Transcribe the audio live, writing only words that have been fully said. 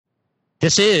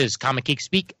This is Comic Geek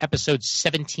Speak, episode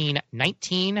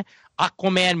 1719,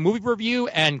 Aquaman movie review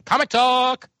and comic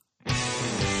talk. You got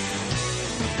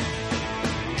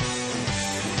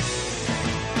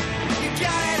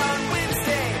it on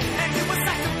Wednesday, and you were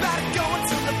psyched about it going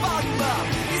to the bottom up.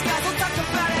 These guys will talk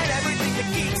about it, everything the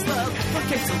geeks love. From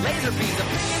capes to laser beams,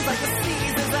 opinions like the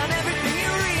seasons on everything you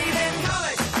read. And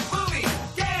comics, movies,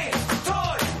 games,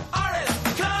 toys, artists,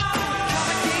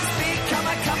 Comic Geek Speak,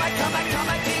 Comic Geek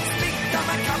Speak,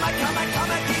 Comic Geek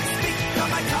Speak,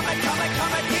 Comic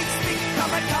Geek Speak,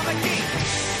 Comic Geek.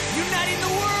 Uniting the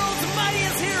world's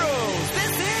mightiest heroes.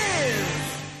 This is...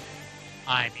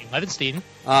 I'm Ian Levinstein.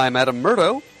 I'm Adam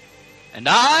Murdo. And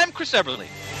I'm Chris Eberly.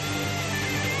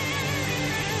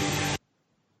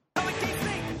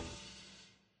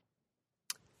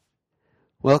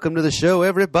 Welcome to the show,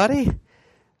 everybody.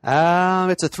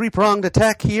 It's a three-pronged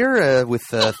attack here with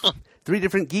three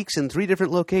different geeks in three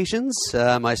different locations.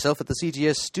 Myself at the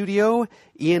CGS studio,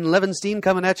 Ian Levinstein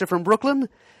coming at you from Brooklyn,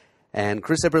 and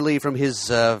Chris Eberly from his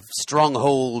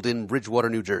stronghold in Bridgewater,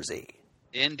 New Jersey.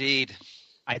 Indeed.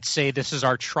 I'd say this is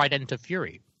our trident of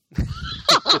fury.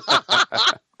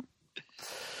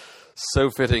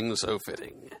 So fitting, so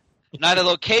fitting. Neither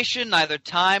location, neither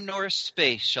time nor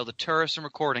space shall deter us from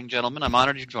recording, gentlemen. I'm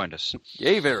honored you joined us.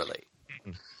 Yea, verily.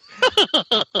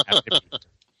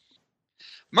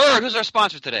 Murd, who's our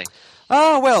sponsor today?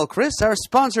 Well, Chris, our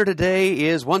sponsor today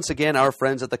is once again our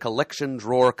friends at the Collection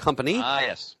Drawer Company.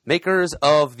 Yes. Makers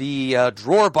of the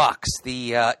Drawer Box,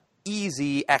 the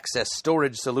easy access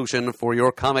storage solution for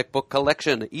your comic book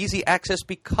collection. Easy access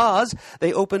because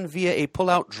they open via a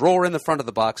pull-out drawer in the front of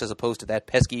the box as opposed to that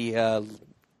pesky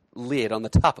lid on the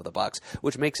top of the box,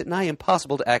 which makes it nigh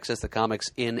impossible to access the comics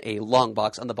in a long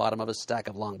box on the bottom of a stack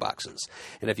of long boxes.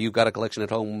 And if you've got a collection at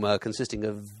home consisting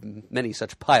of many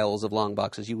such piles of long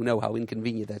boxes, you know how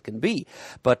inconvenient that can be.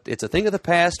 But it's a thing of the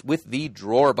past with the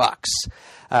Drawer Box.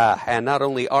 And not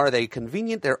only are they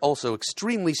convenient, they're also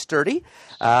extremely sturdy.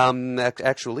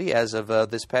 Actually, as of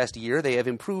this past year, they have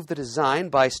improved the design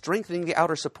by strengthening the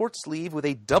outer support sleeve with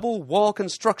a double wall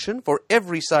construction for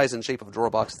every size and shape of drawer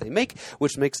box they make,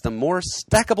 which makes them more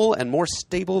stackable and more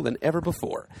stable than ever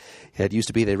before. It used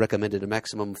to be they recommended a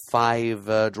maximum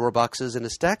 5 drawer boxes in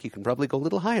a stack. You can probably go a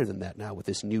little higher than that now with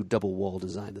this new double wall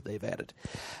design that they've added.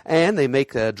 And they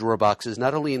make drawer boxes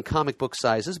not only in comic book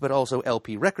sizes, but also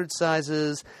LP record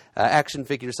sizes, action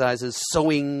figure sizes,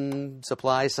 sewing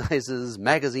supply sizes,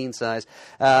 magazine size.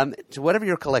 To whatever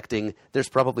you're collecting, there's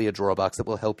probably a drawer box that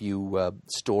will help you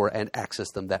store and access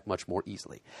them that much more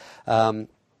easily.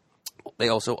 They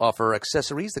also offer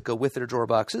accessories that go with their drawer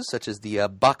boxes, such as the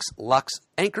box locks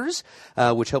anchors,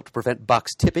 which help to prevent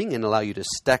box tipping and allow you to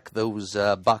stack those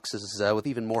boxes with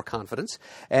even more confidence,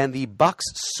 and the box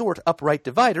sort upright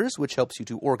dividers, which helps you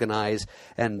to organize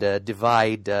and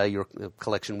divide your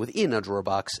collection within a drawer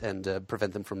box and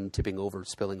prevent them from tipping over,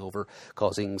 spilling over,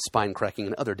 causing spine cracking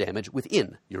and other damage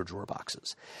within your drawer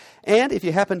boxes. And if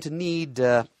you happen to need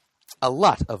a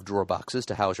lot of drawer boxes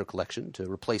to house your collection, to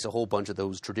replace a whole bunch of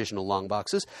those traditional long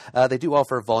boxes, they do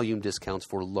offer volume discounts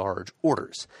for large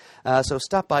orders. So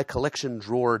stop by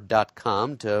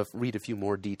collectiondrawer.com to read a few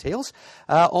more details.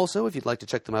 Also, if you'd like to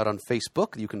check them out on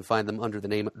Facebook, you can find them under the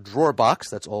name Drawer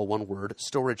Box, that's all one word,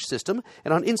 storage system,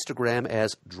 and on Instagram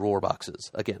as Drawer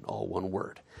Boxes, again, all one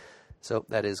word. So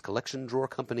that is Collection Drawer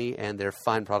Company and their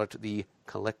fine product, the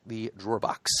Drawer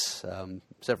Box,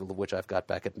 several of which I've got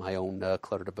back at my own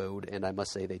cluttered abode, and I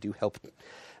must say they do help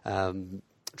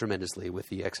tremendously with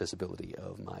the accessibility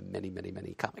of my many, many,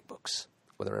 many comic books,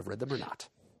 whether I've read them or not.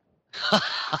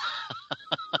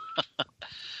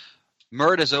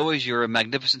 Murd, as always, you're a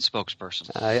magnificent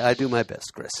spokesperson. I do my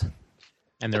best, Chris.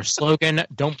 And their slogan,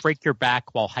 don't break your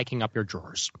back while hiking up your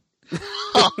drawers.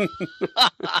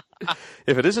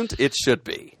 If it isn't, it should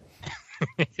be.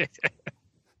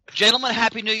 Gentlemen,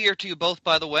 Happy New Year to you both,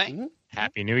 by the way. Mm-hmm.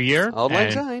 Happy New Year. Auld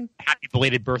Lang Syne. Happy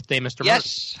belated birthday, Mr.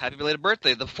 Yes, happy belated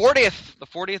birthday. The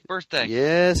 40th birthday.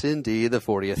 Yes, indeed, the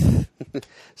 40th.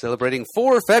 Celebrating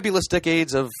 4 fabulous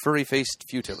decades of furry-faced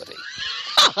futility.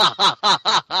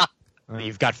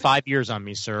 You've got 5 years on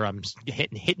me, sir. I'm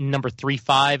hitting number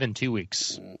 35 in 2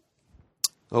 weeks.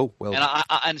 Oh, well.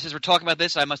 And since we're talking about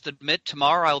this, I must admit,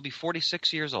 tomorrow I will be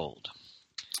 46 years old.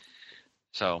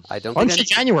 So I don't bunch of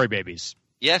January babies.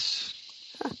 Yes.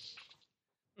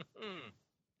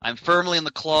 I'm firmly in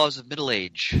the claws of middle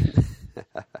age.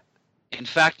 In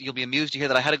fact, you'll be amused to hear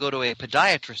that I had to go to a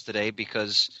podiatrist today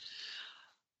because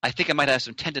I think I might have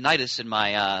some tendonitis in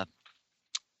my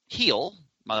heel,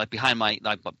 behind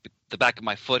the back of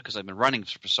my foot, because I've been running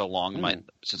for so long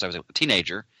since I was a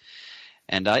teenager.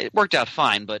 And it worked out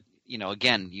fine, but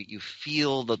again, you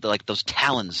feel like those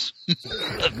talons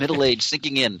of middle age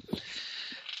sinking in.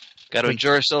 Got to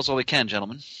enjoy ourselves while we can,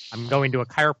 gentlemen. I'm going to a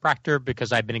chiropractor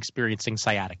because I've been experiencing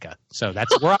sciatica. So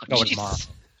that's where I'm going tomorrow.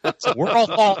 So we're all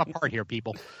falling apart here,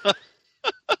 people.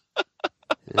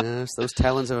 Yes, those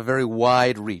talons have a very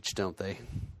wide reach, don't they?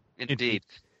 Indeed.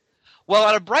 Well,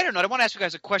 on a brighter note, I want to ask you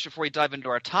guys a question before we dive into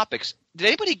our topics. Did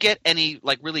anybody get any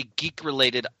really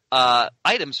geek-related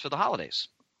items for the holidays?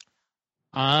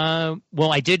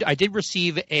 Well, I did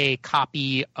receive a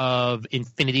copy of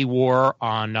Infinity War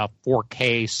on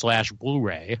 4K /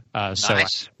 Blu-ray. So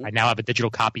Nice. I now have a digital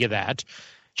copy of that.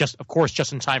 Just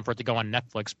in time for it to go on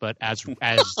Netflix. But as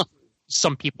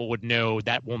some people would know,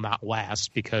 that will not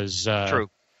last because True.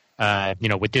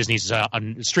 With Disney's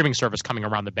streaming service coming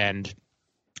around the bend,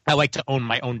 I like to own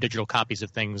my own digital copies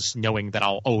of things, knowing that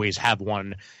I'll always have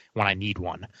one when I need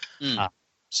one.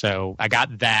 So I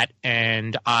got that,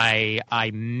 and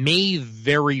I may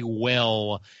very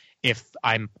well, if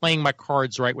I'm playing my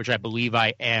cards right, which I believe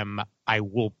I am, I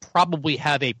will probably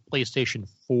have a PlayStation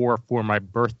 4 for my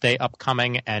birthday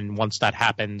upcoming, and once that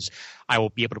happens, I will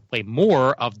be able to play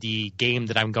more of the game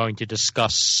that I'm going to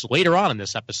discuss later on in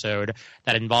this episode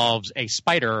that involves a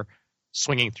spider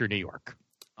swinging through New York.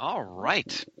 All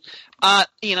right.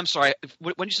 Ian, I'm sorry.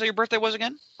 When did you say your birthday was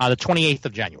again? The 28th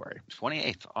of January.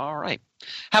 28th. All right.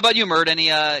 How about you, Murd? Any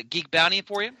geek bounty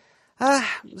for you?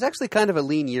 It was actually kind of a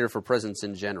lean year for presents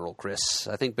in general, Chris.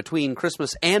 I think between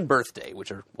Christmas and birthday,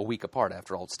 which are a week apart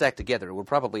after all, stacked together, it would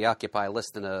probably occupy less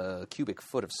than a cubic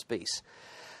foot of space.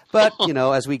 But,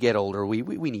 as we get older, we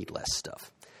need less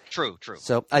stuff. True.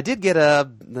 So I did get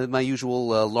my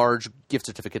usual large gift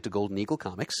certificate to Golden Eagle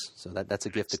Comics. So that's a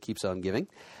gift that keeps on giving.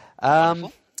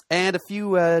 And a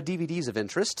few DVDs of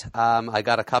interest. I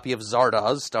got a copy of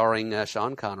Zardoz starring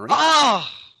Sean Connery. Oh!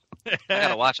 I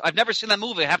gotta watch. I've never seen that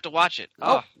movie. I have to watch it.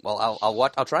 Oh, well,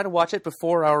 I'll try to watch it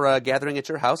before our gathering at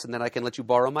your house, and then I can let you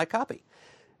borrow my copy.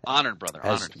 Honored, brother.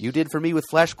 As Honored. you did for me with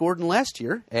Flash Gordon last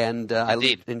year, and I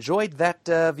Indeed. enjoyed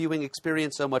that viewing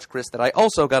experience so much, Chris, that I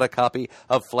also got a copy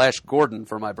of Flash Gordon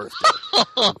for my birthday,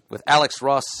 with Alex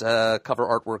Ross cover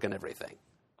artwork and everything.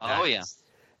 Oh, yeah.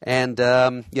 And,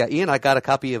 Ian, I got a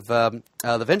copy of The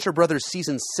Venture Brothers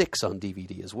Season 6 on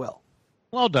DVD as well.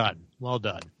 Well done.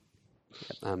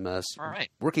 I'm All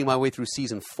right. working my way through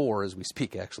Season 4 as we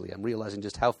speak, actually. I'm realizing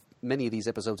just how many of these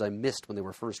episodes I missed when they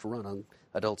were first run on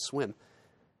Adult Swim.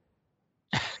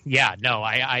 Yeah, no,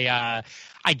 I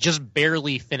just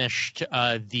barely finished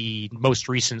the most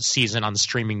recent season on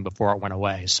streaming before it went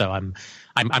away, so I'm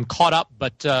caught up.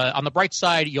 But on the bright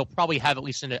side, you'll probably have at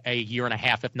least a year and a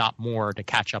half, if not more, to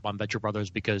catch up on Venture Brothers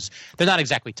because they're not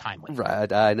exactly timely.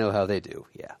 Right, I know how they do.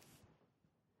 Yeah.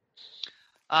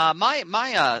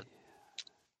 My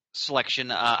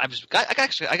selection. I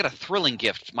got a thrilling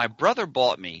gift. My brother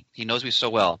bought me. He knows me so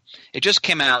well. It just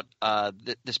came out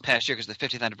this past year because of the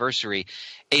 50th anniversary.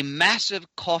 A massive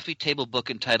coffee table book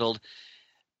entitled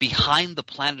 "Behind the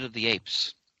Planet of the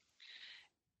Apes,"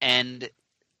 and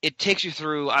it takes you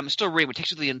through. I'm still reading. It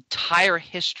takes you through the entire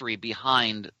history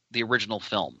behind the original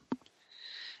film.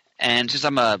 And since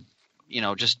I'm I'm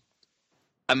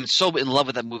so in love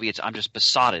with that movie, I'm just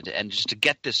besotted. And just to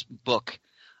get this book,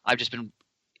 I've just been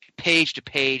page to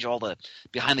page, all the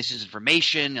behind the scenes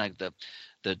information, like the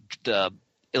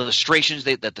illustrations,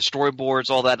 the storyboards,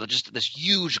 all that. Just this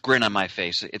huge grin on my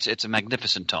face. It's a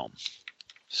magnificent tome.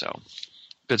 So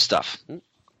good stuff.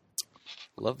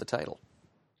 Love the title.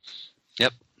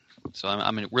 Yep. So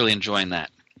I'm really enjoying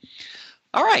that.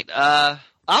 All right,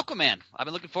 Aquaman. I've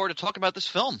been looking forward to talking about this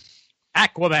film.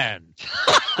 Aquaman.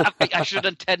 I should have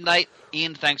done Ted Knight.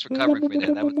 Ian, thanks for covering for me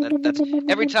there. That's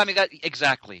every time you got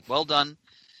exactly. Well done.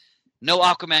 No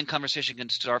Aquaman conversation can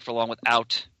start for long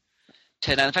without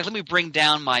Ted Knight. In fact, let me bring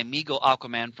down my Meagle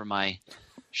Aquaman from my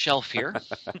shelf here.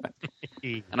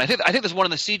 And I think there's one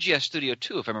in the CGS studio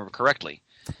too, if I remember correctly.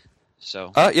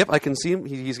 So. Yep, I can see him.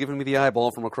 He's giving me the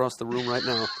eyeball from across the room right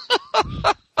now.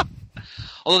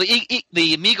 Although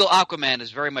the Meagle Aquaman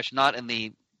is very much not in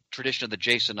the tradition of the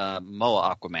Jason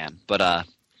Momoa Aquaman, but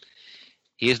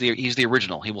he's the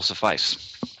original. He will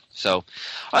suffice. So,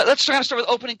 let's try to start with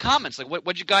opening comments. Like, what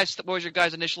was your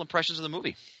guys' initial impressions of the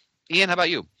movie? Ian, how about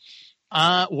you?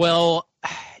 Well,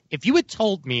 if you had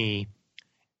told me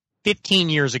 15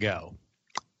 years ago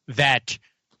that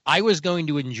I was going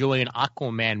to enjoy an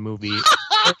Aquaman movie,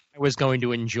 I was going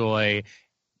to enjoy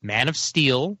Man of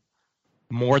Steel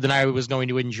more than I was going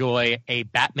to enjoy a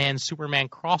Batman-Superman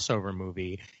crossover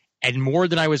movie, and more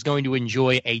than I was going to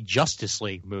enjoy a Justice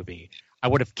League movie, I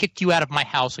would have kicked you out of my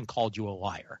house and called you a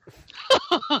liar.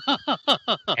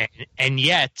 and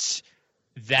yet,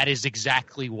 that is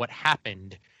exactly what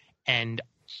happened. and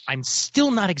I'm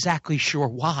still not exactly sure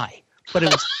why, but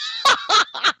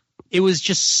it was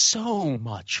just so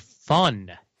much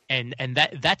fun. And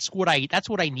that's what I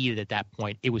needed at that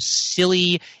point. It was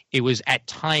silly. It was at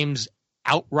times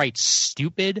outright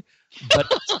stupid,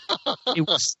 but it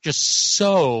was just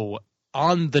so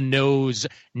on the nose,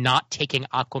 not taking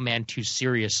Aquaman too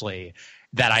seriously,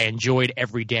 that I enjoyed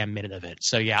every damn minute of it.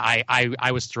 So yeah,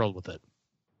 I was thrilled with it.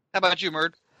 How about you,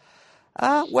 Murd?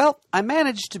 Well, I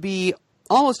managed to be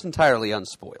almost entirely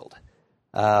unspoiled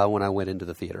when I went into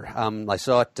the theater. I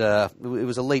saw it, it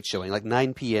was a late showing, like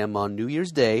 9 p.m. on New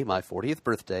Year's Day, my 40th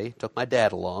birthday. Took my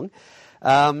dad along.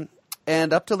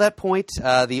 And up to that point,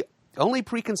 the only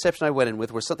preconception I went in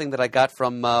with was something that I got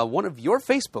from one of your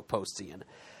Facebook posts, Ian,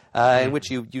 in which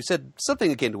you said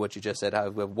something akin to what you just said,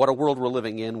 what a world we're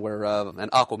living in where an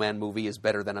Aquaman movie is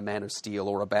better than a Man of Steel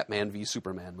or a Batman v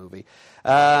Superman movie.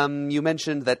 You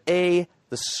mentioned that A,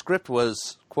 the script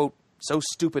was, quote, so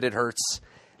stupid it hurts,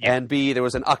 and B, there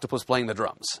was an octopus playing the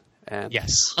drums. And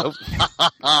yes. So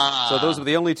those were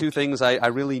the only two things I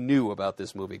really knew about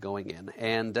this movie going in.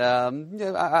 And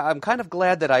I'm kind of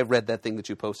glad that I read that thing that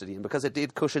you posted, Ian, because it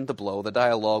did cushion the blow. The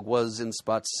dialogue was, in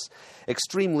spots,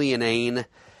 extremely inane.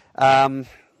 And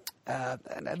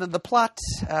the plot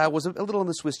was a little on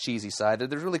the Swiss cheesy side.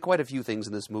 There's really quite a few things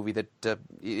in this movie that,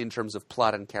 in terms of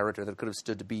plot and character, that could have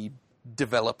stood to be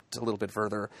developed a little bit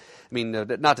further. I mean,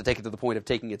 not to take it to the point of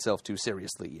taking itself too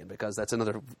seriously, Ian, because that's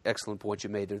another excellent point you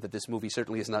made there, that this movie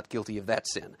certainly is not guilty of that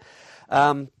sin.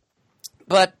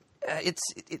 But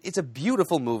it's a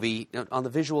beautiful movie on the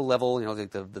visual level.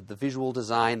 The visual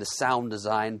design, the sound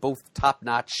design, both top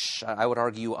notch. I would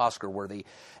argue Oscar worthy,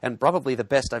 and probably the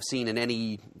best I've seen in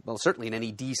any, well, certainly in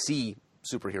any DC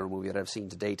superhero movie that I've seen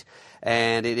to date.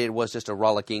 And it was just a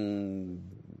rollicking,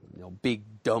 big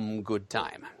dumb good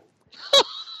time.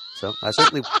 So I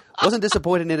certainly wasn't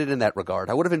disappointed in it in that regard.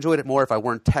 I would have enjoyed it more if I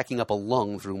weren't tacking up a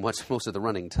lung through most of the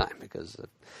running time, because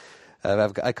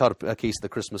I caught a case of the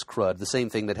Christmas crud, the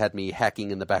same thing that had me hacking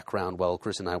in the background while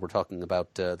Chris and I were talking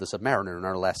about the Submariner in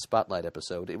our last Spotlight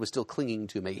episode. It was still clinging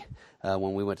to me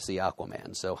when we went to see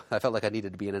Aquaman, so I felt like I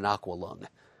needed to be in an aqua lung.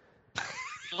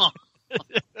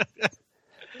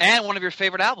 And one of your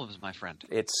favorite albums, my friend.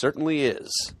 It certainly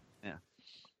is.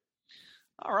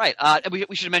 All right.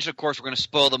 We should mention, of course, we're going to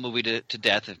spoil the movie to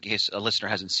death in case a listener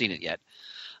hasn't seen it yet.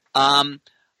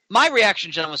 My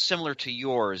reaction, gentlemen, was similar to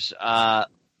yours. I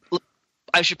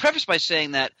should preface by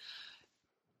saying that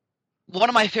one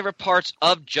of my favorite parts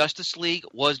of Justice League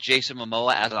was Jason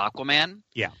Momoa as Aquaman.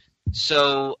 Yeah.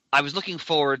 So I was looking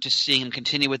forward to seeing him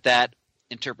continue with that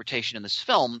interpretation in this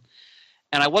film,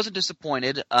 and I wasn't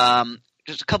disappointed.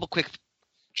 Just a couple quick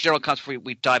general comments before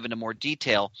we dive into more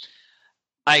detail.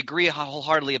 I agree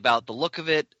wholeheartedly about the look of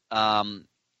it,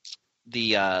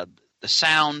 the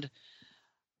sound,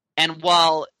 and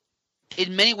while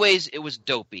in many ways it was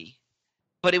dopey,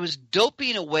 but it was dopey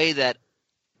in a way that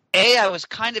A, I was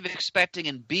kind of expecting,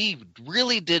 and B,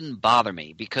 really didn't bother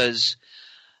me, because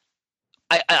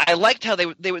I liked how they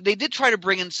did try to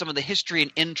bring in some of the history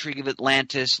and intrigue of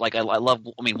Atlantis. Like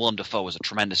Willem Dafoe was a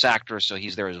tremendous actor, so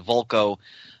he's there as Volko.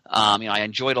 I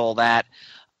enjoyed all that,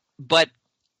 but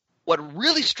what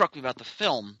really struck me about the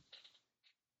film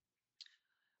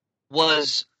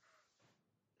was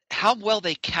how well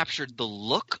they captured the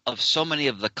look of so many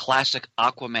of the classic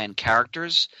Aquaman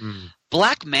characters.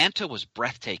 Black Manta was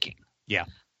breathtaking. Yeah.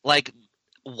 Like,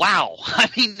 wow. I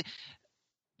mean,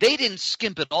 they didn't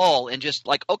skimp at all and just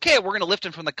like, okay, we're going to lift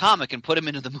him from the comic and put him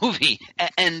into the movie.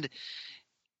 And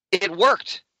it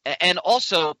worked. And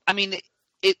also, I mean,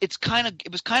 it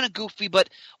was kind of goofy, but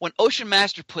when Ocean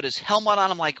Master put his helmet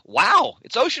on, I'm like, wow,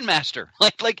 it's Ocean Master.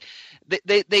 Like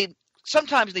they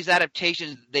sometimes these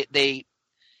adaptations, they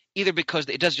either because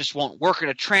it just won't work in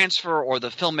a transfer, or the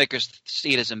filmmakers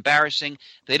see it as embarrassing,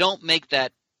 they don't make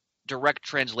that direct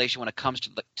translation when it comes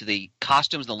to the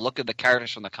costumes and the look of the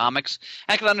characters from the comics.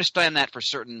 And I can understand that for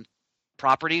certain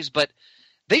properties, but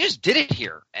they just did it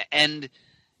here, and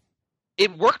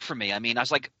it worked for me. I mean, I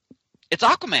was like, it's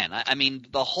Aquaman. I mean,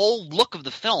 the whole look of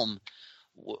the film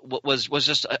was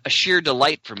just a sheer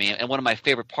delight for me, and one of my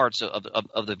favorite parts of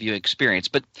the viewing experience.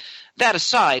 But that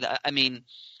aside, I mean,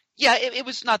 yeah, it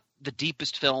was not the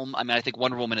deepest film. I mean, I think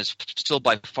Wonder Woman is still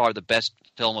by far the best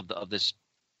film of this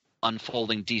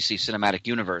unfolding DC cinematic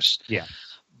universe. Yeah.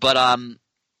 But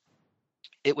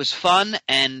it was fun,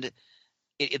 and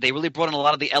they really brought in a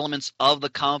lot of the elements of the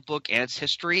comic book and its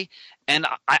history, and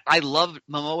I love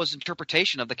Momoa's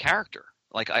interpretation of the character.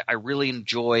 Like, I really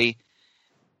enjoy,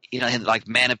 like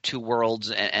Man of Two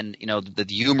Worlds, and the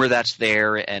humor that's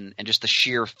there, and just the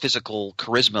sheer physical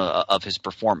charisma of his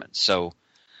performance. So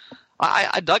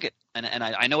I dug it, and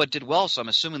I know it did well, so I'm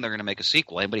assuming they're going to make a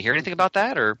sequel. Anybody hear anything about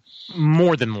that? Or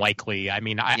more than likely. I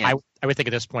mean, I would think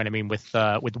at this point. I mean, with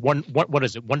what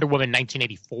is it? Wonder Woman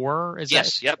 1984? Is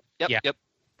yes, that? Yep.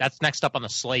 That's next up on the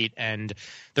slate, and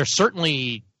there's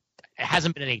certainly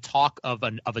hasn't been any talk of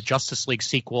a Justice League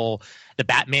sequel. The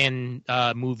Batman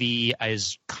movie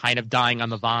is kind of dying on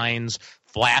the vines.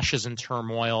 Flash is in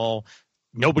turmoil.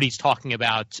 Nobody's talking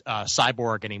about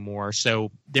Cyborg anymore,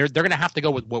 so they're going to have to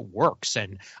go with what works.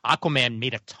 And Aquaman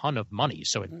made a ton of money,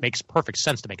 so it makes perfect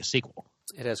sense to make a sequel.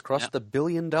 It has crossed the $1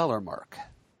 billion mark.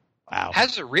 Wow,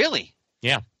 has it really?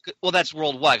 Yeah. Well, that's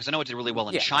worldwide because I know it did really well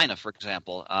in China, for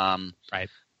example. Right.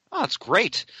 Oh, that's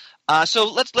great.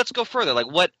 So let's go further. Like,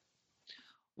 what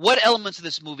elements of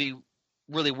this movie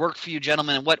really worked for you,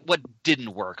 gentlemen, and what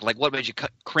didn't work? Like, what made you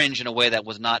cringe in a way that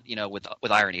was not,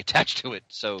 with irony attached to it?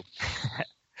 So,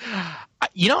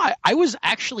 I was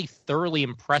actually thoroughly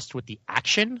impressed with the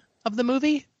action of the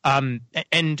movie, and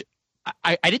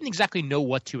I didn't exactly know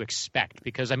what to expect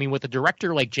because, I mean, with a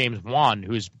director like James Wan,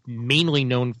 who's mainly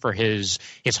known for his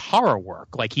horror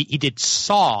work, like he did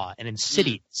Saw and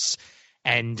Insidious,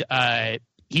 and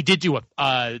he did do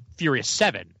a Furious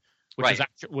 7,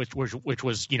 which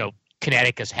was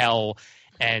kinetic as hell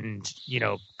and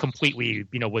completely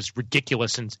was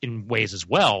ridiculous in ways as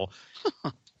well.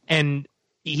 And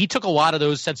he took a lot of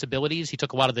those sensibilities. He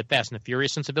took a lot of the Fast and the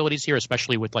Furious sensibilities here,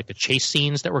 especially with like the chase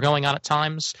scenes that were going on at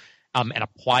times, and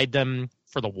applied them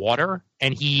for the water.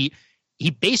 And he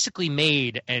basically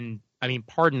made, and I mean,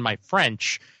 pardon my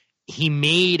French, he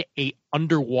made a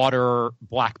underwater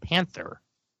Black Panther,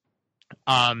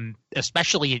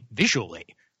 especially visually,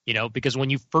 because when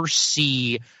you first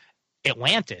see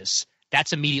Atlantis,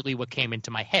 that's immediately what came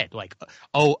into my head. Like,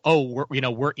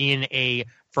 we're in a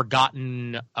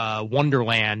forgotten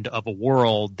wonderland of a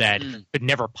world that could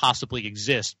never possibly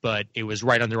exist, but it was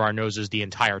right under our noses the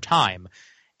entire time.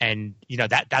 And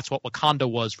that's what Wakanda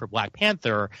was for Black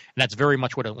Panther, and that's very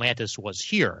much what Atlantis was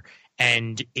here.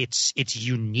 And it's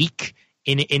unique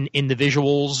in the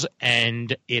visuals,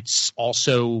 and it's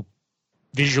also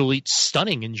visually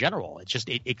stunning in general. It's just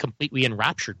it completely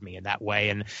enraptured me in that way,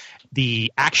 and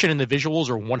the action and the visuals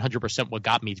are 100% what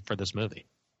got me for this movie.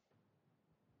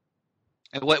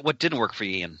 And what didn't work for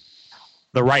you, Ian?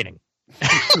 The writing.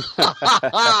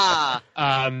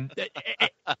 And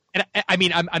I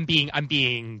mean, I'm being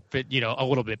a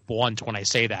little bit blunt when I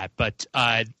say that, but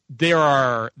there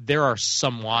are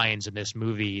some lines in this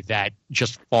movie that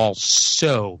just fall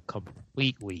so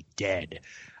completely dead.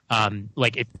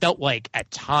 Like it felt like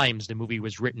at times the movie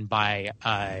was written by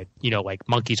like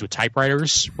monkeys with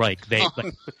typewriters, like they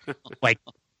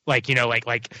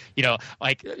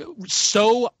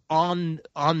so on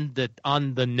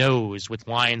the nose with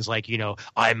lines like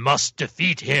I must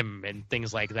defeat him and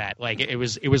things like that. Like it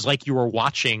was like you were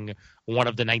watching one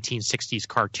of the 1960s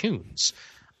cartoons.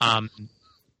 I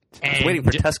was waiting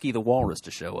for Tusky the Walrus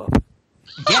to show up.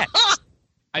 Yes.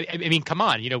 I mean, come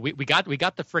on, we got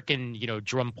the frickin'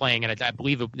 drum playing, and I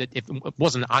believe if it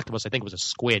wasn't an octopus, I think it was a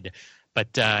squid.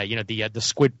 But the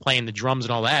squid playing the drums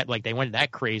and all that, like they went that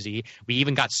crazy. We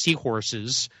even got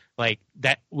seahorses like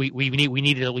that. We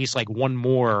needed at least like one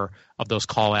more of those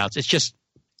call outs. It's just,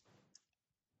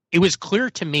 it was clear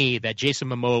to me that Jason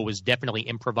Momoa was definitely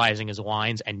improvising his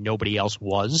lines and nobody else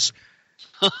was.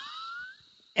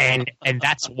 and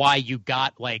that's why you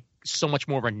got like so much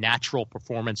more of a natural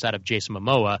performance out of Jason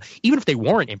Momoa, even if they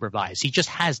weren't improvised. He just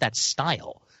has that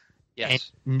style.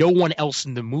 Yes. And no one else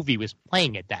in the movie was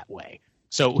playing it that way.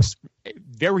 So it was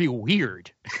very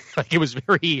weird. Like it was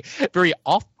very, very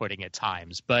off-putting at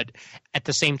times. But at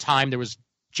the same time, there was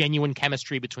genuine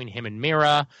chemistry between him and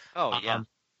Mira. Oh, yeah.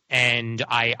 And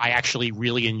I actually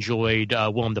really enjoyed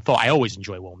Willem Dafoe. I always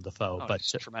enjoy Willem Dafoe. But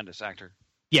he's a tremendous actor.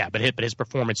 Yeah, but his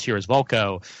performance here as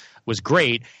Vulko was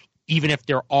great, even if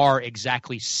there are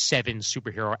exactly 7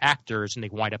 superhero actors and they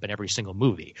wind up in every single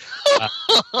movie.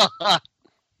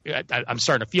 I'm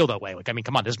starting to feel that way. Like, I mean,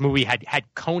 come on, this movie had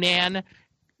Conan,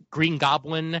 Green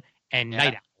Goblin, and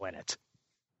Night Owl in it.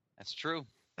 That's true.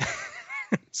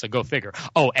 So go figure.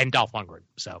 Oh, and Dolph Lundgren.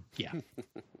 So yeah.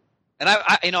 And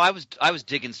I was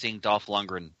digging seeing Dolph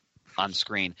Lundgren on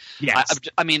screen. Yes.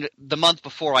 I mean, the month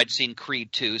before I'd seen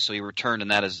Creed 2, so he returned in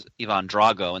that as Ivan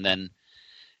Drago, and then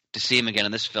to see him again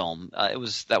in this film, that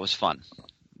was fun.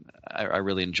 I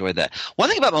really enjoyed that. One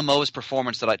thing about Momoa's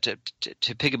performance that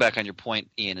to piggyback on your point,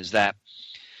 Ian, is that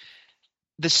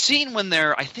the scene when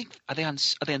they're, I think, are they on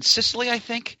Sicily? I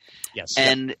think. Yes.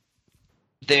 And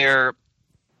they're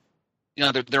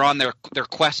on their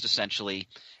quest essentially,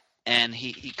 and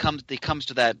he comes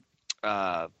to that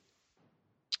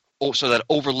so that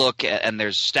overlook, and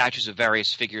there's statues of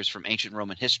various figures from ancient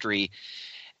Roman history.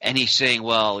 And he's saying,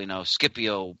 well,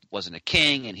 Scipio wasn't a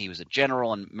king and he was a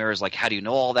general. And Mira's like, how do you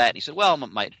know all that? And he said, well,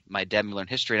 my dad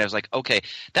learned history. And I was like, okay,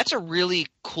 that's a really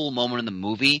cool moment in the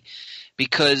movie,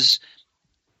 because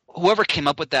whoever came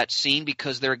up with that scene,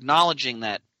 because they're acknowledging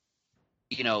that,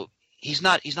 he's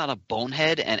not a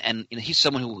bonehead, and he's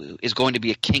someone who is going to be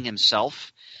a king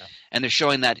himself. Yeah. And they're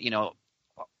showing that,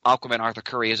 Aquaman Arthur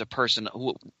Curry is a person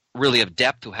who really of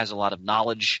depth, who has a lot of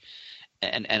knowledge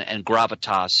and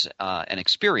gravitas and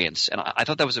experience. And I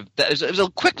thought it was a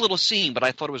quick little scene, but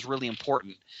I thought it was really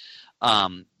important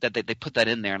that they put that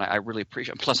in there, and I really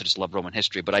appreciate it. Plus, I just love Roman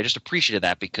history, but I just appreciated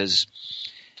that because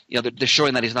they're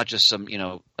showing that he's not just some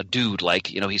a dude. Like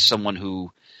he's someone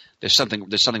who there's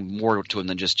something more to him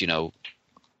than just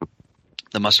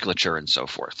the musculature and so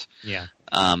forth. Yeah.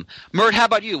 Murd, how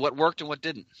about you? What worked and what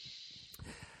didn't?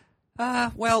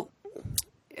 Well,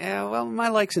 my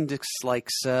likes and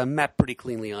dislikes map pretty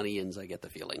cleanly on Ian's, I get the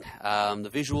feeling.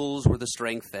 The visuals were the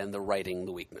strength and the writing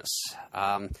the weakness.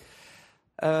 So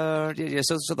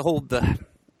the whole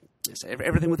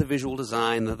everything with the visual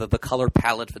design, the color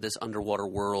palette for this underwater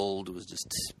world was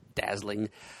just dazzling.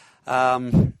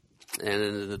 And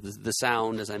the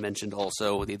sound, as I mentioned,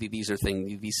 also these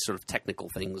sort of technical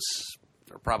things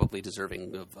are probably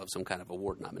deserving of some kind of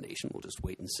award nomination. We'll just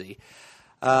wait and see.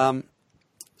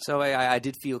 So I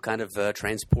did feel kind of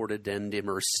transported and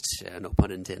immersed, no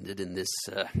pun intended, in this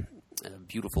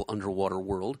beautiful underwater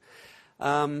world.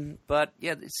 But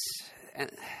yeah,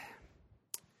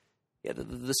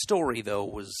 the story though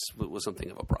was something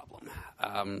of a problem.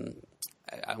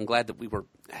 I'm glad that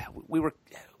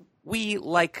we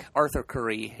like Arthur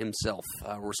Curry himself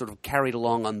were sort of carried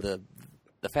along on the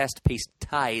fast-paced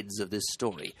tides of this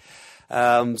story,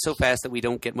 so fast that we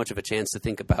don't get much of a chance to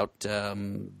think about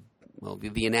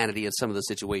the inanity of some of the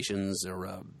situations,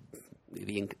 or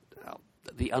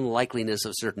the unlikeliness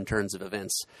of certain turns of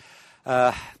events.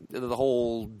 The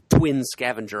whole twin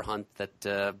scavenger hunt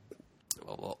that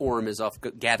Orm is off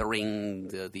gathering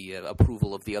the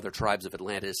approval of the other tribes of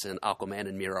Atlantis, and Aquaman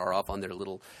and Mira are off on their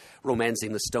little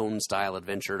romancing the stone-style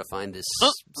adventure to find this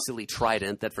silly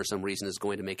trident that for some reason is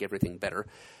going to make everything better.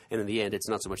 And in the end, it's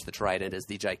not so much the trident as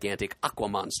the gigantic aqua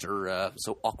monster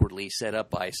so awkwardly set up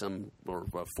by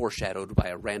foreshadowed by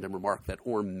a random remark that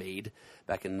Orm made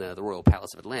back in the Royal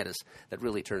Palace of Atlantis that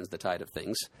really turns the tide of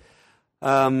things.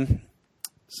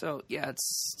 So, yeah,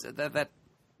 it's that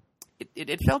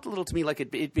it felt a little to me like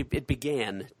it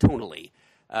began tonally,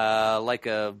 like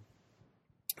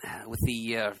with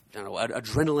the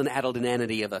adrenaline-addled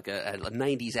inanity of a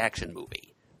 90s action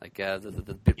movie, like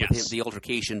the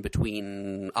altercation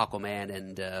between Aquaman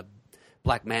and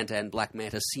Black Manta and Black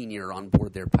Manta Senior on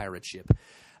board their pirate ship.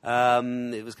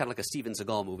 It was kind of like a Steven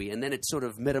Seagal movie, and then it sort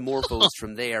of metamorphosed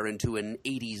from there into an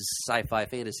 80s sci-fi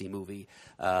fantasy movie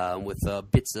with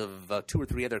bits of 2 or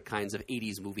 3 other kinds of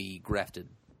 80s movie grafted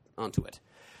onto it.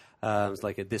 It's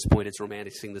like at this point it's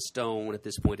romancing the stone, at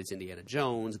this point it's Indiana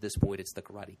Jones, at this point it's the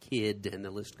Karate Kid, and the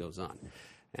list goes on.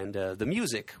 And the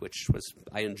music, which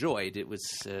I enjoyed, it was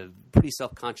pretty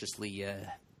self-consciously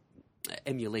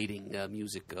emulating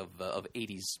music of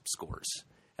 80s scores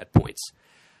at points.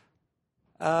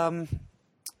 The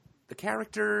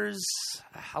characters,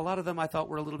 a lot of them I thought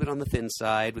were a little bit on the thin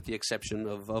side, with the exception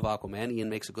of Aquaman. Ian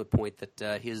makes a good point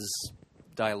that his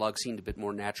dialogue seemed a bit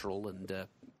more natural, and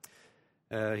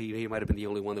he might have been the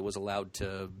only one that was allowed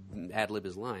to ad-lib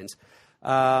his lines.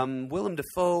 Willem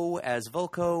Dafoe as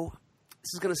Vulko.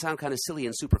 This is going to sound kind of silly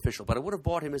and superficial, but I would have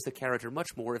bought him as the character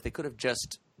much more if they could have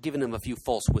just given him a few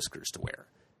false whiskers to wear.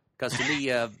 Because to me,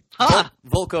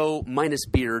 Vulko minus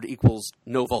beard equals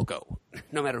no Vulko,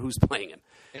 no matter who's playing him.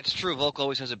 It's true. Vulko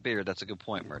always has a beard. That's a good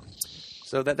point, Mert.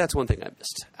 So that's one thing I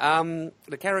missed.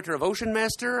 The character of Ocean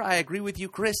Master, I agree with you,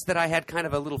 Chris, that I had kind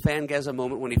of a little fangasm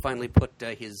moment when he finally put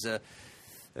his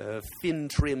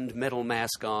fin-trimmed metal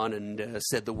mask on and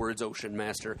said the words Ocean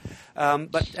Master.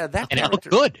 But that and character, it looked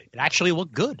good. It actually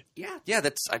looked good. Yeah.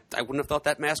 I wouldn't have thought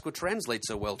that mask would translate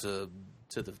so well to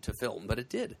film, but it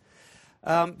did.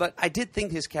 But I did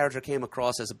think his character came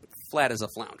across as flat as a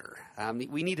flounder.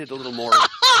 We needed a little more.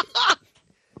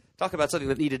 Talk about something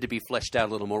that needed to be fleshed out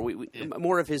a little more.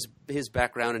 More of his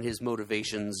background and his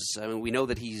motivations. I mean, we know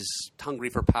that he's hungry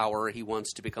for power. He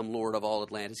wants to become Lord of all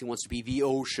Atlantis. He wants to be the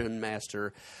Ocean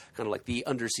Master, kind of like the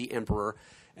undersea emperor.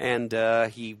 And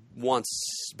he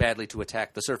wants badly to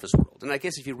attack the surface world. And I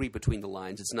guess if you read between the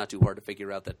lines, it's not too hard to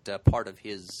figure out that part of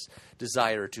his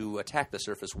desire to attack the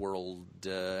surface world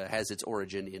has its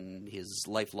origin in his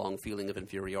lifelong feeling of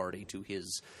inferiority to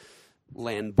his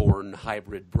land-born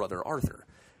hybrid brother Arthur.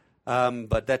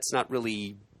 But that's not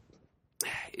really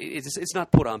it's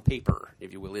not put on paper,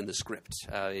 if you will, in the script.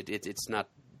 It's not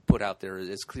put out there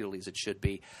as clearly as it should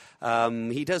be.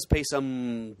 He does pay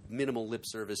some minimal lip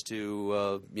service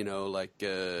to,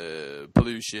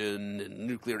 pollution and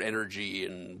nuclear energy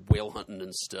and whale hunting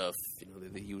and stuff.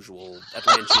 The usual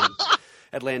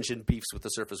Atlantean beefs with the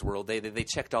surface world. They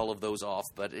checked all of those off,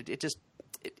 but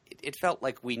it felt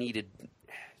like we needed.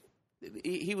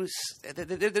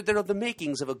 There are the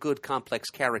makings of a good, complex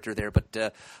character there,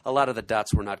 but a lot of the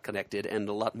dots were not connected, and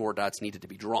a lot more dots needed to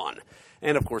be drawn.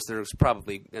 And, of course, there's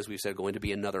probably, as we've said, going to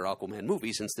be another Aquaman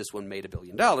movie, since this one made $1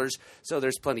 billion, so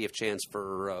there's plenty of chance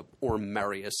for Orm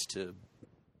Marius to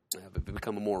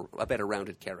become a better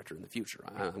rounded character in the future.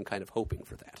 I'm kind of hoping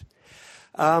for that.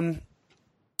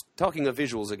 Talking of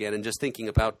visuals again, and just thinking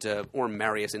about Orm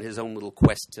Marius and his own little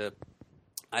quest to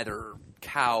either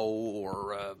cow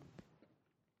or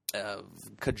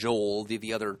cajole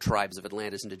the other tribes of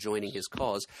Atlantis into joining his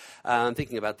cause. I'm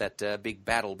thinking about that big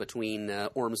battle between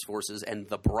Orm's forces and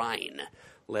the Brine,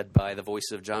 led by the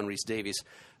voice of John Rhys Davies,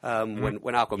 when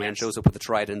Aquaman shows up with the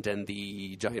trident and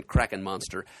the giant Kraken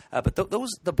monster. But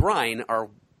the Brine are,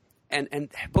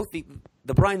 and both the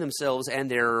Brine themselves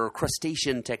and their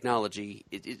crustacean technology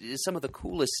is some of the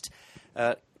coolest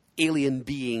alien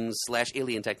beings /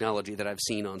 alien technology that I've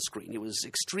seen on screen. It was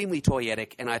extremely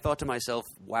toyetic, and I thought to myself,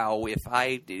 wow,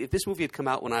 if this movie had come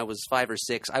out when I was 5 or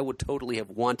 6, I would totally have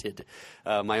wanted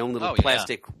my own little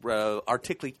plastic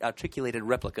articulated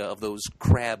replica of those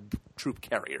crab troop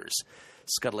carriers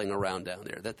scuttling around down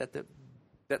there.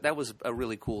 That was a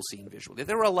really cool scene visually.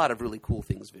 There were a lot of really cool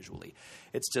things visually.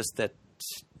 It's just that,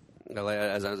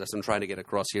 as I'm trying to get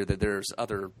across here, that there's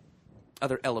other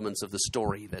elements of the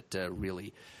story that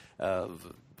really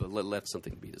left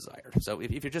something to be desired. So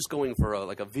if you're just going for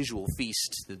a visual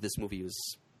feast, this movie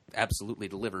absolutely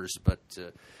delivers, but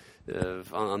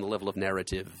on the level of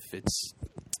narrative, it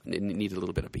needed a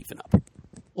little bit of beefing up.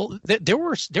 Well, there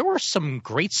were some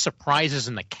great surprises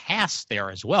in the cast there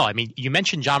as well. I mean, you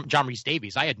mentioned John Rhys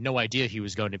Davies. I had no idea he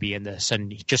was going to be in this,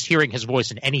 and just hearing his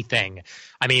voice in anything.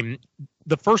 I mean,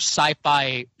 the first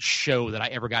sci-fi show that I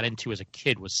ever got into as a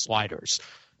kid was Sliders,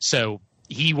 so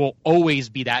he will always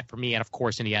be that for me. And of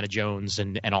course, Indiana Jones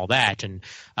and all that. And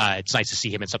it's nice to see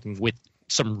him in something with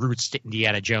some roots to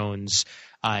Indiana Jones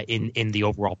in the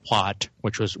overall plot,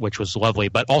 which was lovely.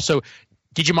 But also,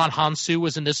 Digimon Hansu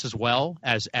was in this as well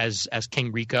as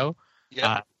King Rico.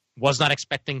 Yeah. Was not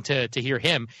expecting to hear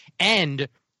him. And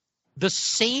the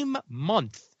same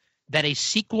month that a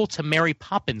sequel to Mary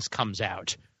Poppins comes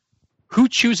out, who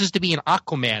chooses to be an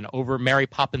Aquaman over Mary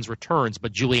Poppins Returns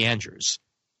but Julie Andrews?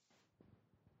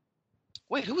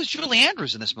 Wait, who was Julie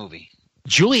Andrews in this movie?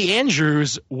 Julie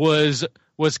Andrews was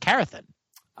Carathan.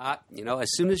 As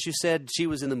soon as you said she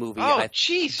was in the movie, I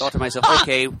thought to myself,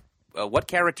 okay, what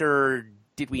character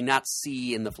did we not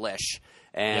see in the flesh?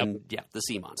 And the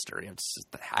sea monster.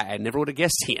 I never would have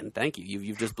guessed Ian. Thank you.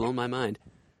 You've just blown my mind.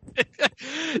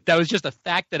 That was just a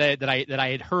fact that I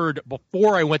had heard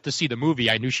before I went to see the movie.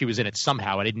 I knew she was in it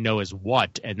somehow. I didn't know as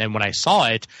what. And then when I saw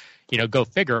it, go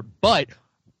figure. But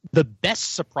the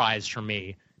best surprise for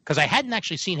me, because I hadn't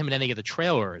actually seen him in any of the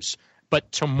trailers,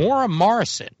 but Tamora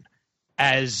Morrison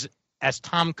as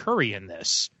Tom Curry in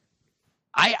this,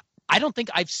 I don't think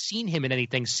I've seen him in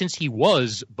anything since he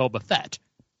was Boba Fett.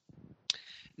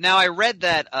 Now, I read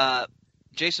that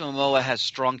Jason Momoa has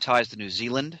strong ties to New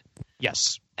Zealand.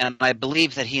 Yes. And I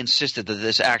believe that he insisted that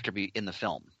this actor be in the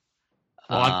film.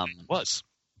 Well, he was.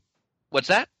 What's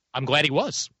that? I'm glad he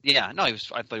was. Yeah, no, I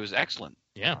thought he was excellent.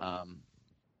 Yeah.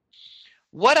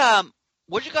 What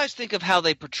did you guys think of how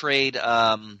they portrayed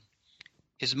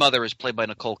his mother, as played by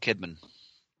Nicole Kidman?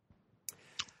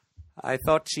 I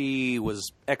thought she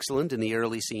was excellent in the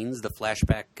early scenes, the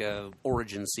flashback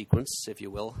origin sequence, if you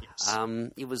will. Yes.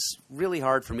 It was really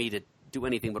hard for me to do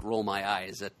anything but roll my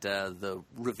eyes at the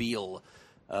reveal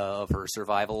of her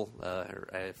survival,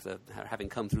 having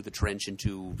come through the trench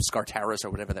into Skartaris or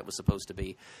whatever that was supposed to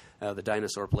be, the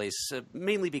dinosaur place,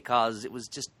 mainly because it was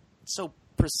just so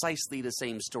precisely the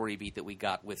same story beat that we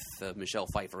got with Michelle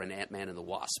Pfeiffer and Ant-Man and the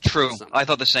Wasp. True. I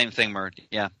thought the same thing, Murd.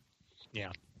 Yeah.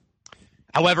 Yeah.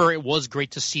 However, it was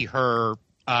great to see her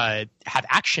have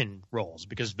action roles,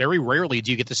 because very rarely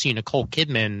do you get to see Nicole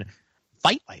Kidman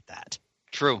fight like that.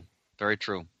 True. Very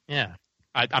true. Yeah.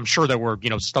 I'm sure there were,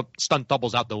 stunt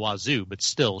doubles out the wazoo, but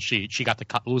still, she got to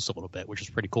cut loose a little bit, which is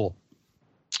pretty cool.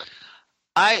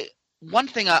 One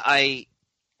thing I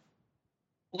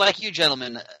like you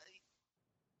gentlemen,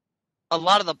 a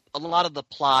lot of the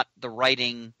plot, the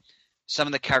writing, some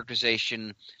of the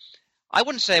characterization, I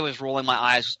wouldn't say I was rolling my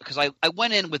eyes, because I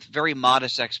went in with very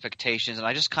modest expectations, and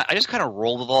I just kind of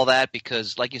rolled with all that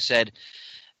because, like you said,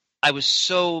 I was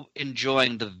so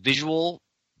enjoying the visual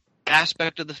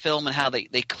aspect of the film and how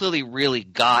they clearly really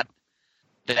got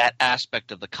that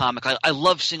aspect of the comic. I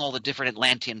love seeing all the different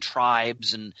Atlantean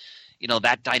tribes and, you know,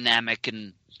 that dynamic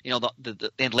and, you know,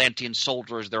 the Atlantean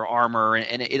soldiers, their armor,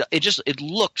 and it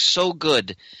looked so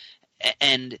good.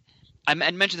 And I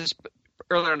mentioned this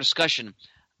earlier in discussion.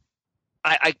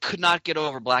 I could not get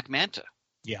over Black Manta.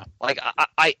 Yeah. Like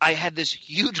I had this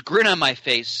huge grin on my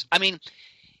face. I mean,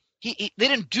 they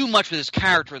didn't do much with his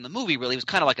character in the movie, really. He was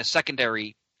kind of like a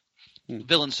secondary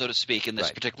villain, so to speak, in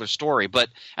this particular story. But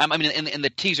I mean, in the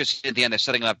teaser at the end, they're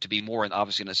setting him up to be more,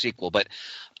 obviously, in a sequel. But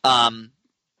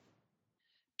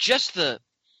just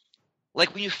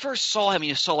like when you first saw him, and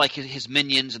you saw like his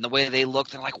minions and the way they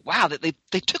looked, they're like, wow,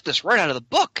 they took this right out of the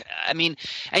book. I mean,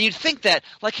 and you'd think that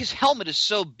like his helmet is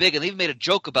so big, and they even made a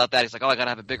joke about that. He's like, oh, I got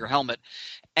to have a bigger helmet.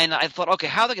 And I thought, okay,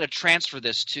 how are they going to transfer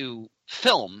this to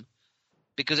film?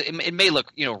 Because it may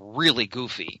look, you know, really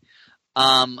goofy.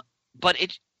 But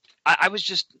I was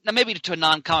just – maybe to a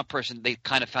non-comic person they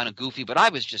kind of found it goofy, but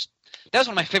that was one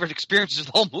of my favorite experiences of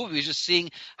the whole movie, was just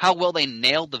seeing how well they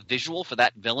nailed the visual for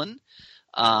that villain.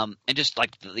 And just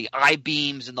like the eye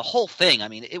beams and the whole thing. I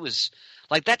mean, it was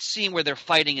like that scene where they're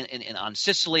fighting on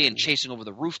Sicily and chasing over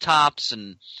the rooftops,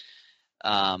 and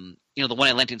you know, the one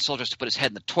Atlantean soldier has to put his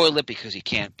head in the toilet because he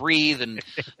can't breathe, and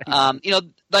you know,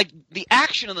 like the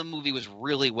action of the movie was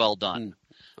really well done.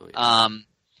 Oh, yeah.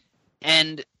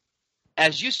 And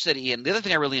as you said, Ian, the other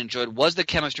thing I really enjoyed was the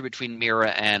chemistry between Mira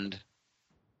and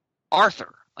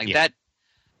Arthur. Like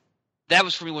that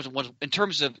was for me was in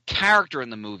terms of character in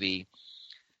the movie.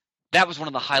 That was one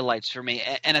of the highlights for me.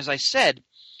 And as I said,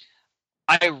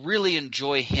 I really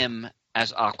enjoy him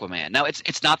as Aquaman. Now,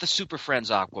 it's not the Super Friends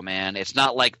Aquaman. It's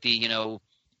not like the, you know,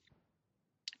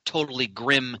 totally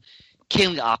grim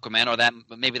killing Aquaman, or that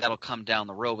maybe that'll come down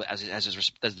the road as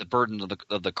the burden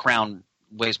of the crown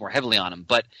weighs more heavily on him.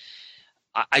 But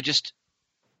I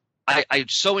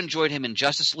so enjoyed him in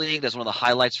Justice League. That's one of the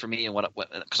highlights for me, and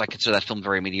because I consider that film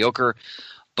very mediocre.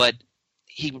 But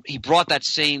he brought that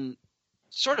same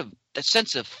sort of that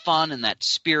sense of fun and that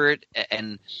spirit,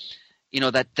 and you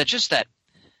know that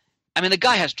I mean, the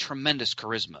guy has tremendous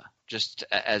charisma just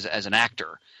as an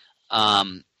actor,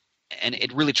 and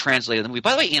it really translated in the movie.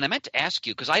 By the way, Ian, I meant to ask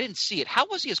you because I didn't see it. How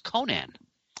was he as Conan?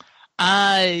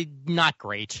 Not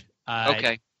great.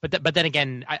 Okay, but then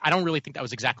again, I don't really think that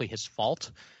was exactly his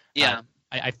fault. Yeah.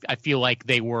 I feel like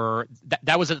they were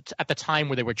that was at the time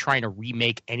where they were trying to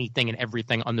remake anything and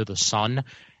everything under the sun.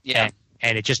 Yeah.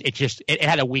 And it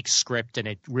had a weak script, and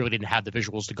it really didn't have the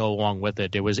visuals to go along with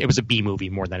it. It was a B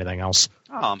movie more than anything else.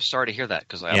 Oh, I'm sorry to hear that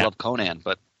because I love Conan.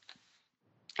 But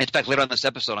in fact, later on this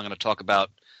episode, I'm going to talk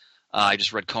about. I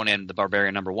just read Conan the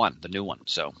Barbarian #1, the new one.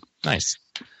 So nice.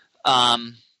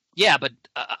 Yeah, but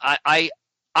I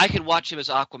could watch him as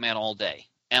Aquaman all day,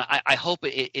 and I hope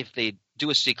if they do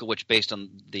a sequel, which based on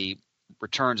the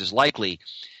returns is likely,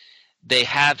 they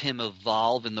have him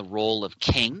evolve in the role of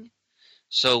king.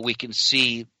 So we can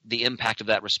see the impact of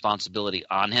that responsibility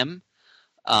on him,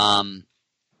 and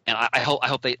I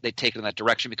hope they take it in that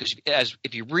direction, because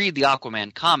if you read the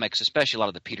Aquaman comics, especially a lot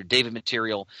of the Peter David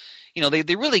material, you know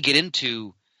they really get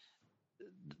into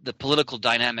the political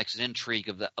dynamics and intrigue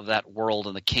of that world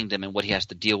and the kingdom and what he has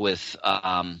to deal with.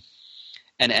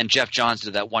 And Jeff Johns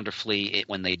did that wonderfully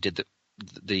when they did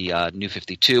the New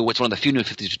 52, which is one of the few New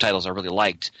 52 titles I really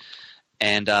liked,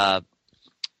 and.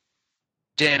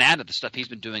 Dan Adams, the stuff he's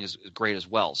been doing is great as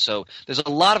well. So there's a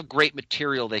lot of great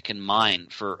material they can mine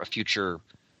for a future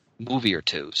movie or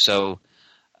two. So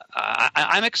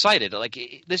I'm excited. Like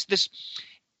this,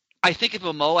 I think if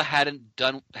Momoa hadn't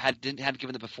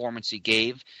given the performance he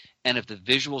gave, and if the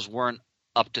visuals weren't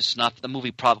up to snuff, the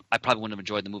movie I probably wouldn't have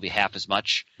enjoyed the movie half as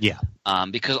much. Yeah.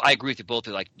 Because I agree with you both.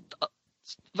 Like,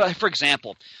 for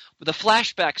example, with the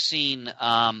flashback scene.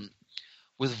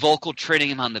 With Volkel training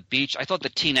him on the beach, I thought the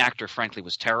teen actor, frankly,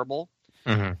 was terrible.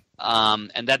 Mm-hmm.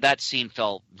 And that scene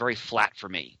felt very flat for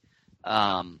me.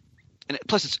 And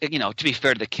plus, it's, you know, to be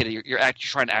fair to the kid, you're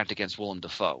trying to act against Willem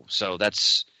Dafoe, so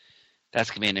that's going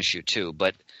to be an issue too.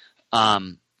 But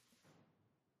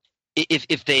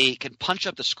if they can punch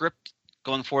up the script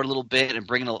going forward a little bit and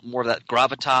bring in more of that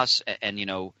gravitas, and you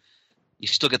know, you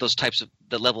still get those types of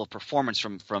the level of performance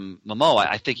from Momoa,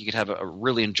 I think you could have a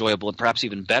really enjoyable and perhaps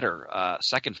even better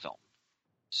second film.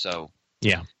 So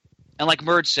yeah, and like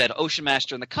Murd said, Ocean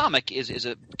Master in the comic is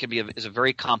a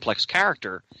very complex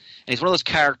character, and he's one of those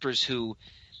characters who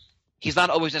he's not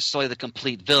always necessarily the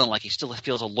complete villain. Like he still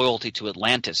feels a loyalty to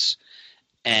Atlantis,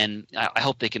 and I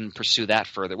hope they can pursue that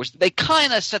further. Which they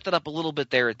kind of set that up a little bit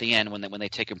there at the end when they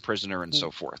take him prisoner and so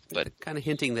forth. But kind of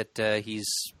hinting that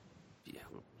he's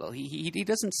well, he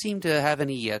doesn't seem to have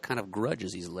any kind of grudge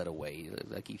as he's led away.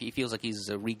 Like he feels like he's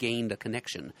regained a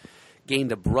connection,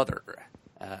 gained a brother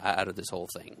out of this whole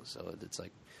thing. So it's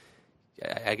like,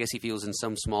 I guess he feels in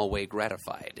some small way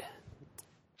gratified.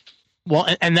 Well,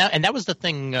 and that was the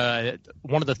thing.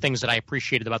 One of the things that I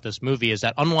appreciated about this movie is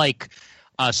that unlike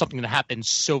something that happens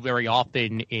so very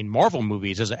often in Marvel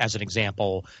movies, as an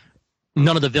example,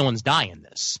 none of the villains die in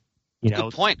this.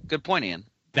 Good point, Ian.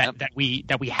 That we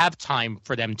have time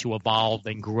for them to evolve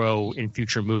and grow in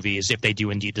future movies if they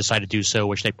do indeed decide to do so,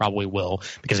 which they probably will.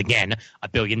 Because again,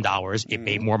 $1 billion, it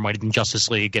made more money than Justice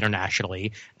League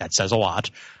internationally. That says a lot.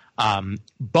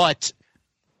 But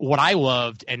what I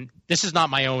loved, and this is not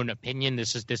my own opinion,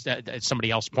 this somebody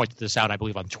else pointed this out, I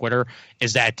believe, on Twitter,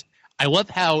 is that I love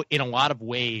how in a lot of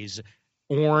ways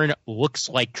Orn looks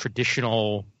like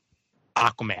traditional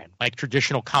Aquaman, like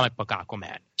traditional comic book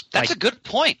Aquaman. That's a good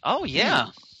point. Oh yeah,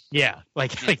 yeah.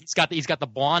 Like he's got the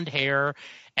blonde hair,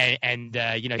 and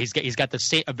he's got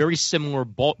a very similar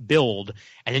build,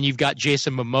 and then you've got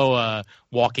Jason Momoa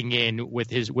walking in with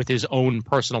his own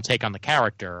personal take on the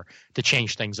character to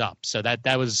change things up. So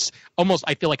that was almost,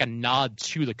 I feel like, a nod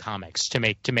to the comics to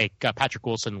make Patrick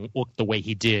Wilson look the way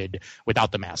he did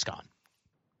without the mask on.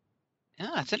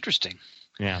 Yeah, that's interesting.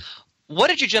 Yeah. What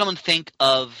did you gentlemen think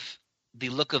of the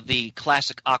look of the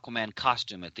classic Aquaman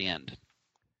costume at the end?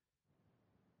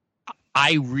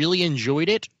 I really enjoyed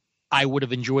it. I would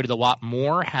have enjoyed it a lot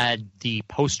more had the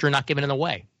poster not given it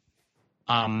away.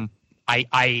 I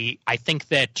think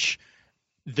that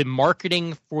the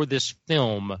marketing for this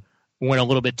film went a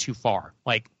little bit too far.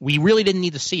 Like, we really didn't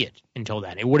need to see it until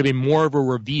then. It would have been more of a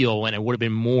reveal, and it would have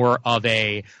been more of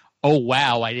a, oh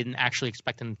wow, I didn't actually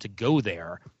expect them to go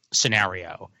there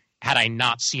scenario had I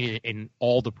not seen it in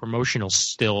all the promotional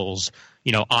stills,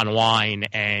 online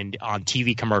and on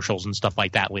TV commercials and stuff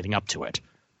like that leading up to it.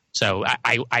 So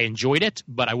I enjoyed it,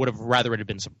 but I would have rather it had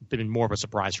been more of a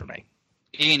surprise for me.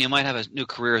 Ian, you might have a new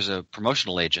career as a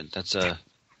promotional agent. That's a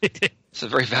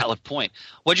very valid point.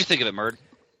 What'd you think of it, Murd?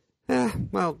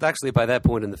 Well, actually, by that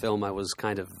point in the film, I was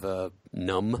kind of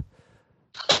numb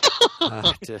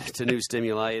to new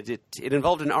stimuli. It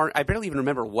involved an orange. I barely even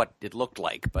remember what it looked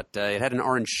like, but it had an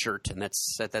orange shirt, and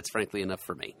that's frankly enough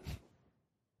for me.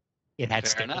 It had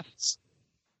Fair enough.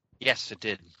 Yes, it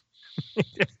did.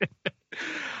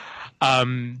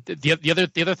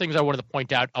 The other things I wanted to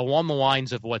point out along the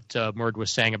lines of what Murd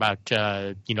was saying about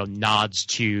nods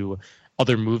to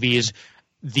other movies,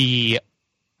 the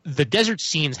desert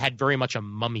scenes had very much a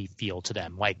Mummy feel to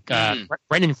them, like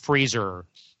Brendan Fraser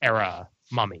era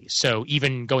Mummy. So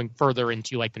even going further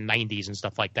into like the 90s and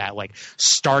stuff like that, like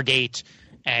Stargate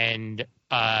and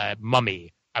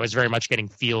Mummy, I was very much getting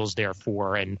feels there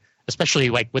for, and especially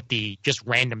like with the just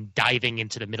random diving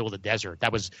into the middle of the desert.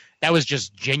 That was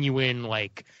just genuine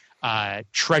like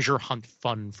treasure hunt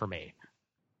fun for me.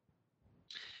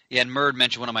 Yeah, and Murd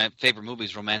mentioned one of my favorite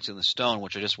movies, Romancing the Stone,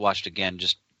 which I just watched again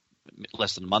just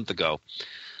less than a month ago.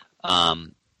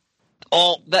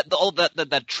 All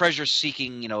that treasure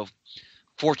seeking,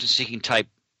 fortune seeking type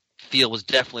feel was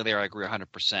definitely there. I agree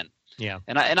 100%. Yeah,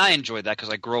 and I enjoyed that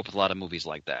because I grew up with a lot of movies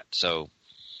like that. So,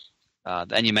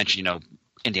 and you mentioned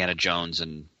Indiana Jones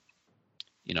and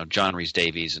John Rhys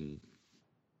Davies, and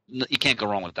you can't go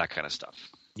wrong with that kind of stuff.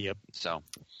 Yep. So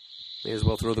may as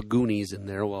well throw the Goonies in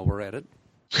there while we're at it.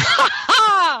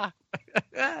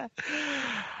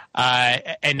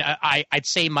 And I'd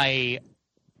say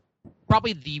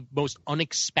probably the most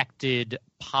unexpected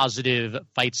positive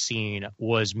fight scene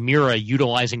was Mira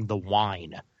utilizing the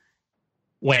wine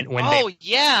when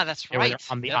that's they right were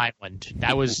on the island.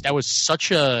 That was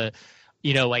such a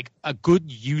like a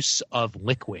good use of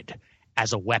liquid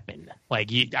as a weapon. Like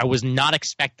I was not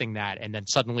expecting that, and then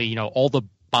suddenly all the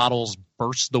bottles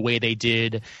burst the way they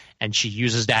did, and she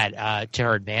uses that to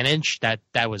her advantage.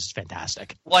 That was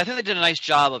fantastic. Well, I think they did a nice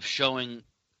job of showing,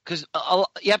 because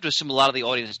you have to assume a lot of the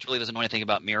audience really doesn't know anything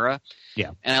about Mira.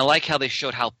 Yeah, and I like how they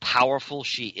showed how powerful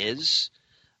she is,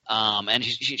 and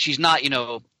she's not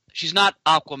she's not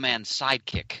Aquaman's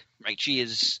sidekick, right? She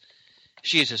is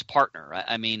his partner. Right?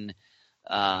 I mean,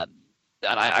 and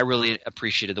I really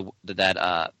appreciated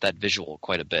that visual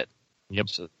quite a bit. Yep.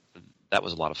 So that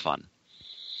was a lot of fun.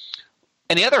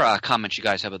 Any other comments you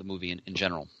guys have of the movie in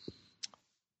general?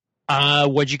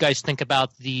 What did you guys think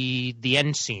about the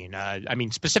end scene? I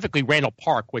mean, specifically Randall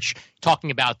Park, which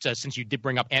talking about since you did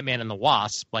bring up Ant-Man and the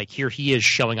Wasp, like here he is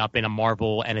showing up in a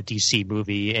Marvel and a DC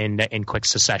movie in quick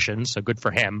succession. So good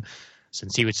for him,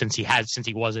 since he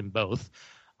was in both.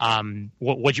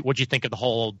 What'd you think of the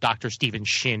whole Dr. Stephen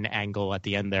Shin angle at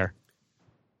the end there?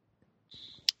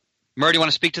 Murray, do you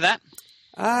want to speak to that?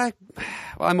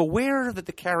 I'm aware that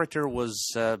the character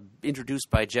was introduced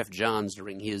by Jeff Johns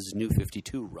during his New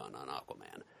 52 run on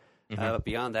Aquaman. But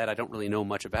beyond that, I don't really know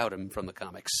much about him from the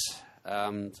comics.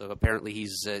 So apparently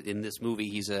he's in this movie,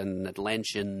 he's an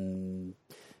Atlantean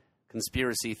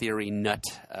conspiracy theory nut.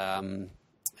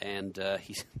 And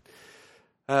he's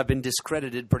been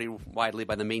discredited pretty widely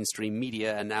by the mainstream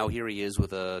media, and now here he is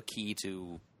with a key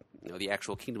to the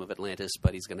actual kingdom of Atlantis,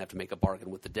 but he's going to have to make a bargain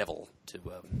with the devil to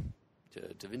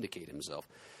vindicate himself.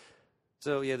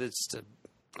 So yeah, that's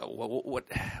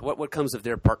what comes of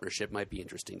their partnership might be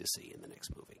interesting to see in the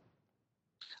next movie.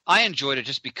 I enjoyed it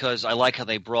just because I like how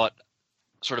they brought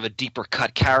sort of a deeper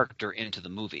cut character into the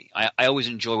movie. I always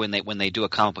enjoy when they do a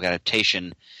comic book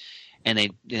adaptation and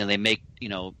they make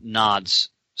nods,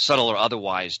 subtle or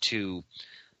otherwise, to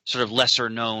sort of lesser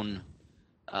known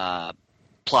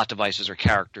plot devices or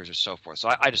characters or so forth. So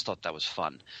I just thought that was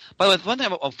fun. By the way, one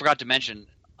thing I forgot to mention,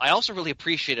 I also really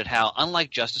appreciated how,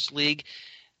 unlike Justice League,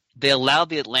 they allowed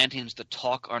the Atlanteans to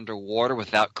talk underwater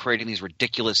without creating these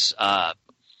ridiculous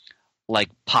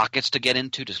pockets to get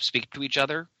into to speak to each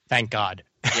other. Thank God.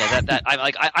 Yeah,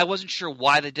 I wasn't sure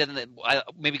why they didn't.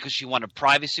 Maybe because she wanted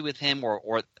privacy with him,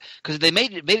 or because they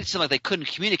made it seem like they couldn't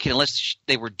communicate unless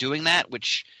they were doing that.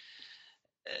 Which,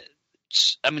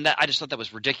 I just thought that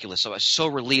was ridiculous. So I was so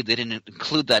relieved they didn't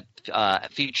include that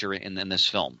feature in this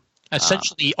film.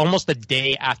 Essentially, almost the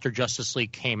day after Justice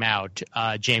League came out,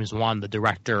 James Wan, the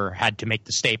director, had to make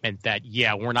the statement that,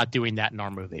 yeah, we're not doing that in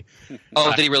our movie.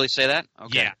 Oh, did he really say that?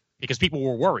 Okay. Yeah, because people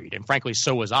were worried, and frankly,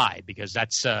 so was I, because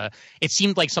that's it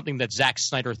seemed like something that Zack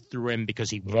Snyder threw in because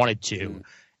he wanted to,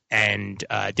 and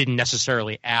didn't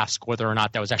necessarily ask whether or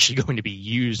not that was actually going to be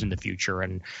used in the future.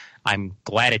 And I'm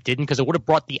glad it didn't, because it would have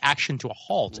brought the action to a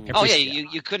halt.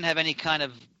 You couldn't have any kind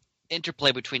of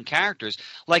interplay between characters.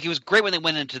 Like, it was great when they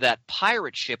went into that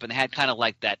pirate ship and they had kind of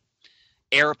like that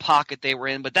air pocket they were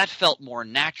in, but that felt more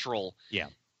natural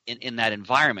in that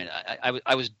environment.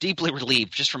 I was deeply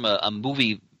relieved just from a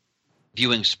movie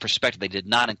viewing perspective they did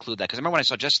not include that, because I remember when I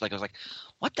saw Justice League, I was like,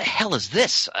 what the hell is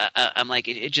this? I'm like,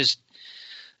 it just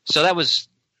 – so that was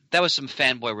some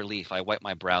fanboy relief. I wiped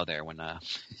my brow there when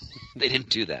they didn't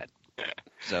do that.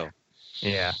 So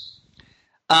yeah.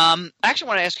 I actually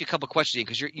want to ask you a couple of questions,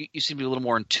 because you seem to be a little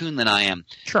more in tune than I am.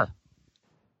 Sure.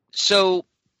 So,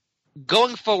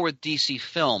 going forward with DC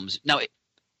films, now,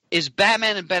 is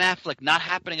Batman and Ben Affleck not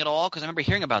happening at all? Because I remember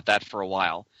hearing about that for a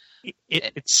while.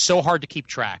 It's so hard to keep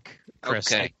track, Chris.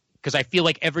 Okay. Because I feel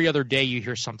like every other day you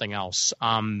hear something else.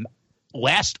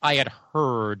 Last I had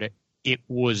heard, it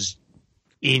was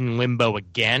in limbo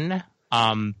again,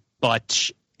 but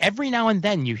every now and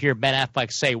then you hear Ben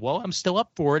Affleck say, well, I'm still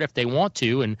up for it if they want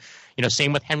to. And,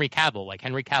 same with Henry Cavill. Like,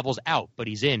 Henry Cavill's out, but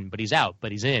he's in, but he's out,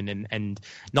 but he's in. And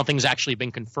nothing's actually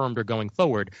been confirmed or going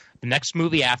forward. The next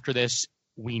movie after this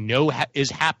we know is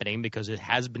happening, because it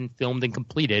has been filmed and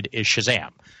completed, is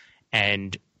Shazam.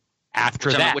 And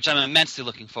after that – which I'm immensely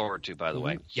looking forward to, by the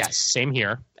way. Yes, same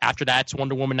here. After that, it's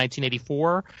Wonder Woman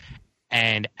 1984.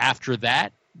 And after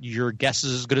that, your guess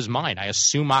is as good as mine. I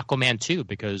assume Aquaman 2,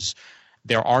 because –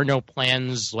 there are no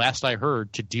plans, last I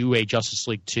heard, to do a Justice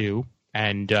League 2.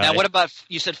 And now, what about –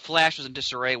 you said Flash was in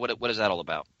disarray. What is that all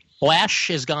about? Flash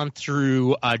has gone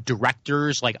through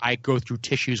directors like I go through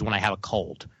tissues when I have a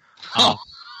cold.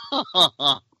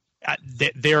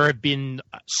 There have been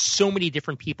so many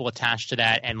different people attached to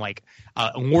that, and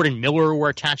Lord and Miller were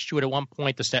attached to it at one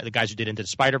point, the guys who did Into the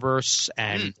Spider-Verse,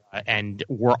 and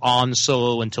were on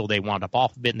Solo until they wound up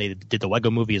off of it, and they did the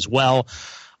Lego movie as well.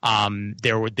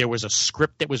 There was a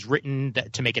script that was written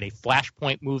to make it a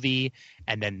Flashpoint movie,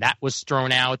 and then that was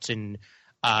thrown out. And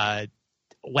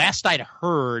last I'd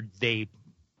heard, they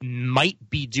might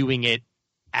be doing it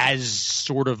as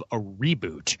sort of a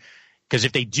reboot, because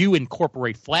if they do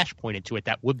incorporate Flashpoint into it,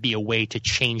 that would be a way to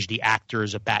change the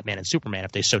actors of Batman and Superman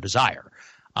if they so desire.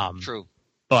 True,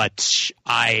 but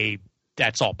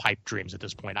that's all pipe dreams at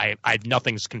this point.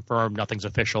 Nothing's confirmed, nothing's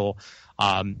official.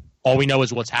 All we know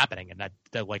is what's happening, and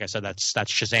that like I said, that's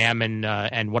Shazam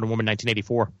and Wonder Woman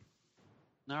 1984.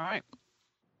 All right.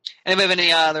 Anybody have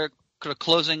any other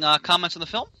closing comments on the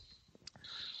film?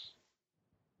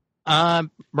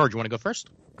 Murd, you want to go first?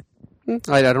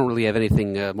 I don't really have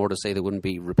anything more to say that wouldn't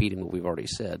be repeating what we've already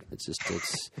said. It's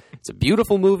a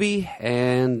beautiful movie,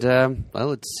 and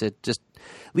it just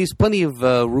leaves plenty of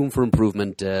room for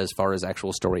improvement as far as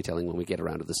actual storytelling when we get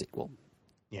around to the sequel.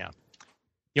 Yeah.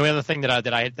 The only other thing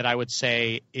that I would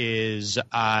say is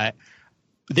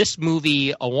this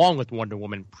movie, along with Wonder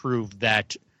Woman, proved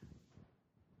that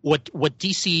what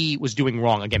DC was doing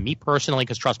wrong. Again, me personally,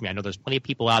 because trust me, I know there's plenty of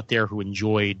people out there who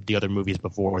enjoyed the other movies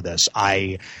before this.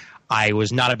 I I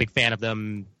was not a big fan of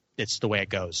them. It's the way it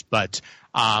goes. But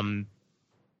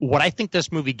what I think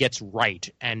this movie gets right,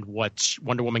 and what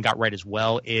Wonder Woman got right as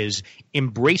well, is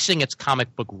embracing its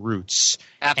comic book roots.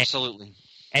 Absolutely.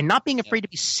 And not being afraid to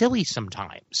be silly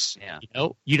sometimes. Yeah. You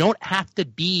know, you don't have to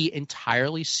be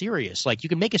entirely serious. Like, you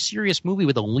can make a serious movie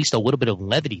with at least a little bit of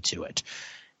levity to it.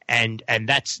 And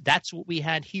that's what we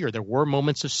had here. There were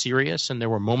moments of serious, and there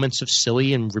were moments of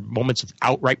silly, and moments of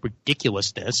outright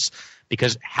ridiculousness.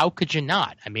 Because how could you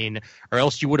not? I mean, or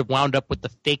else you would have wound up with the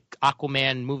fake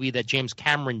Aquaman movie that James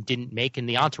Cameron didn't make in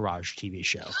the Entourage TV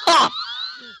show.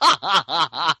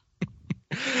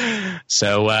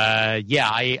 So yeah,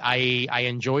 I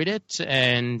enjoyed it,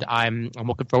 and I'm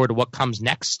looking forward to what comes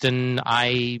next. And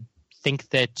I think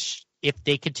that if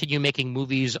they continue making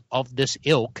movies of this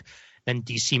ilk, then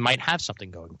DC might have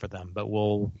something going for them. But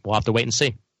we'll have to wait and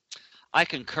see. I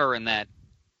concur in that.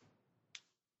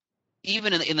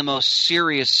 Even in the most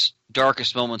serious,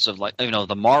 darkest moments of, like, you know,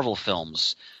 the Marvel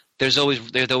films, there's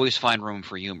always find room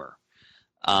for humor.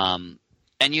 And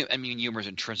humor is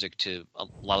intrinsic to a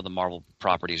lot of the Marvel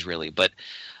properties, really. But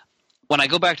when I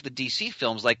go back to the DC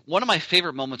films, like, one of my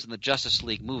favorite moments in the Justice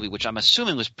League movie, which I'm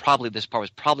assuming was probably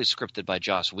scripted by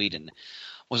Joss Whedon,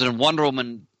 was when Wonder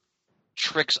Woman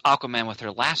tricks Aquaman with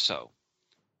her lasso.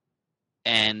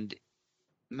 And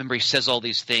remember, he says all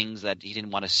these things that he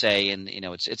didn't want to say, and you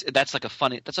know, that's a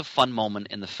fun moment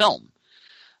in the film.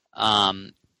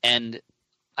 And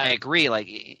I agree, like,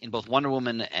 in both Wonder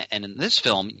Woman and in this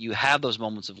film, you have those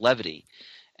moments of levity,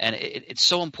 and it's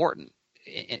so important,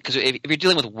 because if you're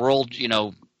dealing with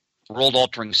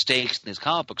world-altering stakes in these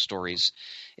comic book stories,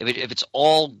 if it's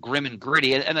all grim and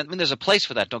gritty, and I mean, there's a place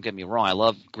for that. Don't get me wrong, I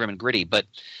love grim and gritty, but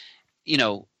you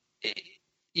know,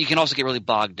 you can also get really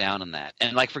bogged down in that.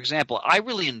 And, like, for example, I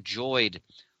really enjoyed,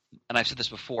 and I've said this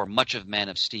before, much of Man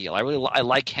of Steel. I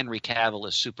like Henry Cavill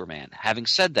as Superman. Having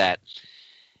said that,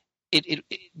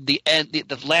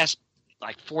 the last,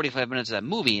 like, 45 minutes of that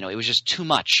movie, you know, it was just too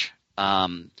much,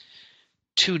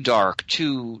 too dark,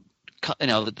 too, you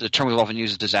know, the term we've often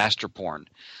used is disaster porn.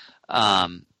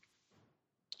 And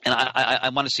I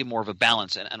want to see more of a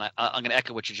balance. And I'm going to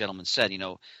echo what you gentlemen said. You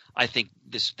know, I think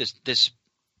this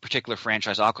particular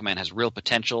franchise, Aquaman, has real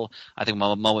potential. I think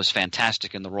Momoa is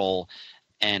fantastic in the role,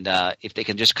 and if they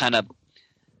can just kind of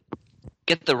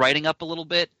get the writing up a little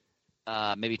bit,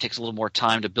 maybe it takes a little more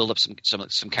time to build up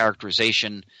some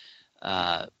characterization,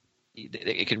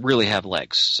 it could really have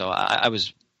legs. So I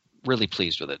was really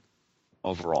pleased with it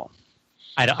overall.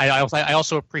 I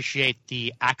also appreciate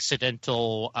the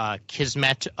accidental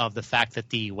kismet of the fact that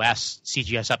the last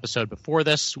CGS episode before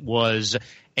this was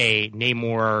a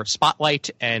Namor spotlight,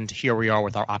 and here we are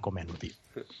with our Aquaman review.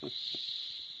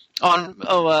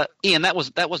 Ian, that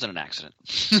wasn't an accident.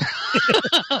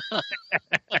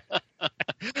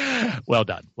 Well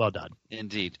done.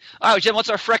 Indeed. All right, Jim, what's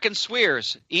our freckin'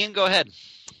 swears? Ian, go ahead.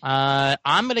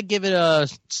 I'm going to give it a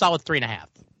solid 3.5.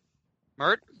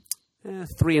 Murd?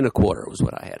 3.25 was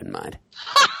what I had in mind.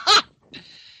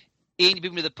 Ian, you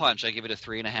beat me to the punch. I give it a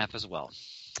 3.5 as well.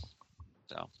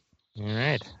 So. All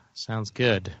right. Sounds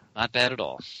good. Not bad at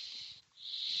all.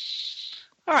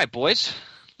 All right, boys.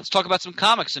 Let's talk about some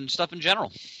comics and stuff in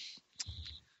general.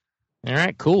 All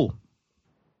right, cool.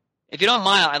 If you don't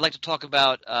mind, I'd like to talk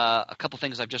about a couple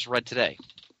things I've just read today.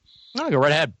 No, go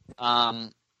right ahead.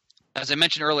 As I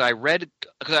mentioned earlier, I read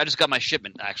 – because I just got my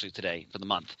shipment actually today for the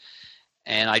month.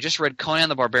 And I just read Conan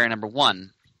the Barbarian #1.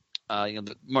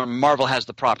 Marvel has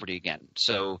the property again.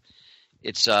 So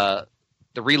it's the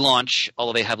relaunch,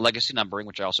 although they have legacy numbering,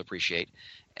 which I also appreciate.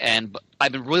 And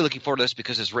I've been really looking forward to this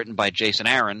because it's written by Jason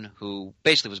Aaron, who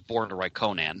basically was born to write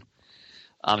Conan.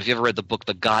 If you ever read the book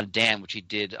The Goddamn, which he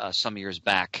did some years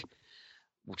back,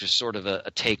 which is sort of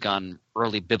a take on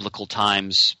early biblical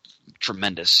times,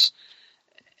 tremendous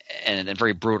and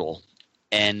very brutal.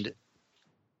 And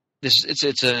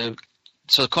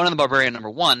so Conan the Barbarian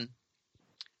 #1,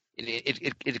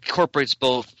 it incorporates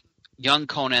both young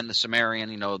Conan the Cimmerian,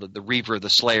 the Reaver, the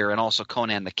Slayer, and also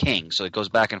Conan the King. So it goes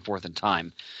back and forth in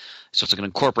time. So it's going to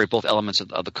incorporate both elements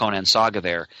of the Conan saga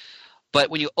there. But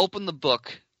when you open the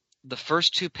book, the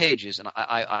first 2 pages, and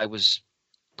I was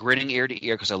grinning ear to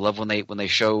ear because I love when they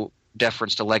show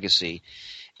deference to legacy,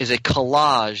 is a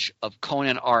collage of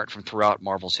Conan art from throughout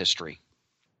Marvel's history.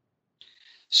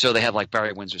 So they have like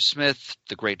Barry Windsor Smith,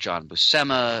 the great John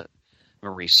Buscema,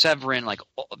 Marie Severin, like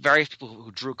various people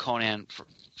who drew Conan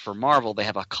for Marvel. They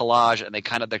have a collage, and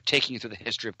they're taking you through the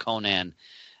history of Conan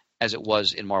as it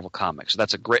was in Marvel Comics. So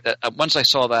that's a great. Once I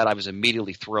saw that, I was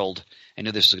immediately thrilled. I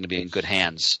knew this was going to be in good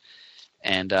hands,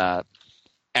 and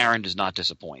Aaron does not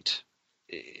disappoint.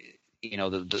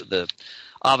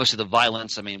 Obviously, the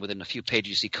violence. I mean, within a few pages,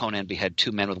 you see Conan behead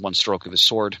 2 men with one stroke of his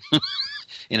sword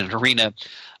in an arena.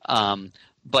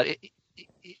 But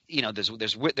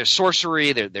there's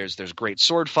sorcery. There's great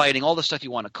sword fighting. All the stuff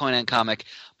you want in a Conan comic.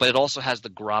 But it also has the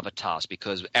gravitas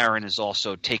because Aaron is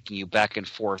also taking you back and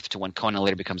forth to when Conan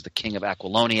later becomes the king of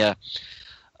Aquilonia.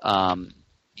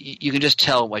 You can just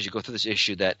tell as you go through this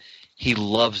issue that he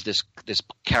loves this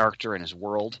character and his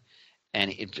world,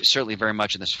 and certainly very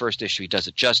much in this first issue he does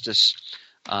it justice.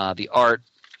 The art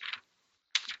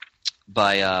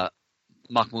by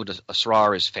Mahmoud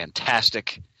Asrar is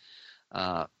fantastic.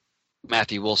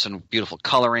 Matthew Wilson, beautiful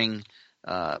coloring.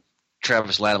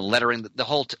 Travis Latham lettering. The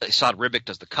whole Asad Ribic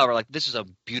does the cover. Like, this is a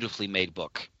beautifully made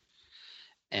book,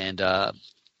 and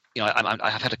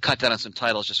I've had to cut down on some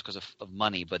titles just because of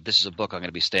money, but this is a book I'm going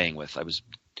to be staying with. I was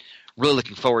really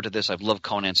looking forward to this. I've loved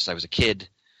Conan since I was a kid,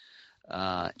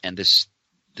 and this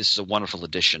is a wonderful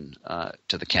addition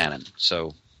to the canon.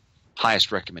 So,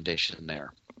 highest recommendation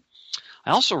there.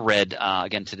 I also read,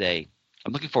 again today,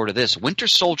 I'm looking forward to this, Winter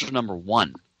Soldier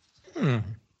 #1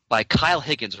 by Kyle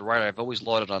Higgins, a writer I've always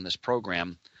lauded on this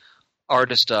program.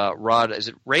 Artist Rod, is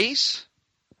it Reis?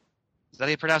 Is that how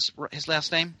you pronounce his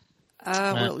last name?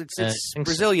 Well, it's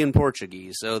Brazilian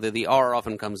Portuguese, so the R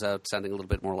often comes out sounding a little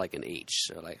bit more like an H,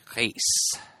 so like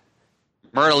Reis.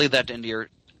 Murder, leave that into your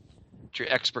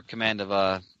expert command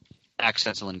of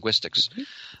accents and linguistics.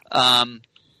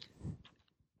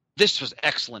 This was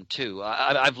excellent too.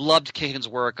 I've loved Higgins'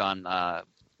 work on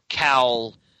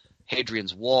Cowl,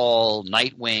 Hadrian's Wall,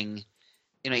 Nightwing.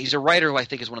 He's a writer who I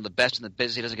think is one of the best in the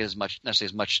business. He doesn't get necessarily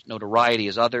as much notoriety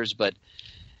as others, but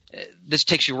this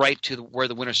takes you right to where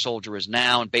the Winter Soldier is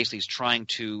now, and basically he's trying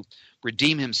to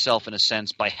redeem himself in a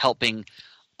sense by helping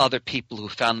other people who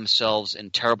found themselves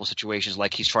in terrible situations,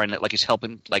 like he's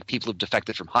helping people who've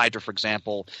defected from Hydra, for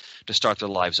example, to start their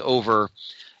lives over.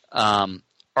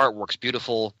 Artwork's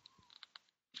beautiful.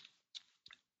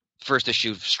 First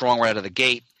issue, strong right out of the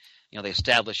gate. They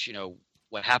establish,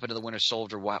 what happened to the Winter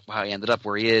Soldier, how he ended up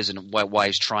where he is, and why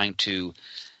he's trying to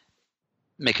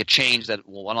make a change that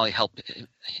will not only help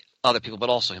other people, but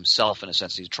also himself in a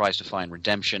sense. He tries to find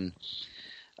redemption.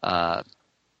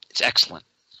 It's excellent.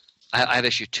 I have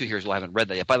issue 2 here as well. I haven't read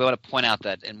that yet. By the way, I want to point out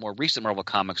that in more recent Marvel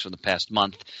comics from the past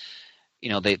month,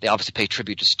 they obviously pay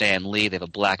tribute to Stan Lee. They have a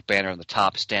black banner on the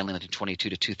top, Stan Lee 1922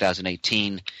 to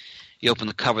 2018. You open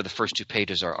the cover, the first 2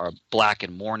 pages are black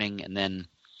and mourning, and then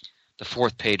the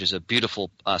 4th page is a beautiful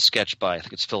sketch by, I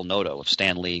think it's Phil Noto, of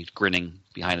Stan Lee grinning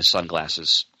behind his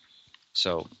sunglasses.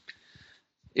 So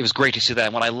it was great to see that.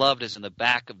 And what I loved is in the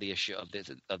back of the issue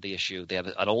they have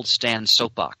an old Stan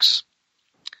soapbox.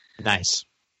 Nice.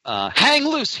 Hang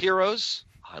loose, heroes.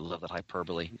 I love that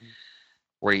hyperbole.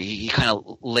 Where he kind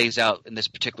of lays out in this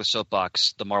particular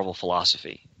soapbox the Marvel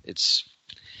philosophy. It's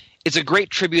a great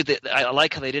tribute. That I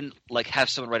like how they didn't have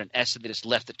someone write an essay. They just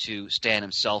left it to Stan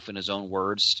himself in his own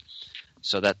words.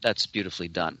 So that's beautifully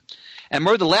done. And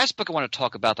Murd, the last book I want to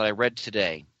talk about that I read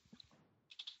today,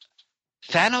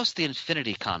 Thanos: The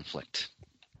Infinity Conflict.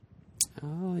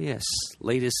 Oh, yes.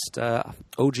 Latest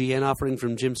OGN offering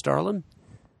from Jim Starlin.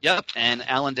 Yep, and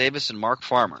Alan Davis and Mark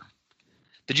Farmer.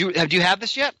 Do you have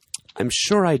this yet? I'm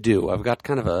sure I do. I've got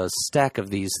kind of a stack of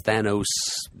these Thanos,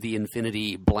 the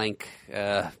Infinity blank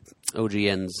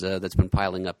OGNs that's been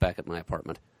piling up back at my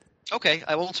apartment. Okay,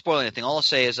 I won't spoil anything. All I'll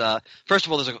say is, first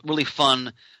of all, there's a really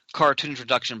fun cartoon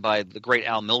introduction by the great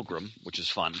Al Milgrom, which is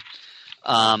fun.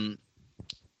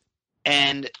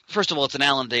 And first of all, it's an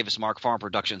Alan Davis, Mark Farmer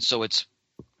production, so it's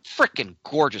freaking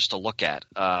gorgeous to look at.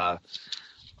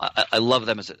 I love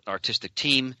them as an artistic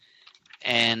team,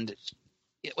 and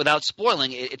without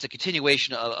spoiling, it's a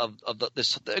continuation of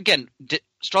this. Again,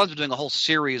 Starlin's been doing a whole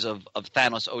series of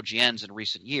Thanos OGNs in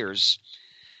recent years,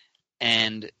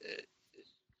 and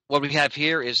what we have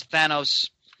here is Thanos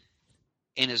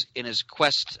in his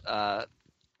quest not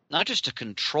just to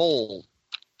control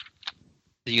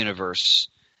the universe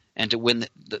and to win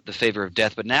the favor of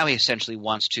death, but now he essentially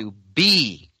wants to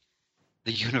be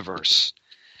the universe.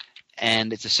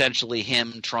 And it's essentially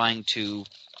him trying to,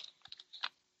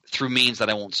 through means that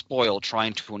I won't spoil,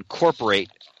 trying to incorporate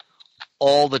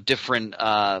all the different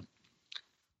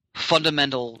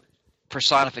fundamental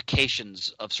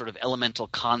personifications of sort of elemental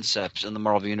concepts in the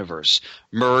Marvel Universe.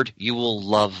 Murd, you will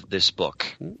love this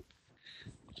book.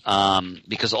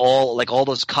 Because all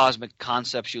those cosmic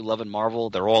concepts you love in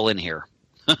Marvel, they're all in here.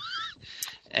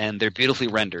 And they're beautifully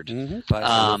rendered. Mm-hmm. By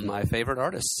some of my favorite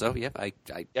artists. So, I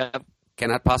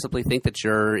cannot possibly think that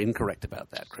you're incorrect about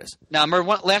that, Chris. Now, Murd,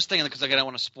 one last thing, because I don't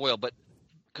want to spoil, but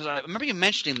because I remember you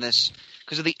mentioning this,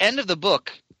 because at the end of the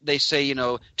book, they say,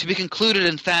 to be concluded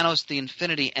in Thanos, the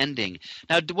Infinity Ending.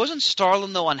 Now, wasn't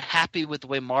Starlin, though, unhappy with the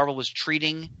way Marvel was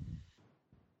treating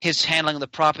his handling of the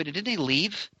property? Didn't he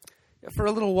leave? For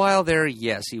a little while there,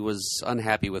 yes, he was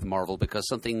unhappy with Marvel because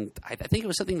I think it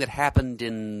was something that happened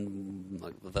in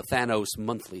the Thanos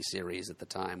monthly series at the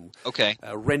time. Okay.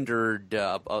 Rendered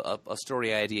a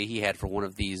story idea he had for one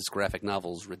of these graphic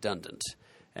novels redundant.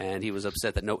 And he was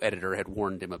upset that no editor had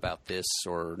warned him about this,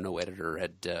 or no editor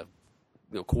had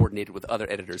coordinated with other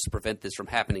editors to prevent this from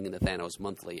happening in the Thanos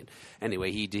Monthly. And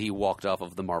anyway, he walked off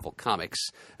of the Marvel Comics,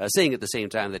 saying at the same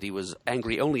time that he was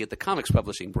angry only at the comics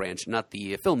publishing branch, not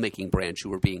the filmmaking branch, who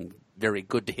were being very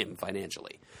good to him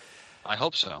financially. I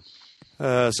hope so.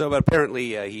 But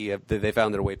apparently they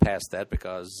found their way past that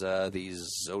because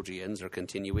these OGNs are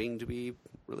continuing to be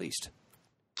released.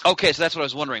 Okay, so that's what I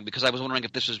was wondering, because I was wondering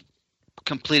if this was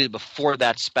completed before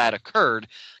that spat occurred,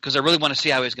 because I really want to see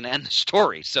how he's going to end the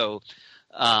story. So,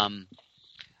 Murd,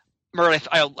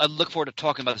 I look forward to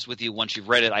talking about this with you once you've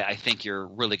read it. I think you're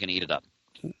really going to eat it up.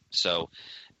 So,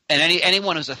 and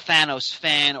anyone who's a Thanos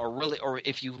fan, or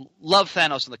if you love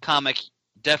Thanos in the comic,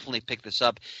 definitely pick this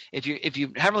up. If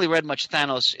you haven't really read much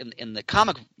Thanos in the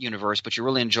comic universe, but you're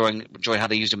really enjoying how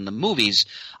they used him in the movies,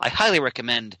 I highly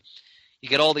recommend you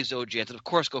get all these OGNs, and of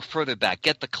course go further back.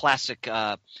 Get the classic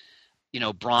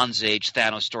Bronze Age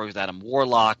Thanos stories with Adam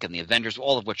Warlock and the Avengers,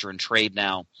 all of which are in trade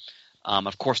now.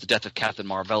 Of course, the death of Captain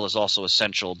Marvel is also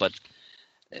essential, but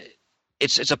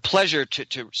it's a pleasure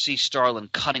to see Starlin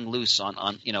cutting loose on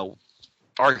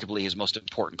arguably his most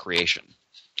important creation.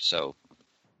 So,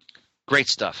 great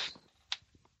stuff.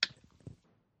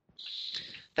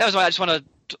 That was why I just want to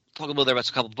talk a little bit about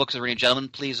a couple of books. Gentlemen,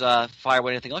 please fire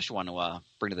away anything else you want to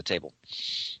bring to the table.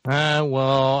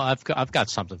 Well, I've got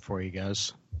something for you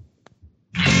guys.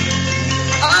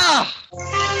 Ah!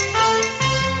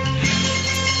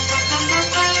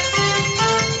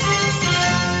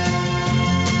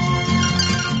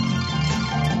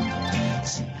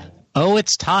 Oh,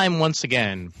 it's time once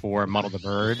again for Muddle the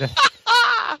Murd.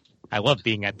 I love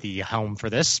being at the helm for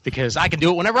this because I can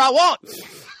do it whenever I want.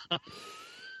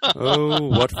 Oh,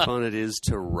 what fun it is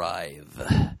to writhe.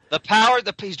 The power,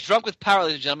 he's drunk with power,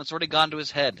 ladies and gentlemen. It's already gone to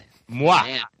his head.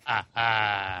 Mwah.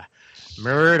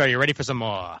 Murd, are you ready for some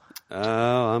more?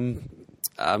 I'm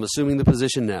assuming the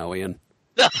position now, Ian.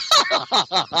 That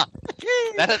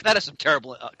has some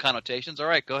terrible connotations. All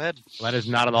right, go ahead. That is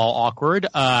not at all awkward.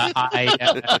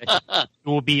 I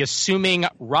will be assuming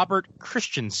Robert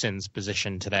Christensen's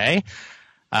position today.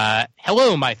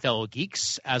 Hello, my fellow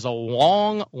geeks. As a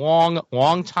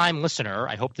long time listener,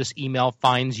 I hope this email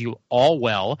finds you all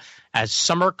well as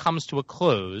summer comes to a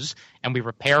close and we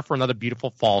prepare for another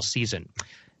beautiful fall season.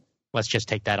 Let's just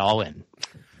take that all in.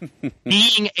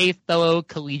 Being a fellow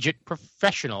collegiate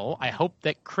professional, I hope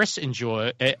that Chris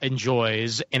enjoys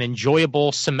an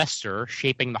enjoyable semester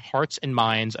shaping the hearts and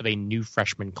minds of a new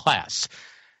freshman class.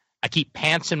 I keep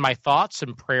Pants in my thoughts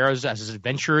and prayers as his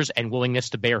adventures and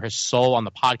willingness to bare his soul on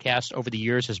the podcast over the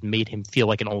years has made him feel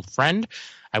like an old friend.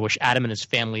 I wish Adam and his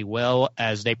family well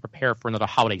as they prepare for another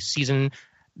holiday season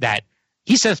that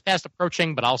he says fast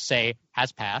approaching, but I'll say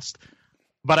has passed.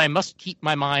 But I must keep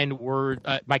my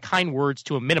my kind words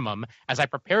to a minimum as I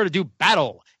prepare to do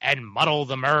battle and muddle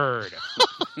the murd.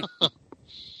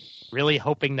 Really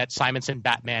hoping that Simonson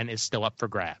Batman is still up for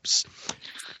grabs.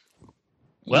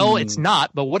 Well, it's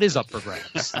not, but what is up for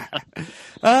grabs?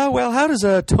 Well, how does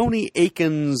Tony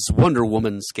Aiken's Wonder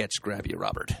Woman sketch grab you,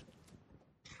 Robert?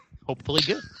 Hopefully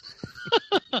good.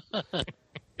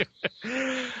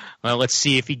 Well, let's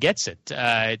see if he gets it.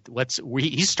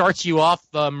 He starts you off,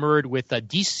 Murd, with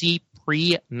DC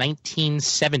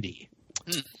pre-1970.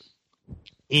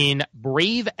 In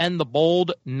Brave and the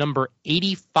Bold, number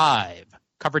 85,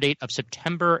 cover date of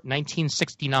September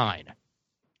 1969.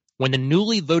 When the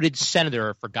newly voted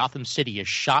senator for Gotham City is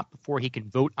shot before he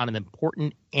can vote on an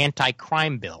important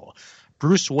anti-crime bill,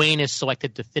 Bruce Wayne is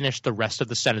selected to finish the rest of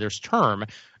the senator's term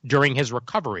during his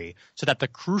recovery so that the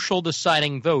crucial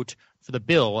deciding vote for the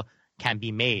bill can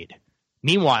be made.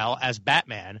 Meanwhile, as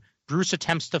Batman, Bruce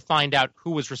attempts to find out who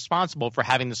was responsible for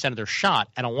having the senator shot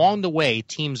and along the way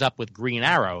teams up with Green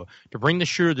Arrow to bring the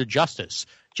shooter to justice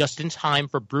just in time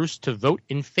for Bruce to vote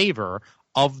in favor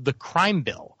of the crime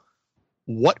bill.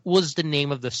 What was the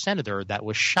name of the senator that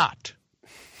was shot?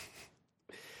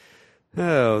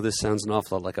 Oh, this sounds an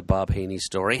awful lot like a Bob Haney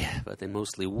story, but they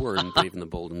mostly were in Brave and the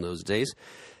Bold in those days.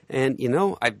 And,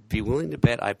 I'd be willing to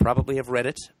bet I probably have read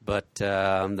it, but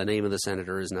the name of the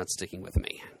senator is not sticking with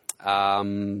me.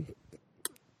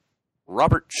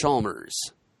 Robert Chalmers.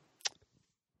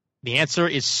 The answer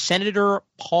is Senator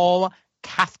Paul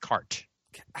Cathcart.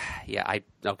 Yeah, I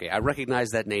recognize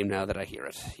that name now that I hear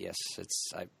it. Yes,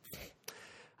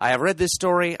 I have read this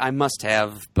story. I must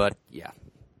have, but yeah.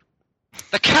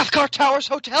 The Cathcart Towers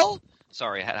Hotel?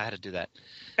 Sorry, I had to do that.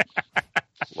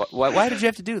 Why did you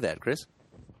have to do that, Chris?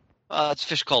 It's a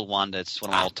Fish Called Wanda. It's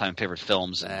one of my all-time favorite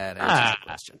films. That answers the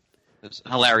question. It's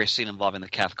a hilarious scene involving the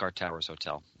Cathcart Towers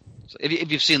Hotel. So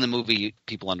if you've seen the movie,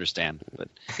 people understand. But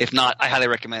if not, I highly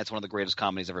recommend it. It's one of the greatest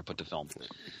comedies ever put to film.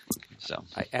 So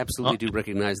I absolutely do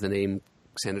recognize the name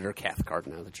Senator Cathcart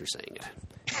now that you're saying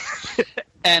it.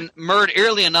 And Murd,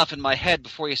 eerily enough, in my head,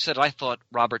 before you said it, I thought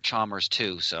Robert Chalmers,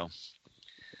 too. So,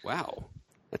 wow.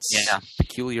 That's yeah.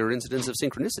 Peculiar incidents of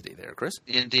synchronicity there, Chris.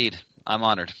 Indeed. I'm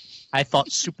honored. I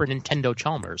thought Super Nintendo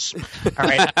Chalmers. All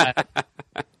right.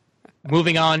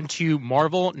 Moving on to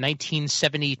Marvel,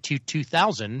 1970 to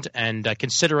 2000. And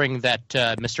considering that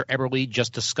Mr. Eberly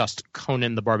just discussed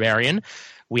Conan the Barbarian,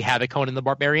 we have a Conan the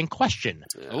Barbarian question.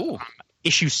 Oh.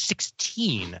 Issue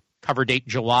 16, cover date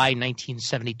July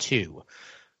 1972.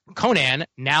 Conan,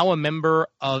 now a member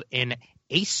of an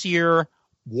Aesir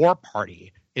war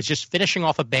party, is just finishing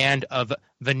off a band of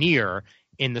Vanir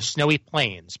in the snowy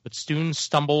plains, but soon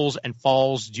stumbles and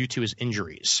falls due to his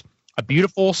injuries. A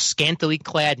beautiful, scantily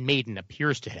clad maiden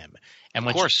appears to him. And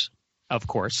when of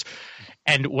course.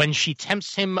 And when she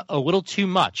tempts him a little too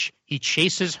much, he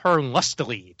chases her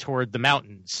lustily toward the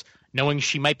mountains, knowing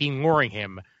she might be luring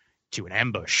him to an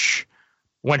ambush.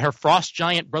 When her frost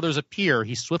giant brothers appear,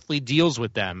 he swiftly deals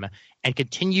with them and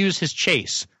continues his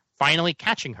chase, finally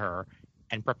catching her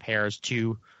and prepares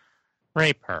to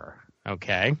rape her.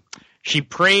 Okay. She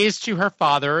prays to her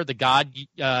father, the god,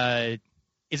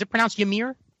 is it pronounced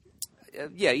Ymir?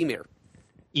 Yeah, Ymir.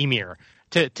 Ymir,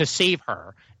 to save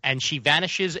her, and she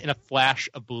vanishes in a flash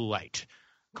of blue light.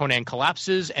 Conan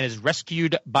collapses and is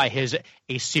rescued by his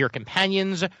Aesir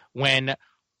companions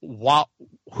while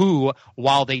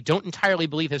they don't entirely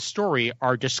believe his story,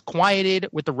 are disquieted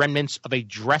with the remnants of a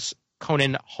dress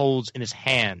Conan holds in his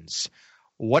hands.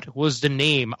 What was the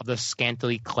name of the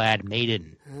scantily clad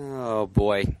maiden? Oh,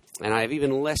 boy. And I have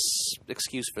even less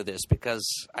excuse for this, because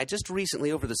I just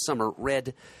recently, over the summer,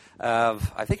 read,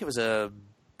 I think it was a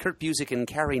Kurt Busiek and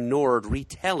Carrie Nord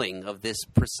retelling of this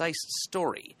precise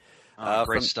story.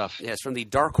 Great stuff. Yes, from the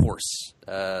Dark Horse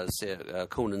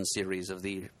Conan series of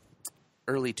the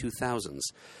early 2000s.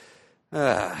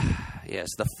 Yes,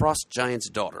 The Frost Giant's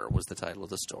Daughter was the title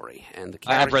of the story. And the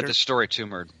character, I have read this story too,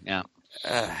 Murd. Yeah.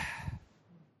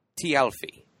 T.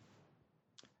 Alfie.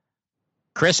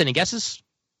 Chris, any guesses?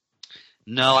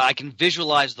 No, I can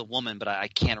visualize the woman, but I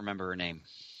can't remember her name.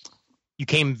 You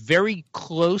came very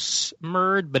close,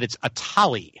 Murd, but it's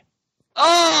Atali.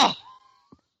 Oh,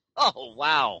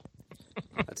 wow.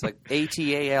 That's like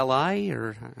A-T-A-L-I,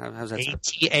 or how's that sound?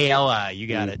 A-T-A-L-I, you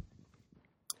got it.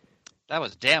 That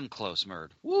was damn close, Murd.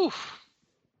 Woo.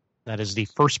 That is the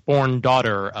firstborn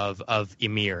daughter of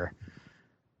Ymir.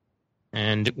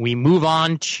 And we move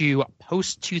on to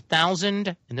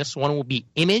post-2000, and this one will be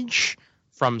Image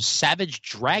from Savage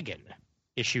Dragon,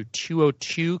 issue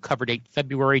 202, cover date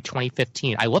February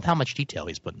 2015. I love how much detail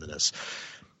he's put into this.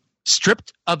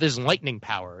 Stripped of his lightning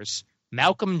powers,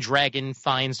 Malcolm Dragon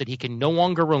finds that he can no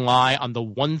longer rely on the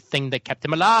one thing that kept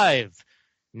him alive.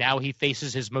 Now he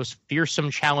faces his most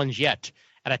fearsome challenge yet,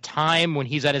 at a time when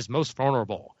he's at his most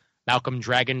vulnerable. Malcolm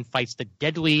Dragon fights the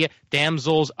deadly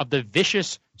damsels of the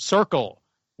Vicious Circle,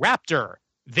 Raptor,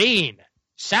 Vane,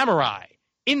 Samurai,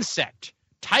 Insect,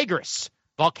 Tigress,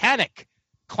 Volcanic,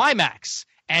 Climax,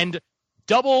 and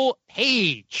Double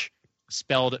Page,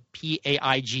 spelled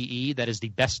P-A-I-G-E. That is the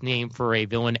best name for a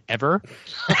villain ever.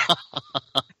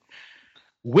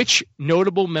 Which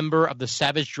notable member of the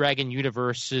Savage Dragon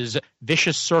universe's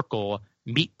Vicious Circle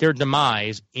meet their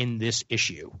demise in this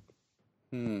issue?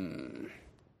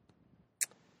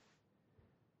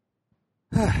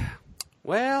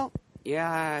 Well,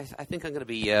 yeah, I think I'm going to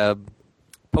be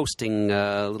posting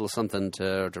a little something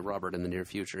to Robert in the near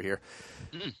future here.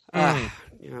 I'm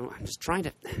just trying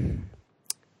to...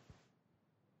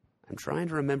 I'm trying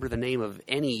to remember the name of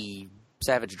any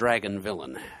Savage Dragon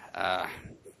villain. I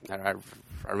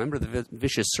remember the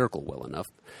Vicious Circle well enough.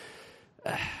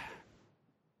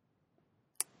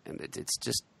 And it's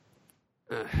just...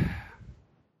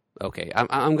 okay,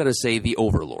 I'm going to say the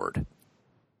Overlord.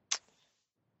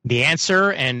 The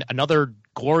answer, and another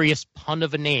glorious pun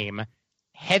of a name,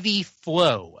 Heavy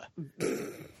Flow.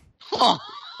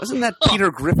 Wasn't that Peter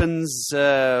Griffin's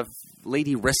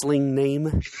lady wrestling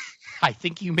name? I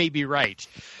think you may be right.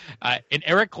 An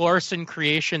Eric Larson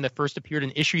creation that first appeared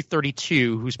in issue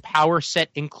 32, whose power set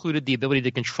included the ability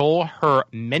to control her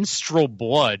menstrual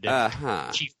blood.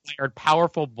 She fired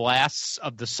powerful blasts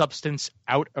of the substance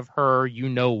out of her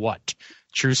you-know-what.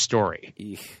 True story.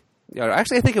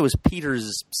 Actually, I think it was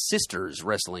Peter's sister's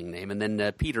wrestling name, and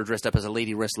then Peter dressed up as a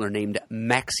lady wrestler named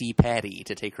Maxie Patty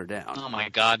to take her down. Oh, my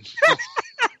God.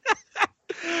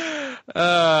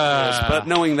 Yes, but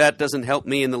knowing that doesn't help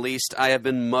me in the least. I have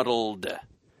been muddled.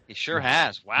 He sure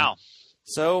has. Wow.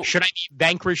 So, should I be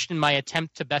vanquished in my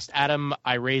attempt to best Adam,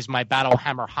 I raise my battle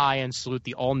hammer high and salute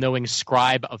the all-knowing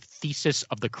scribe of thesis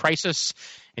of the crisis.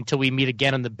 Until we meet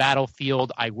again on the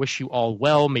battlefield, I wish you all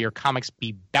well. May your comics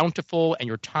be bountiful and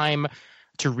your time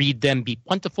to read them be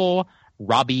plentiful.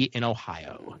 Robbie in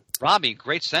Ohio. Robbie,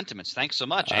 great sentiments. Thanks so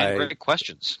much. And great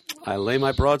questions. I lay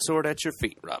my broadsword at your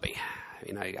feet, Robbie. I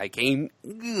mean, I came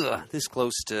this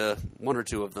close to one or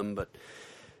two of them, but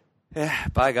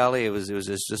by golly, it was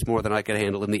just more than I could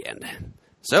handle in the end.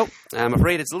 So, I'm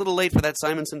afraid it's a little late for that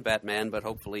Simonson Batman, but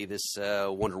hopefully this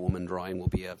Wonder Woman drawing will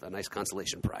be a nice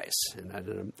consolation prize.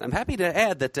 And I'm happy to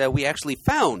add that we actually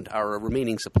found our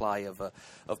remaining supply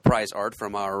of prize art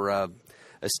from our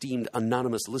esteemed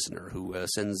anonymous listener who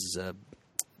sends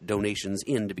donations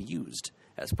in to be used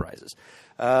as prizes.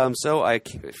 So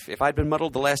if I'd been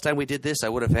muddled the last time we did this, I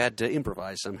would have had to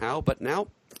improvise somehow, but now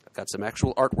I've got some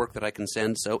actual artwork that I can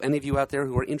send, so any of you out there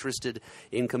who are interested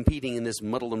in competing in this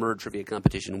Muddle the Murd trivia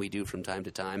competition we do from time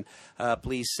to time,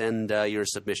 please send your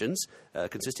submissions,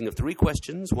 consisting of 3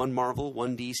 questions, 1 Marvel,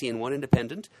 1 DC, and 1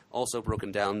 Independent, also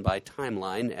broken down by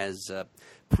timeline as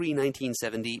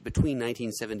pre-1970, between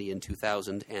 1970 and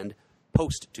 2000, and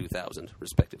post-2000,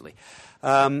 respectively.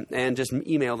 And just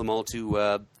email them all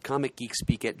to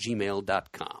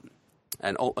comicgeekspeak@gmail.com.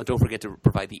 And don't forget to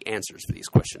provide the answers for these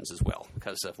questions as well,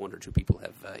 because 1 or 2 people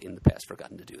have in the past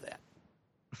forgotten to do that.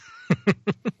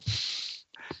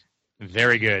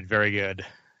 Very good, very good.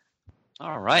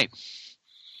 All right.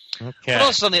 Okay. What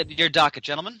else is on your docket,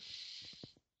 gentlemen?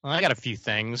 Well, I got a few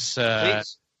things.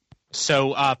 Please.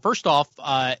 So, first off,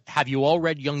 have you all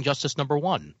read Young Justice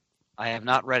 #1? I have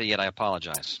not read it yet. I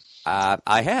apologize.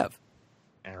 I have.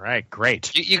 All right,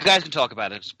 great. You guys can talk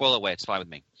about it. Spoil it away. It's fine with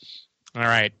me. All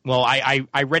right. Well, I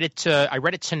read it. I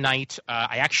read it tonight.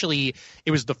 It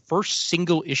was the first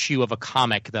single issue of a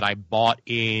comic that I bought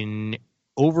in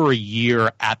over a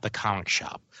year at the comic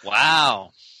shop.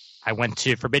 Wow. I went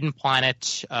to Forbidden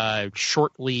Planet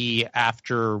shortly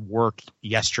after work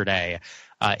yesterday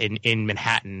in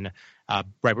Manhattan,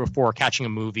 right before catching a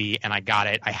movie, and I got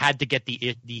it. I had to get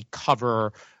the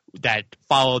cover that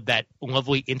followed that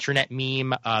lovely internet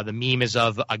meme. The meme is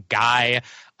of a guy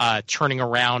turning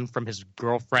around from his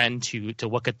girlfriend to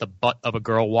look at the butt of a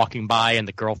girl walking by, and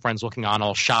the girlfriend's looking on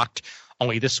all shocked.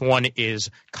 Only this one is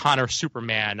Connor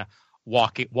Superman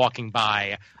walking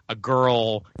by, a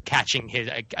girl catching his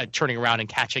turning around and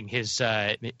catching his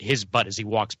butt as he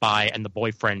walks by, and the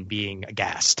boyfriend being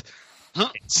aghast. Huh.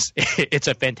 It's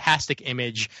a fantastic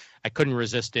image. I couldn't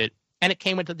resist it, and it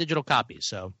came with a digital copy,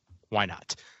 so why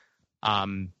not?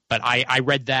 But I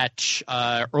read that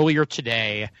earlier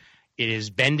today. It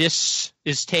is Bendis'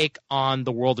 take on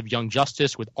the world of Young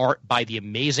Justice with art by the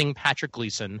amazing Patrick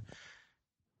Gleason,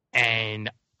 and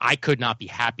I could not be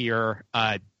happier.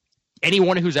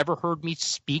 Anyone who's ever heard me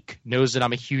speak knows that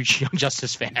I'm a huge Young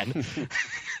Justice fan.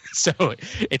 So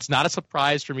it's not a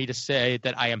surprise for me to say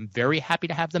that I am very happy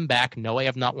to have them back. No, I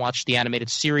have not watched the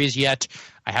animated series yet.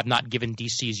 I have not given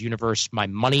DC's universe my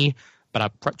money,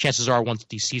 but chances are once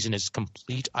the season is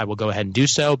complete, I will go ahead and do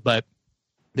so. But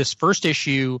this first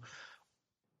issue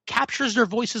captures their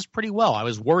voices pretty well. I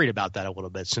was worried about that a little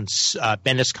bit since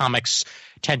Bendis comics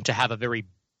tend to have a very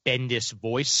Bendis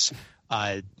voice.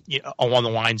 Along the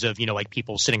lines of, like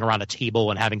people sitting around a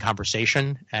table and having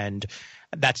conversation. And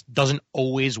that doesn't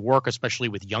always work, especially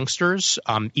with youngsters,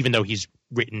 even though he's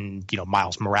written,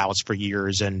 Miles Morales for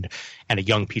years and a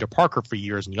young Peter Parker for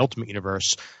years in the Ultimate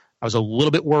Universe. I was a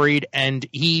little bit worried, and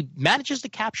he manages to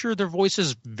capture their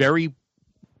voices very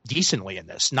decently in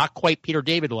this. Not quite Peter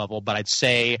David level, but I'd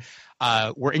say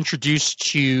we're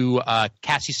introduced to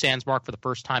Cassie Sandsmark for the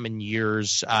first time in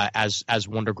years as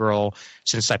Wonder Girl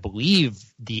since, I believe,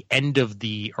 the end of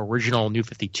the original New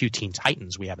 52 Teen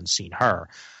Titans. We haven't seen her.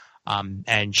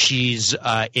 And she's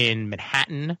in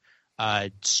Manhattan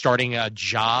starting a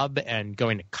job and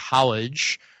going to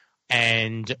college.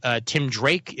 And Tim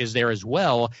Drake is there as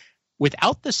well,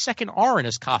 without the second R in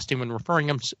his costume and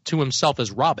referring to himself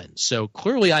as Robin. So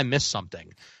clearly I missed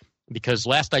something, because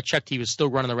last I checked he was still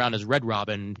running around as Red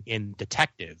Robin in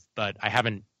Detective, but I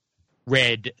haven't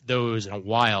read those in a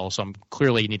while, so I'm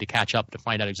clearly need to catch up to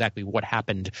find out exactly what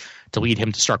happened to lead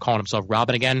him to start calling himself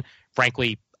Robin again.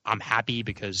 Frankly, I'm happy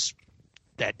because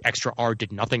that extra R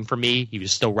did nothing for me. He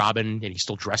was still Robin, and he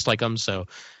still dressed like him, so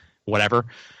whatever.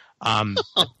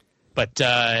 But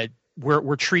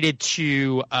we're treated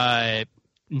to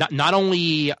not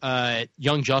only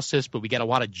Young Justice, but we get a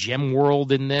lot of Gem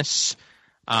World in this.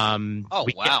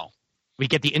 We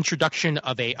get the introduction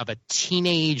of a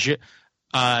teenage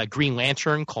Green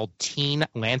Lantern called Teen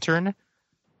Lantern,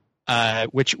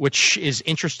 which is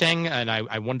interesting, and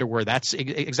I wonder where that's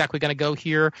exactly going to go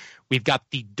here. We've got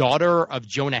the daughter of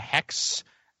Jonah Hex,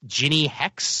 Ginny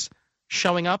Hex,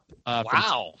 showing up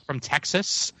from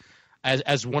Texas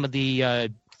as one of the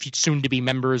soon-to-be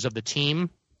members of the team.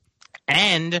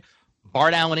 And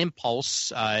Bart Allen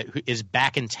Impulse who is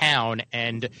back in town,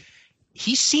 and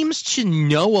he seems to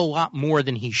know a lot more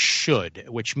than he should,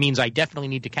 which means I definitely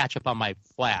need to catch up on my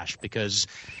Flash, because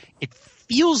it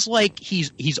feels like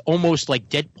he's almost like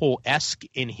Deadpool-esque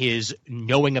in his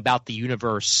knowing about the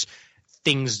universe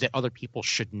things that other people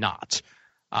should not.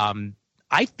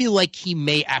 I feel like he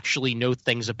may actually know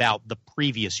things about the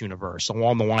previous universe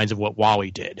along the lines of what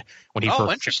Wally did when he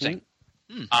first. Interesting.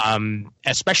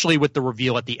 Especially with the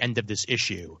reveal at the end of this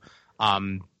issue,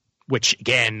 which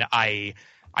again, I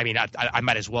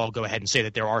might as well go ahead and say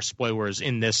that there are spoilers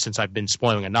in this, since I've been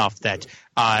spoiling enough, that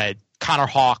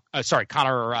Con-El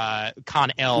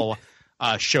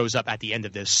shows up at the end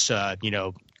of this,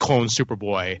 clone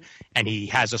Superboy, and he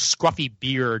has a scruffy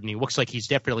beard, and he looks like he's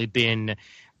definitely been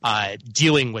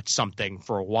dealing with something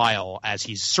for a while, as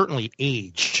he's certainly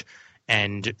aged.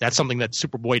 And that's something that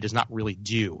Superboy does not really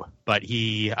do. But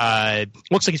he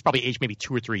looks like he's probably aged maybe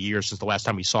 2 or 3 years since the last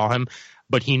time we saw him.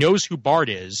 But he knows who Bart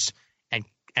is,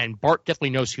 and Bart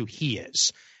definitely knows who he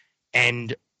is.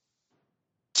 And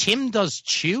Tim does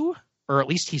too, or at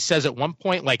least he says at one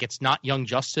point, like, it's not Young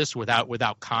Justice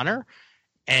without Connor.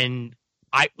 And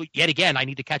I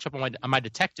need to catch up on my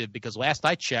detective, because last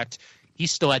I checked, he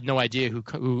still had no idea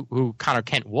who Connor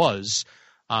Kent was.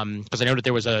 Because I know that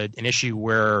there was an issue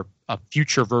where a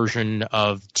future version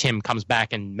of Tim comes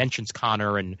back and mentions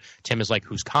Connor, and Tim is like,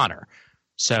 who's Connor?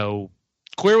 So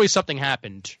clearly something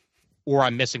happened, or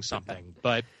I'm missing something.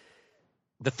 But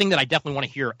the thing that I definitely want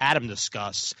to hear Adam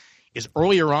discuss is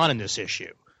earlier on in this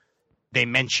issue, they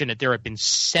mentioned that there have been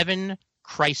 7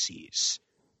 crises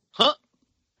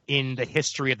in the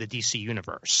history of the DC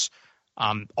universe,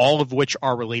 all of which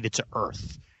are related to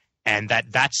Earth. And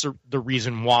that's the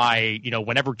reason why,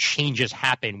 whenever changes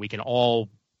happen, we can all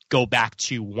go back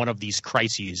to one of these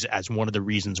crises as one of the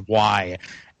reasons why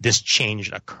this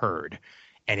change occurred.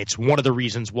 And it's one of the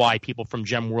reasons why people from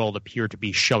Gem World appear to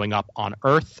be showing up on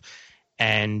Earth,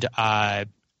 and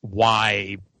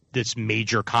why this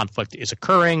major conflict is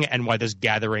occurring, and why this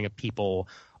gathering of people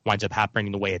winds up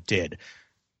happening the way it did.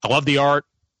 I love the art.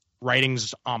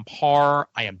 Writing's on par.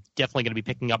 I am definitely going to be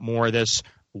picking up more of this.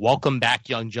 Welcome back,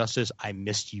 Young Justice. I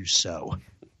missed you so.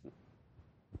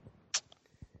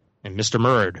 And Mr.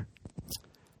 Murd.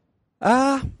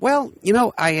 Well,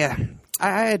 I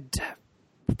had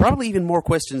probably even more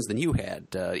questions than you had,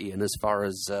 Ian, as far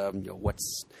as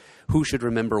who should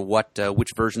remember what, which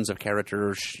versions of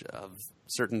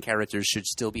certain characters should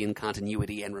still be in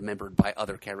continuity and remembered by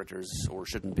other characters or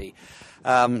shouldn't be.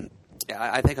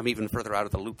 I think I'm even further out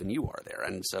of the loop than you are there,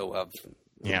 and so.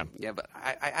 Yeah, but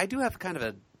I do have kind of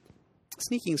a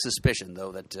sneaking suspicion,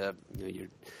 though, that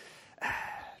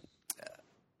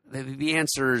the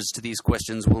answers to these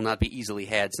questions will not be easily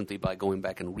had simply by going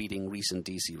back and reading recent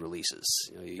DC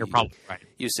releases. You're probably right.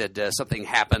 You said something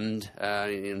happened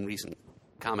in recent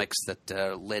comics that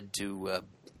led to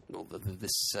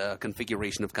this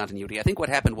configuration of continuity. I think what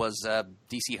happened was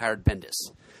DC hired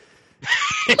Bendis.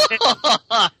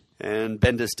 And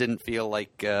Bendis didn't feel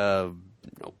like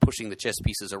pushing the chess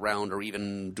pieces around, or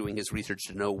even doing his research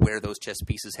to know where those chess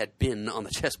pieces had been on the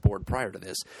chessboard prior to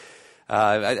this.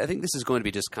 I think this is going to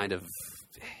be just kind of...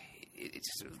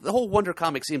 the whole Wonder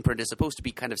Comics imprint is supposed to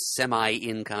be kind of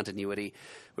semi-in continuity,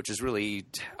 which is really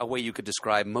a way you could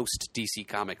describe most DC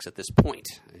comics at this point.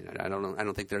 I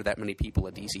don't think there are that many people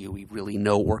at DC who really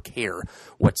know or care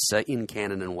what's in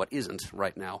canon and what isn't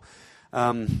right now.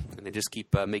 And they just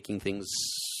keep making things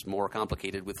more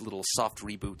complicated with little soft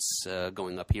reboots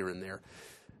going up here and there.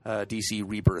 DC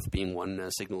Rebirth being one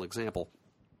signal example.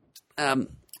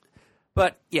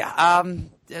 But yeah,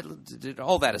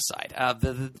 all that aside,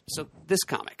 so this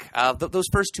comic, those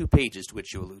first 2 pages to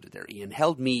which you alluded there, Ian,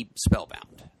 held me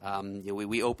spellbound.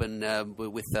 We open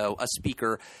with a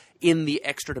speaker in the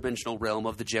extra-dimensional realm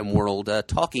of the Gem World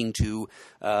talking to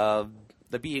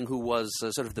the being who was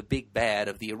sort of the big bad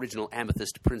of the original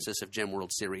Amethyst Princess of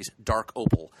Gemworld series, Dark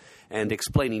Opal, and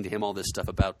explaining to him all this stuff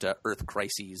about Earth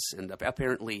crises. And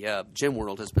apparently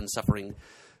Gemworld has been suffering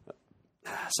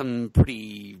some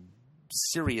pretty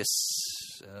serious,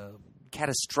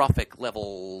 catastrophic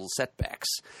level setbacks,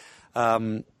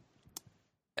 for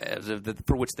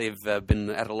which they've been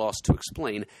at a loss to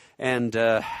explain. And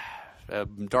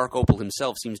Dark Opal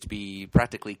himself seems to be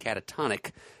practically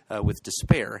catatonic with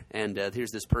despair, and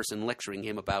here's this person lecturing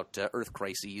him about Earth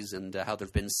crises and how there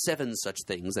have been 7 such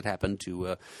things that happen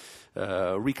to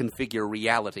reconfigure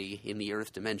reality in the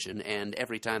Earth dimension, and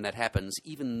every time that happens,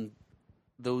 even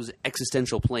those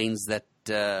existential planes that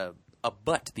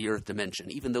abut the Earth dimension,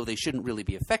 even though they shouldn't really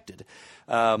be affected,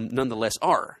 nonetheless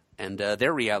are, and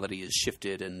their reality is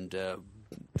shifted and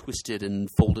twisted and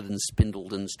folded and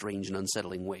spindled in strange and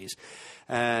unsettling ways.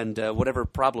 And whatever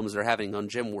problems they're having on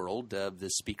Gemworld,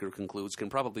 this speaker concludes, can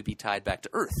probably be tied back to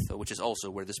Earth, which is also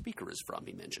where the speaker is from,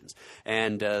 he mentions.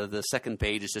 And the second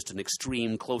page is just an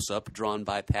extreme close-up drawn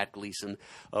by Pat Gleason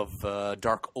of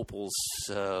Dark Opal's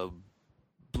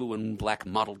blue and black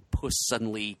mottled puss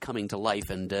suddenly coming to life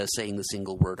and saying the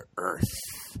single word, Earth.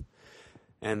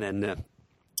 And then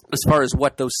as far as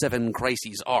what those 7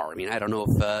 crises are, I mean, I don't know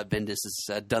if Bendis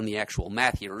has done the actual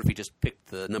math here, or if he just picked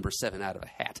the number 7 out of a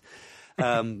hat.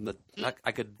 But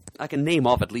I can name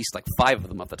off at least like 5 of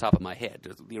them off the top of my head.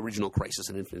 The original Crisis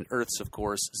and Infinite Earths, of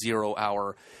course, 0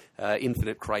 Hour,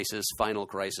 Infinite Crisis, Final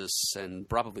Crisis, and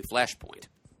probably Flashpoint.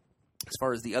 As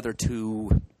far as the other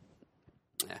 2,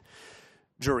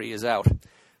 jury is out.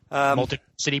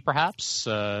 Multiversity, perhaps?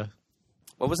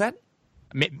 What was that?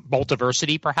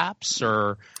 Multiversity, perhaps,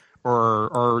 or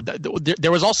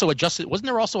there was also wasn't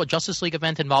there also a Justice League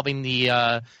event involving the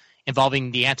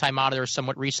Anti-Monitor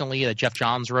somewhat recently that Jeff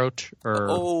Johns wrote?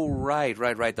 Right.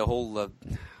 The whole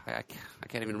I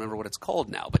can't even remember what it's called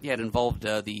now, but yeah, it involved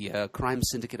the Crime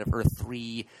Syndicate of Earth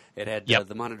 3. It had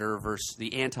the Monitor versus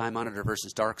the Anti-Monitor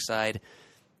versus Darkseid.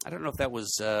 I don't know if that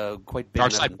was quite big.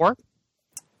 Darkseid War?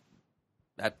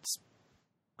 That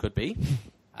could be.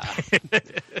 I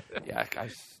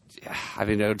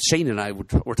mean, Shane and I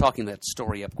were talking that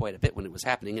story up quite a bit when it was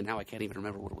happening, and now I can't even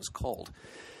remember what it was called.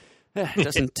 It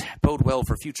doesn't bode well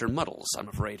for future muddles, I'm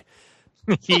afraid.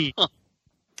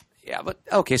 Yeah, but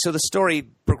okay, so the story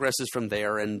progresses from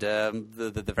there, and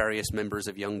the various members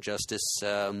of Young Justice,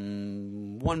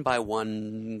 one by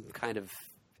one, kind of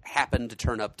happen to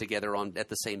turn up together at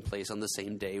the same place on the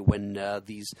same day when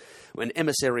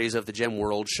emissaries of the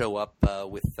Gemworld show up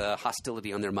with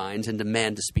hostility on their minds and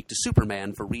demand to speak to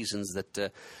Superman for reasons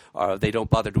that they don't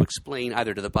bother to explain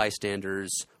either to the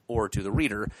bystanders or to the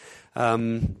reader,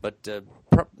 but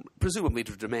presumably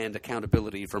to demand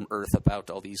accountability from Earth about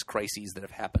all these crises that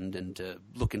have happened and to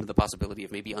look into the possibility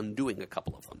of maybe undoing a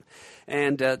couple of them.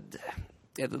 And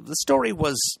the story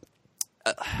was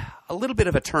a little bit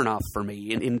of a turnoff for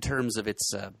me in terms of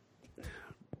its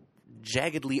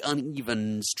jaggedly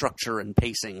uneven structure and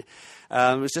pacing.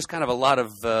 It was just kind of a lot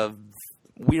of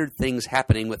weird things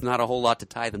happening with not a whole lot to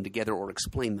tie them together or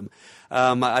explain them.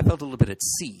 I felt a little bit at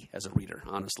sea as a reader,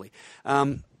 honestly.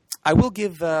 I will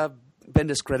give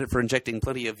Bendis credit for injecting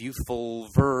plenty of youthful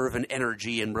verve and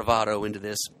energy and bravado into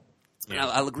this. Yeah.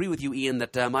 I'll agree with you, Ian,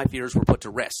 that my fears were put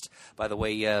to rest by the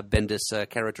way Bendis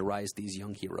characterized these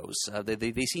young heroes.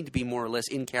 They seem to be more or less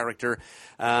in character.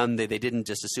 They didn't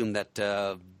just assume that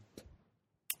that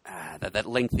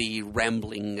lengthy,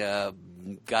 rambling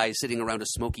guy sitting around a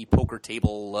smoky poker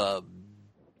table,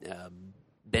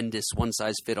 Bendis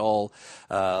one-size-fit-all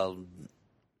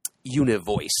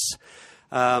univoice.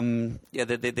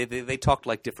 They talked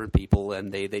like different people,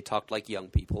 and they talked like young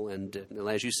people. And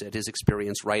as you said, his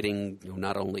experience writing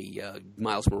not only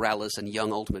Miles Morales and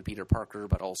young Ultimate Peter Parker,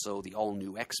 but also the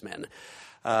all-new X-Men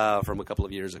from a couple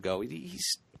of years ago.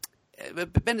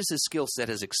 Bendis' skill set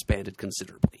has expanded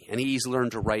considerably, and he's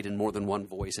learned to write in more than one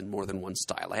voice and more than one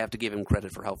style. I have to give him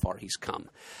credit for how far he's come.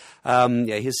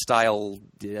 His style,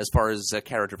 as far as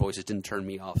character voices, didn't turn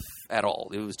me off at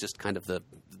all. It was just kind of the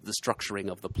structuring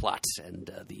of the plot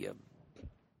and the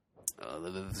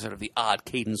sort of the odd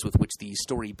cadence with which the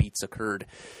story beats occurred.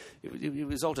 It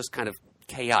was all just kind of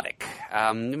chaotic.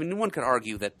 I mean, one could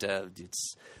argue that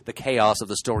the chaos of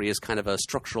the story is kind of a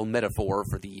structural metaphor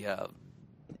for the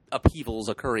upheavals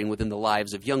occurring within the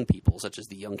lives of young people, such as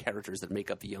the young characters that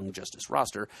make up the Young Justice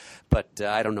roster, but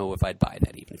I don't know if I'd buy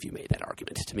that even if you made that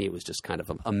argument. To me, it was just kind of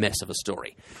a mess of a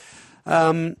story.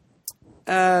 The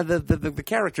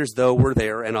characters, though, were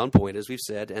there and on point, as we've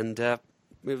said, and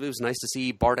it was nice to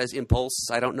see Bart as Impulse.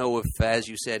 I don't know if, as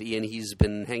you said, Ian, he's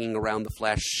been hanging around the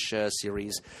Flash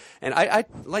series. And I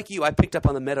like you, I picked up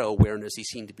on the meta-awareness he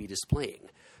seemed to be displaying.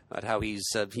 About how he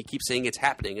keeps saying it's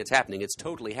happening, it's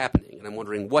totally happening. And I'm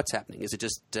wondering what's happening. Is it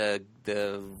just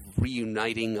the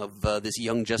reuniting of this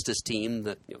Young Justice team,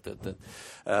 the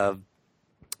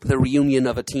reunion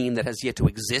of a team that has yet to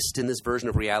exist in this version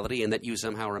of reality and that you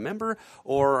somehow remember?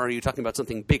 Or are you talking about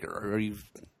something bigger? Or are you,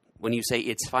 when you say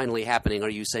it's finally happening, are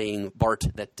you saying, Bart,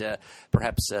 that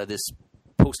perhaps this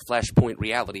post-Flashpoint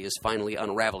reality is finally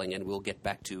unraveling and we'll get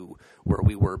back to where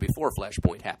we were before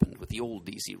Flashpoint happened with the old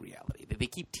DC reality? They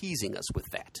keep teasing us with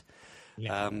that.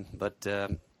 Yeah.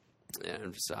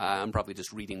 So I'm probably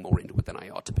just reading more into it than I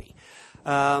ought to be.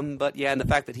 But yeah, and the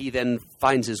fact that he then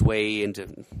finds his way into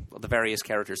the various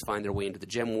characters find their way into the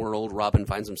Gem world. Robin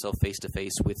finds himself face to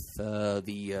face with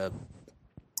the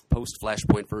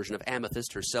post-Flashpoint version of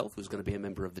Amethyst herself, who's going to be a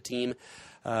member of the team.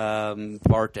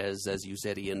 Bart, as you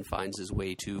said, Ian, finds his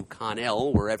way to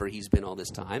Con-El, wherever he's been all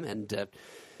this time,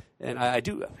 and I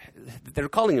do. They're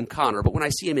calling him Connor, but when I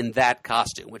see him in that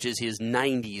costume, which is his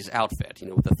 '90s outfit,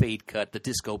 with the fade cut, the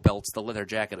disco belts, the leather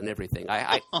jacket, and everything,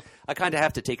 I kind of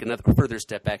have to take another further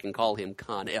step back and call him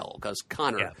Con-El, because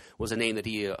Connor was a name that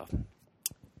he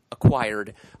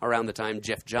acquired around the time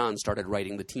Jeff Johns started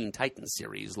writing the Teen Titans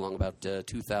series, along about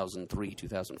 2003,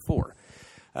 2004,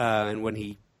 and when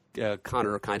he.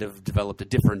 Connor kind of developed a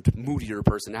different, moodier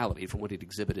personality from what he'd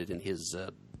exhibited in his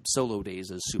solo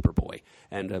days as Superboy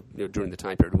and during the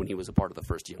time period when he was a part of the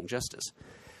first Young Justice.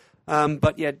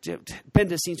 But yeah,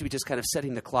 Bendis seems to be just kind of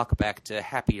setting the clock back to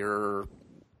happier,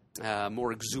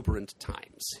 more exuberant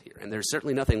times here. And there's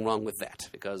certainly nothing wrong with that,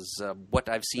 because what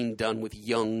I've seen done with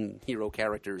young hero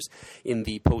characters in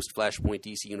the post-Flashpoint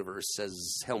DC universe,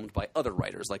 as helmed by other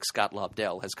writers like Scott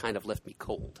Lobdell, has kind of left me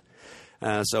cold.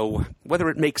 So whether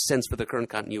it makes sense for the current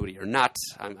continuity or not,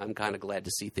 I'm kind of glad to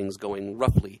see things going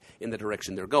roughly in the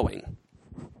direction they're going.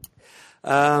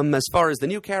 As far as the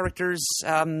new characters,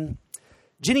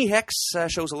 Ginny Hex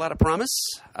shows a lot of promise.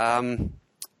 Are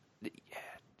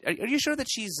you sure that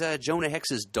she's Jonah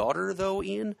Hex's daughter, though,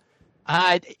 Ian?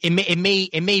 It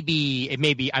may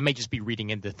be. I may just be reading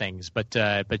into things, but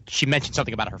she mentioned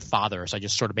something about her father, so I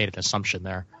just sort of made an assumption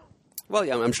there. Well,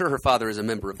 yeah, I'm sure her father is a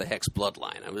member of the Hex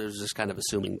bloodline. I was just kind of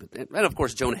assuming that. And, of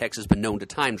course, Jonah Hex has been known to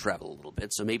time travel a little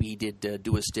bit, so maybe he did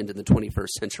do a stint in the 21st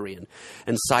century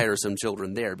and sire some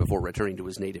children there before returning to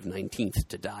his native 19th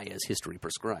to die as history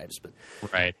prescribes. But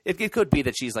right. It could be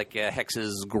that she's like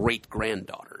Hex's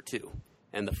great-granddaughter, too.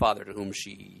 And the father to whom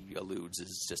she alludes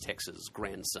is just Hex's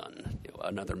grandson,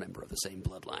 another member of the same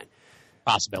bloodline.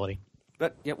 Possibility.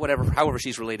 But yeah, whatever. However,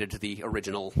 she's related to the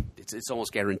original. It's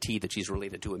almost guaranteed that she's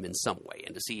related to him in some way.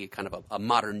 And to see kind of a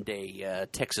modern day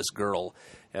Texas girl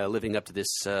living up to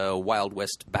this Wild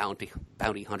West bounty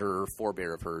hunter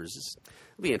forebear of hers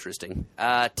will be interesting.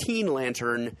 Teen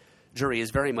Lantern jury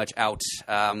is very much out.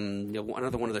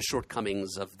 Another one of the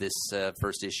shortcomings of this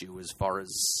first issue, as far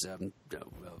as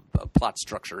plot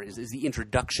structure, is the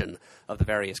introduction of the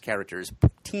various characters.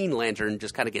 Teen Lantern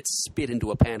just kind of gets spit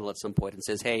into a panel at some point and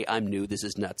says, "Hey, I'm new. This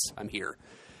is nuts. I'm here."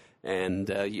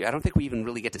 And I don't think we even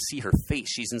really get to see her face.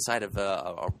 She's inside of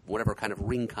whatever kind of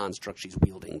ring construct she's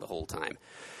wielding the whole time.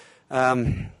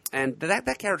 And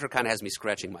that character kind of has me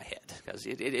scratching my head, because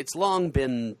it's long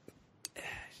been...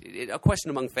 a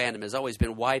question among fandom has always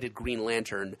been, why did Green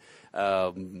Lantern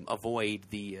avoid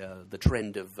the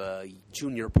trend of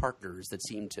junior partners that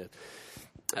seem to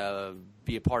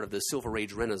be a part of the Silver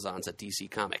Age Renaissance at DC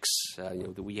Comics?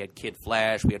 We had Kid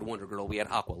Flash, we had Wonder Girl, we had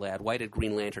Aqualad. Why did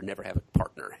Green Lantern never have a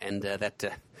partner? And that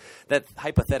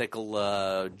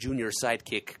hypothetical junior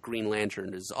sidekick Green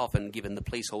Lantern is often given the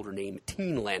placeholder name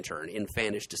Teen Lantern in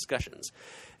fanish discussions.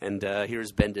 And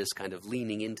here's Bendis kind of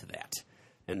leaning into that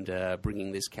and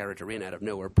bringing this character in out of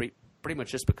nowhere, pretty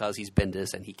much just because he's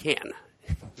Bendis and he can.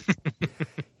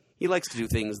 He likes to do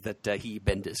things that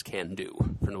Bendis can do,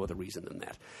 for no other reason than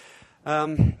that.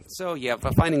 So, yeah,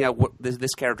 finding out what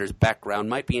this character's background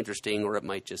might be interesting, or it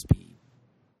might just be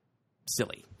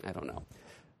silly. I don't know.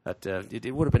 But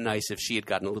it would have been nice if she had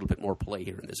gotten a little bit more play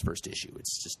here in this first issue.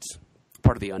 It's just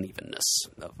part of the unevenness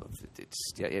of it.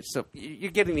 So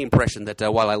you're getting the impression that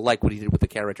while I like what he did with the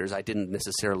characters, I didn't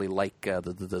necessarily like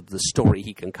the story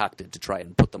he concocted to try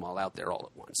and put them all out there all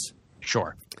at once.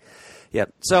 Sure. Yeah.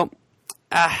 So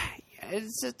I'm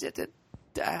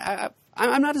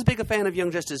not as big a fan of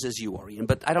Young Justice as you are, Ian,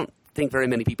 but I don't think very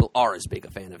many people are as big a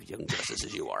fan of Young Justice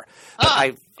as you are.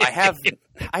 But I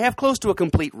have close to a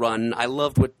complete run. I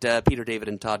loved what Peter David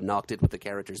and Todd Nauck did with the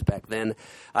characters back then.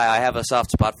 I have a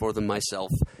soft spot for them myself.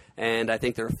 And I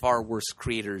think there are far worse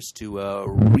creators to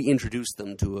reintroduce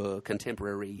them to a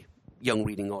contemporary young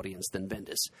reading audience than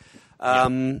Bendis.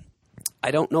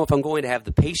 I don't know if I'm going to have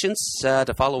the patience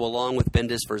to follow along with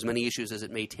Bendis for as many issues as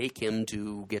it may take him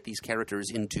to get these characters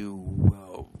into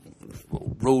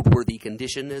roadworthy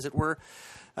condition, as it were.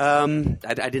 I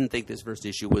didn't think this first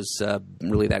issue was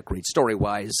really that great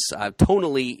story-wise.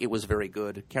 Tonally, it was very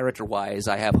good. Character-wise,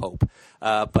 I have hope.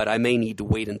 But I may need to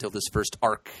wait until this first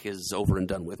arc is over and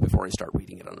done with before I start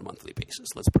reading it on a monthly basis.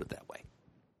 Let's put it that way.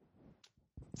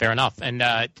 Fair enough. And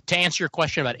to answer your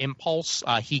question about Impulse,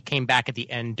 he came back at the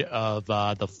end of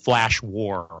the Flash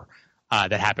War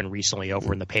that happened recently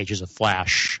over in the pages of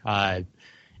Flash.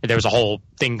 There was a whole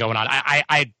thing going on.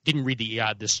 I didn't read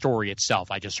the story itself.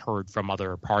 I just heard from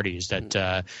other parties that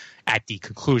at the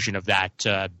conclusion of that,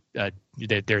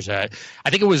 there's a. I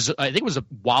think it was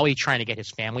Wally trying to get his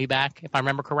family back, if I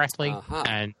remember correctly.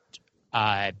 And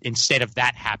instead of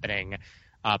that happening,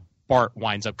 Bart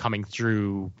winds up coming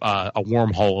through a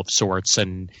wormhole of sorts,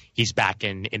 and he's back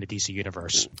in the DC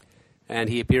universe. And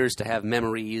he appears to have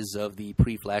memories of the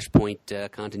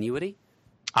pre-Flashpoint continuity.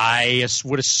 I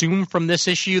would assume from this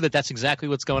issue that that's exactly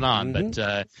what's going on,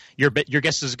 but your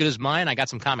guess is as good as mine. I got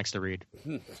some comics to read.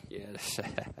 Yes.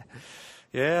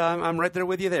 Yeah, I'm right there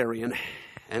with you there, Ian.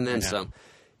 And then some.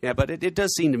 Yeah, but it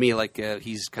does seem to me like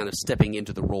he's kind of stepping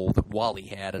into the role that Wally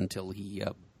had until he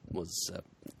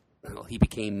he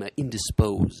became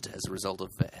indisposed as a result of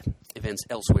events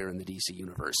elsewhere in the DC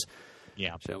universe.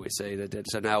 Yeah. Shall we say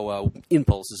that? So now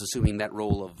Impulse is assuming that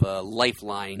role of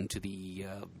lifeline to the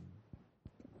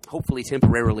hopefully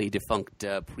temporarily defunct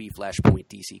pre-Flashpoint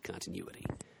DC continuity.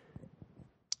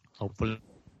 Hopefully.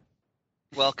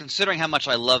 Well, considering how much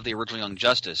I love the original Young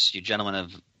Justice, you gentlemen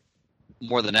have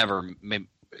more than ever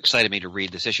excited me to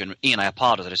read this issue. And Ian, I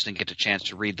apologize, I just didn't get a chance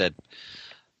to read that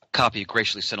copy you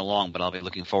graciously sent along, but I'll be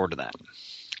looking forward to that.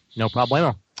 No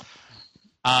problemo.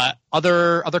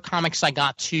 Other comics I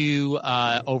got to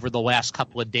over the last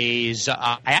couple of days.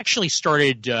 I actually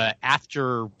started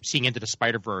after seeing Into the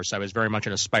Spider-Verse. I was very much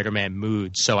in a Spider-Man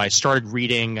mood, so I started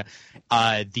reading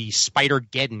the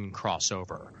Spider-Geddon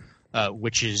crossover,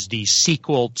 which is the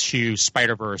sequel to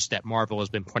Spider-Verse that Marvel has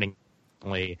been putting.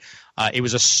 It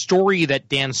was a story that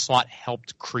Dan Slott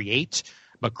helped create,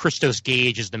 but Christos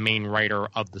Gage is the main writer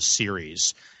of the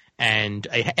series. And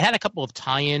it had a couple of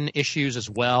tie-in issues as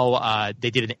well.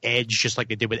 They did an Edge, just like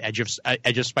they did with Edge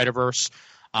of Spider-Verse.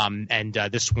 And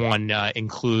this one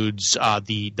includes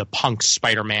the punk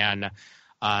Spider-Man.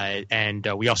 And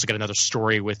we also got another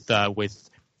story with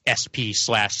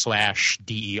SP//DER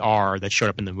that showed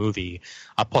up in the movie,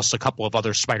 plus a couple of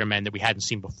other Spider-Men that we hadn't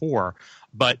seen before.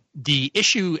 But the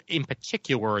issue in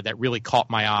particular that really caught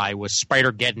my eye was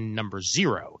Spider-Geddon number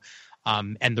 0.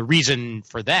 And the reason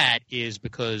for that is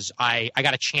because I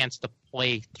got a chance to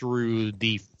play through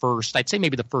the first, I'd say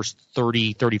maybe the first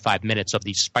 30, 35 minutes of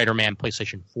the Spider-Man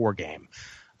PlayStation 4 game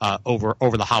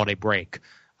over the holiday break.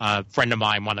 A friend of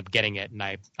mine wound up getting it, and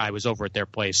I was over at their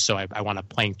place, so I wound up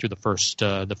playing through the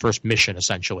first mission,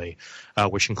 essentially,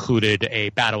 which included a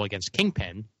battle against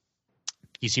Kingpin.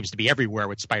 He seems to be everywhere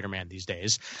with Spider-Man these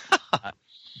days.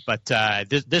 But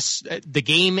the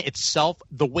game itself,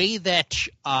 the way that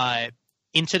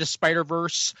Into the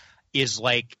Spider-Verse is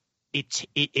like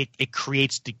it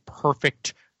creates the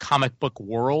perfect comic book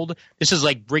world. This is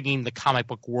like bringing the comic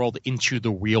book world into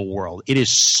the real world. It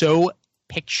is so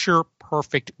picture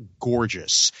perfect,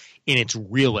 gorgeous in its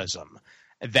realism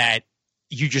that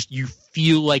you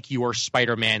feel like you are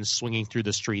Spider-Man swinging through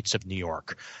the streets of New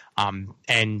York.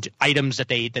 And items that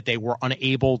they were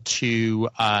unable to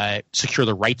secure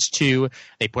the rights to,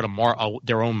 they put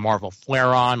their own Marvel flair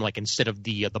on. Like instead of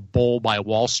the bull by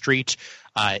Wall Street,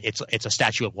 it's a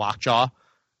statue of Lockjaw.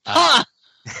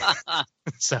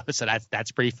 So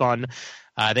that's pretty fun.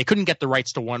 They couldn't get the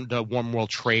rights to the One World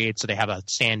Trade, so they have a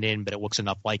stand-in, but it looks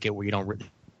enough like it where you don't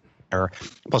really.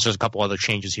 Plus, there's a couple other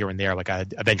changes here and there, like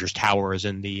Avengers Tower is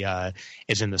in the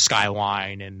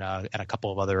skyline, and a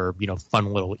couple of other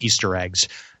fun little Easter eggs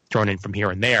thrown in from here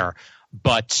and there.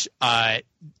 But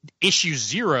issue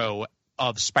 0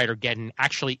 of Spider-Geddon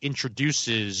actually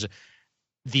introduces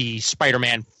the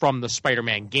Spider-Man from the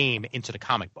Spider-Man game into the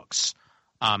comic books,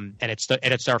 and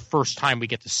it's our first time we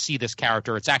get to see this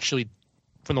character. It's actually,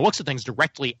 from the looks of things,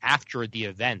 directly after the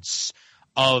events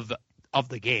of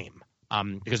the game.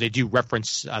 Because they do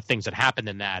reference things that happened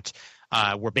in that,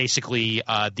 where basically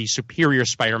the superior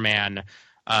Spider-Man,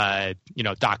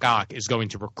 Doc Ock, is going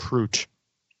to recruit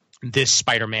this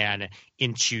Spider-Man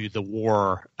into the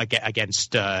war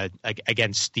against the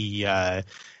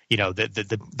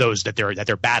those that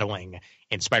they're battling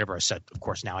in Spider-Verse. Of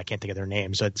course, now I can't think of their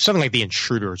names. Something like the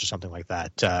Intruders or something like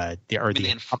that. The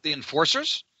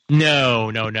Enforcers?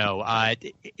 No.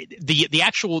 The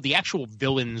actual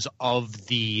villains of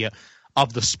the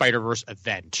Spider-Verse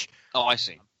event. Oh, I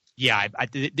see. Yeah,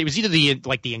 it was either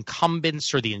the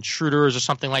Incumbents or the Intruders or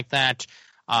something like that.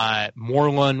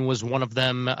 Morlun was one of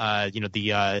them.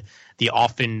 The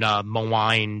often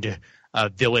maligned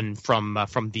villain from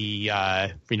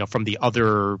the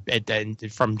other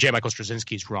from J. Michael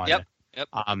Straczynski's run. Yep.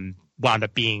 Wound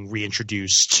up being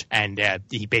reintroduced, and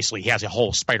he has a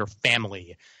whole spider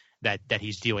family that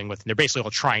he's dealing with, and they're basically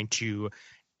all trying to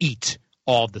eat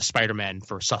all of the Spider-Man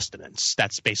for sustenance.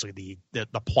 That's basically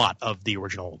the plot of the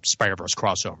original Spider-Verse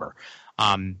crossover.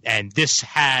 And this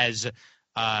has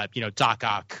Doc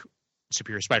Ock,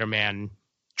 Superior Spider-Man,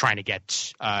 trying to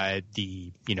get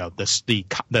the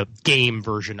game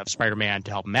version of Spider-Man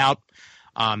to help him out.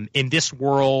 In this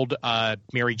world,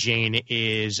 Mary Jane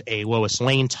is a Lois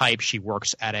Lane type. She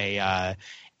works at a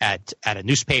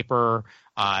newspaper.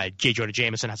 J. Jonah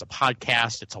Jameson has a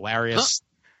podcast. It's hilarious.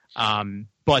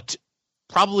 But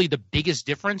probably the biggest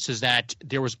difference is that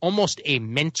there was almost a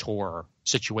mentor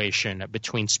situation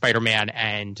between Spider-Man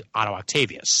and Otto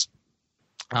Octavius.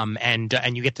 And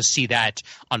you get to see that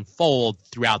unfold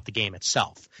throughout the game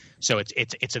itself. So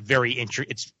it's very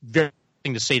interesting,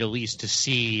 to say the least, to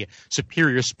see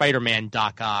Superior Spider-Man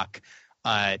Doc Ock,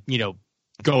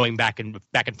 going back and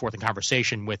forth in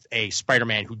conversation with a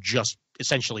Spider-Man who just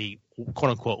essentially,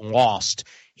 quote unquote, lost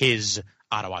his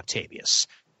Otto Octavius,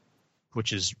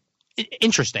 which is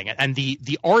interesting. And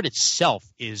the art itself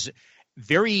is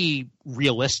very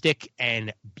realistic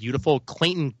and beautiful.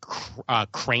 Clayton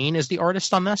Crane is the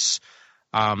artist on this.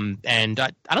 And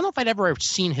I don't know if I'd ever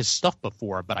seen his stuff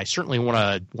before, but I certainly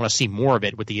want to see more of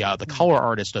it with the color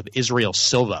artist of Israel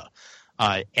Silva,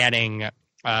 adding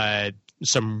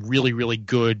some really, really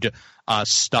good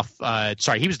stuff.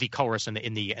 Sorry, he was the colorist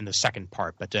in the second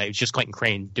part, but it was just Clayton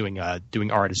Crane doing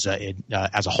art as a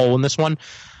whole in this one.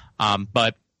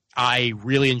 But I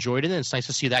really enjoyed it, and it's nice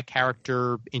to see that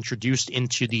character introduced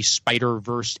into the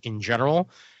Spider-Verse in general.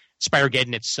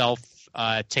 Spider-Geddon itself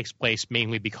takes place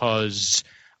mainly because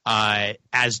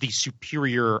as the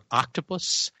Superior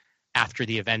Octopus, after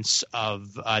the events of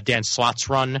Dan Slott's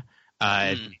run,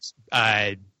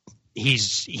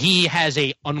 he has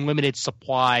a unlimited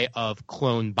supply of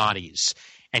clone bodies,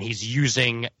 and he's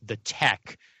using the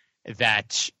tech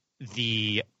that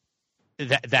the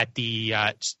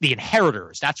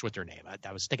Inheritors, that's what their name.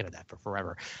 I was thinking of that for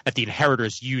forever. That the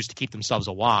Inheritors use to keep themselves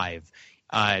alive.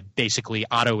 Basically,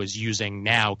 Otto is using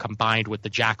now, combined with the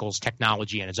Jackal's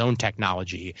technology and his own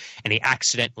technology, and he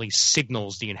accidentally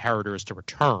signals the Inheritors to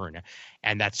return,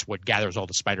 and that's what gathers all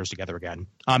the spiders together again.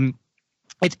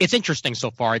 It's interesting so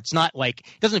far. It's not like,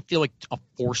 it doesn't feel like a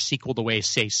forced sequel the way,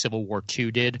 say, Civil War II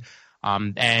did.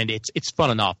 And it's fun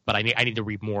enough, but I need to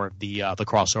read more of the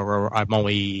crossover. I'm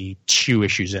only 2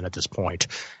 issues in at this point,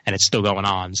 and it's still going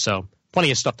on. So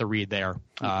plenty of stuff to read there,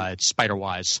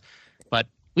 Spider-wise. But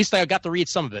at least I got to read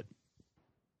some of it.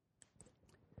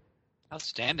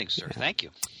 Outstanding, sir. Thank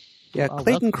you. Yeah,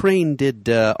 Clayton Crane did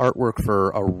artwork for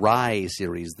a Rye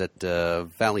series that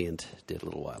Valiant did a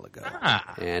little while ago.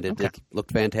 And it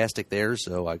looked fantastic there,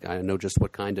 so I know just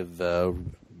what kind of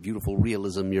beautiful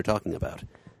realism you're talking about.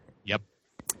 Yep,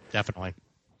 definitely.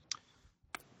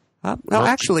 Well,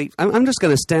 actually, I'm just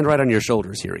going to stand right on your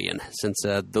shoulders here, Ian, since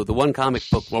the one comic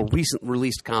book, recent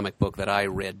released comic book that I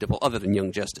read, other than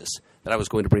Young Justice, that I was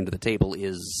going to bring to the table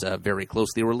is very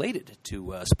closely related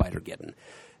to Spider-Geddon.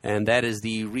 And that is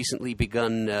the recently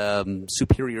begun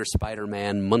Superior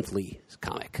Spider-Man monthly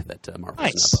comic that Marvel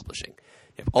is now publishing.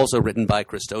 Also written by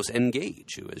Christos N.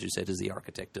 Gage, who, as you said, is the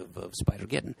architect of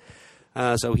Spider-Geddon.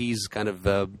 So he's kind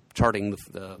of charting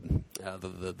the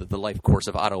life course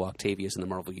of Otto Octavius in the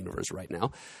Marvel Universe right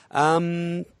now.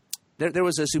 There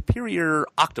was a Superior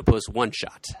Octopus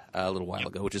one-shot a little while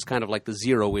ago, which is kind of like the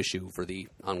 0 issue for the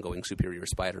ongoing Superior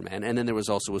Spider-Man. And then there was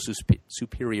also a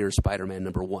Superior Spider-Man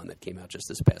 #1 that came out just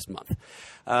this past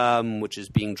month, which is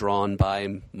being drawn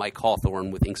by Mike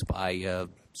Hawthorne with inks by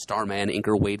Starman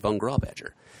inker Wade von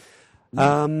Grawbadger.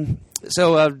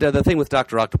 So the thing with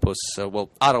Dr. Octopus,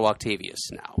 Otto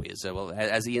Octavius now is,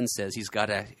 as Ian says, he's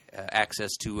got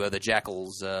access to the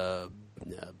Jackal's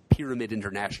Pyramid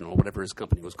International, whatever his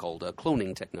company was called,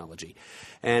 cloning technology.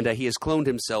 And he has cloned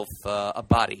himself a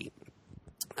body,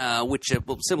 which,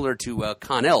 similar to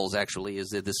Connell's, actually, is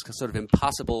this sort of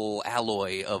impossible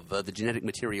alloy of the genetic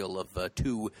material of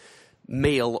 2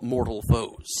 male mortal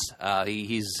foes.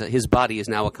 His body is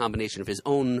now a combination of his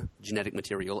own genetic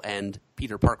material and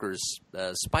Peter Parker's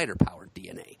spider-powered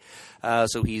DNA.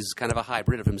 So he's kind of a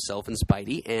hybrid of himself and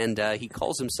Spidey, and he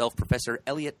calls himself Professor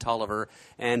Elliot Tolliver,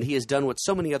 and he has done what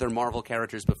so many other Marvel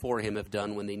characters before him have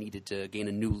done when they needed to gain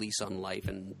a new lease on life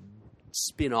and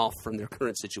spin off from their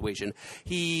current situation.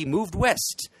 He moved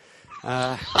west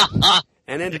and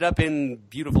ended up in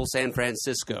beautiful San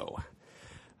Francisco.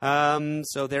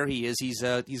 So there he is. He's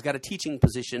got a teaching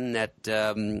position at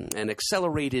an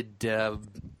accelerated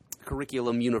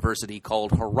curriculum university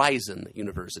called Horizon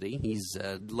University. He's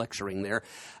lecturing there,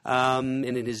 and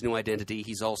in his new identity,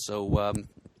 he's also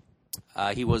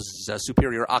he was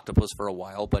Superior Octopus for a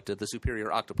while, but the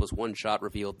Superior Octopus one-shot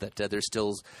revealed that there's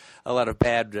still a lot of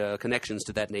bad connections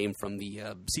to that name from the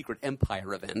Secret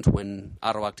Empire event when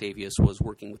Otto Octavius was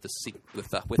working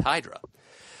with Hydra.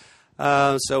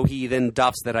 So he then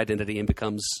adopts that identity and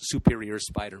becomes Superior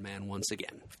Spider-Man once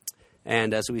again.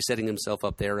 And so he's setting himself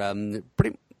up there. A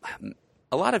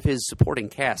lot of his supporting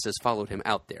cast has followed him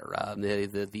out there.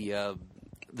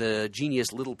 The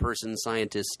genius little person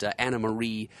scientist Anna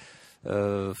Marie.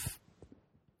 I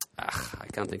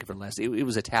can't think of her last name. It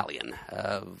was Italian.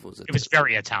 It was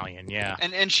very Italian, yeah.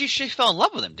 And she fell in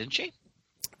love with him, didn't she?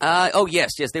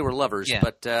 Yes, they were lovers. Yeah.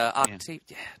 But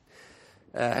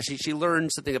she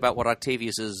learned something about what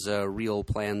Octavius's real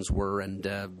plans were, and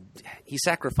he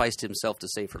sacrificed himself to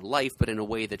save her life, but in a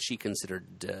way that she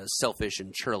considered selfish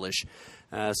and churlish.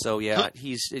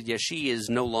 She is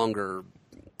no longer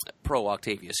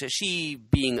pro-Octavius. She,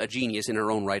 being a genius in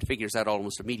her own right, figures out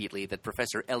almost immediately that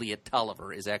Professor Elliot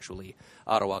Tolliver is actually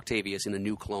Otto Octavius in a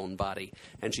new clone body,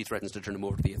 and she threatens to turn him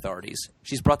over to the authorities.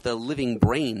 She's brought the living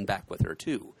brain back with her,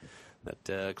 too.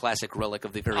 That classic relic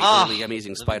of the very early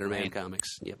Amazing Spider-Man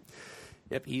comics.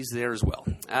 Yep, he's there as well.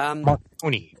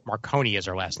 Marconi is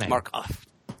her last name.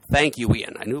 Thank you,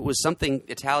 Ian. I knew it was something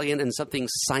Italian and something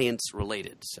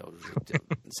science-related. So,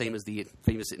 same as the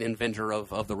famous inventor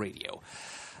of the radio.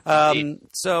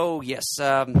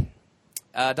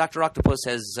 Dr. Octopus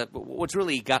has what's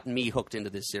really gotten me hooked into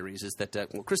this series is that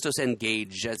Christos N.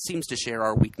 Gage seems to share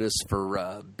our weakness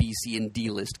for B, C, and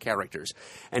D-list characters.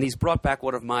 And he's brought back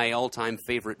one of my all-time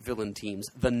favorite villain teams,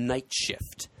 the Night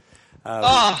Shift,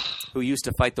 who used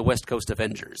to fight the West Coast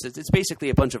Avengers. It's basically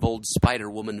a bunch of old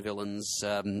Spider-Woman villains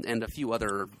and a few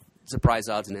other surprise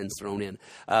odds and ends thrown in.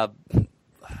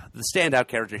 The standout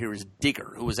character here is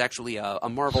Digger, who was actually a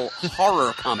Marvel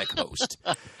horror comic host.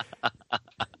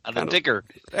 The Digger.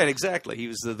 Right, exactly. He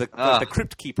was the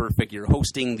Crypt Keeper figure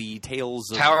hosting the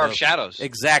Tales of... Tower of Shadows.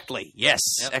 Exactly. Yes.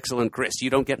 Yep. Excellent, Chris. You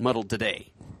don't get muddled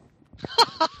today.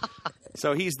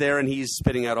 So he's there, and he's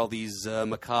spitting out all these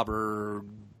macabre,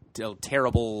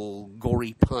 terrible,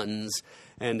 gory puns,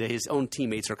 and his own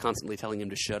teammates are constantly telling him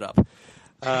to shut up.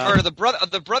 Are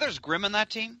the brothers Grimm in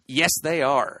that team? Yes, they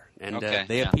are, and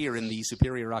they appear in the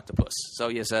Superior Octopus. So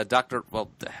yes,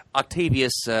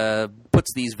 Octavius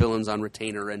puts these villains on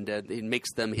retainer, and it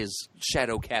makes them his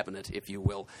shadow cabinet, if you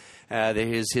will. They're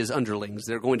his underlings.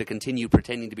 They're going to continue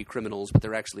pretending to be criminals, but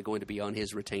they're actually going to be on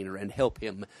his retainer and help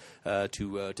him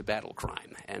to battle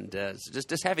crime. And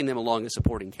just having them along as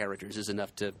supporting characters is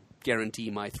enough to guarantee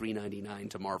my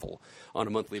 $3.99 to Marvel on a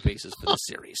monthly basis for this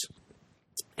series.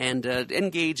 And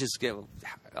N-Gage is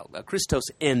Christos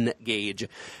N. Gage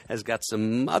has got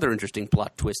some other interesting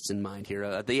plot twists in mind here.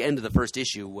 At the end of the first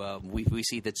issue, we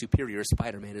see that Superior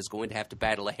Spider-Man is going to have to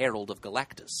battle a Herald of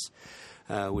Galactus,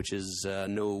 which is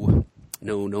no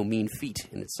mean feat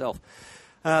in itself.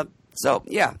 This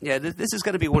is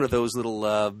going to be one of those little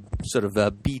sort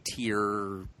of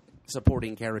B-tier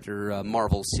supporting character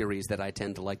Marvel series that I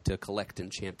tend to like to collect and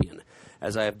champion,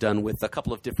 as I have done with a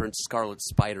couple of different Scarlet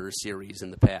Spider series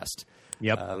in the past,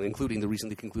 including the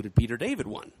recently concluded Peter David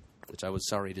one, which I was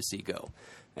sorry to see go,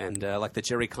 and like the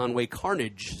Jerry Conway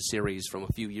Carnage series from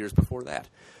a few years before that.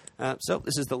 So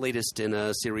this is the latest in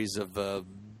a series of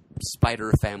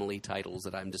Spider family titles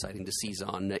that I'm deciding to seize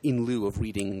on in lieu of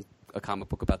reading a comic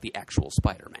book about the actual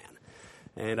Spider-Man.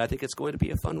 And I think it's going to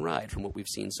be a fun ride from what we've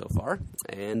seen so far.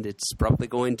 And it's probably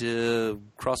going to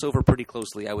cross over pretty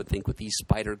closely, I would think, with the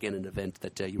Spider-Geddon event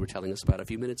that you were telling us about a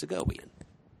few minutes ago, Ian.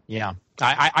 Yeah.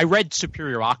 I read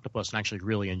Superior Octopus and actually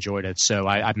really enjoyed it. So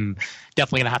I'm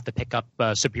definitely going to have to pick up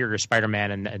Superior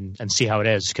Spider-Man and see how it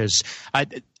is. Because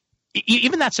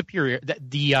even that Superior,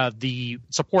 the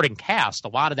supporting cast, a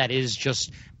lot of that is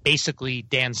just basically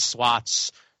Dan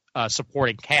Slott's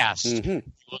supporting cast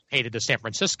located to San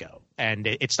Francisco, and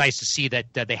it's nice to see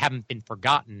that they haven't been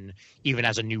forgotten, even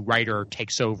as a new writer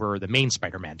takes over the main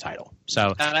Spider-Man title.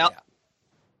 So, no,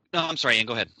 I'm sorry, Ian,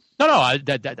 go ahead. No,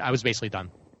 I was basically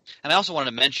done. And I also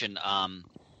wanted to mention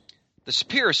the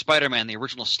Superior Spider-Man, the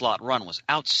original slot run, was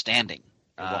outstanding.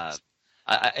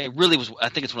 It really was. I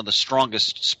think it's one of the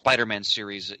strongest Spider-Man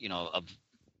series, of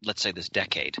let's say this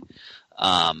decade.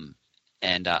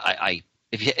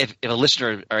 If a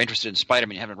listener are interested in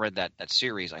Spider-Man, you haven't read that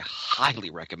series, I highly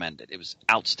recommend it. It was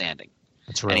outstanding.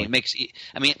 That's really.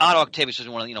 And Otto Octavius was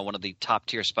one of the top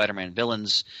tier Spider-Man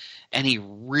villains, and he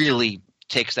really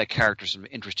takes that character some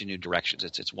interesting new directions.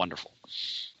 It's wonderful.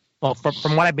 Well,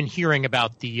 from what I've been hearing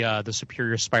about the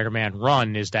Superior Spider-Man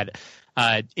run is that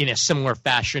in a similar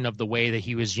fashion of the way that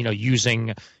he was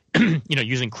using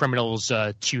criminals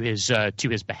to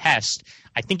his behest,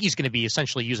 I think he's going to be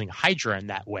essentially using Hydra in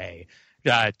that way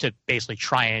to basically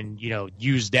try and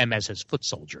use them as his foot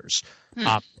soldiers.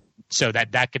 So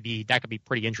that could be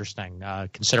pretty interesting,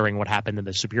 considering what happened in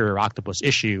the Superior Octopus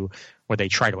issue, where they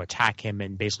try to attack him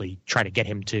and basically try to get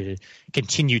him to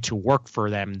continue to work for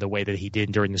them the way that he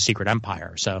did during the Secret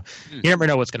Empire. So you never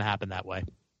know what's going to happen that way.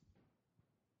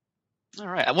 All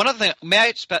right. One other thing. May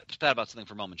I spat about something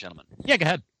for a moment, gentlemen? Yeah, go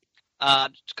ahead.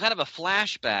 Kind of a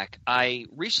flashback. I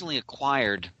recently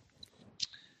acquired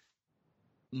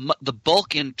the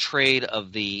bulk-in trade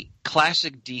of the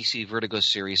classic DC Vertigo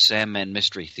series, Sandman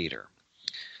Mystery Theater,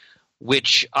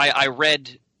 which I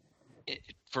read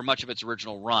for much of its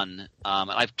original run.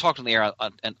 And I've talked on the air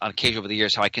on occasion over the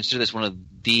years how I consider this one of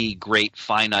the great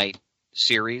finite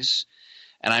series.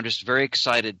 And I'm just very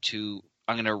excited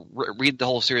I'm going to read the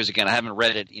whole series again. I haven't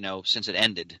read it, since it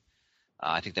ended.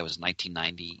 I think that was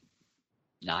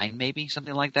 1999, maybe,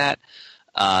 something like that.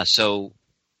 So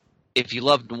if you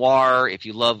love noir, if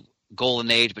you love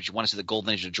Golden Age, but you want to see the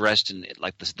Golden Age addressed in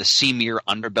like the seamier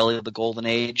underbelly of the Golden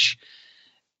Age,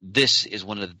 this is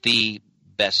one of the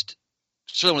best,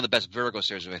 certainly one of the best Vertigo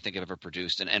series I think I've ever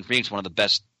produced. And for me, it's one of the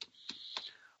best.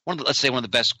 Let's say one of the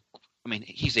best. I mean,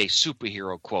 he's a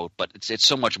superhero quote, but it's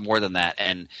so much more than that.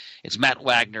 And it's Matt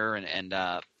Wagner and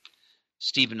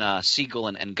Steven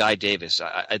Seagal and Guy Davis.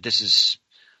 This is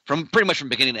pretty much from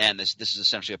beginning to end. This is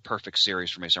essentially a perfect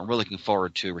series for me. So I'm really looking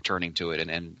forward to returning to it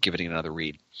and giving it another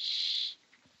read.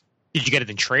 Did you get it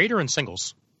in trade or in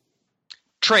singles?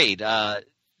 Trade.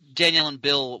 Danielle and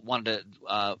Bill wanted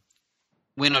to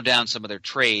winnow down some of their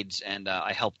trades, and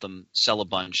I helped them sell a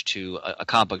bunch to a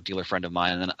comic book dealer friend of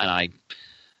mine, and I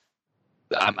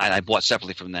bought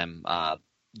separately from them.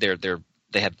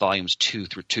 They had volumes 2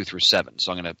 through 7,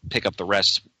 so I'm going to pick up the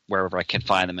rest wherever I can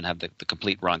find them and have the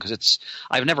complete run, because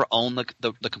I've never owned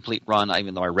the complete run,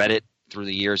 even though I read it through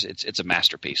the years. It's a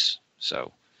masterpiece.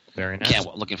 So very nice.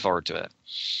 Looking forward to it.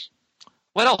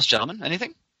 What else, gentlemen?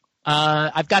 Anything?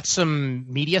 I've got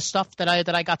some media stuff that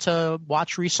I got to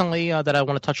watch recently that I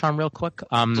want to touch on real quick.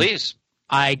 Please.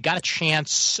 I got a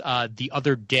chance the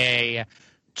other day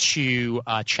to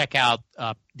check out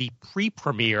the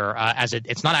pre-premiere, as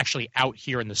it's not actually out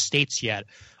here in the States yet,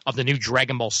 of the new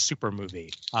Dragon Ball Super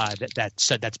movie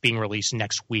that's being released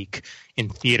next week in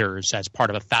theaters as part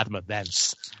of a Fathom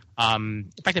Events. In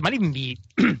fact, it might even be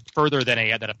further than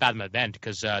a Fathom event,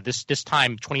 because this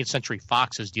time 20th Century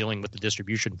Fox is dealing with the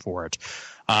distribution for it.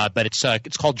 But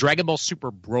it's called Dragon Ball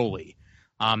Super Broly,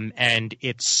 and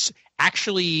it's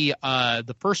actually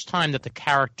the first time that the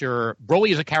character Broly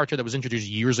is a character that was introduced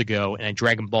years ago in a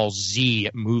Dragon Ball Z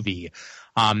movie.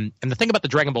 And the thing about the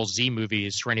Dragon Ball Z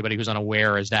movies, for anybody who's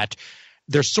unaware, is that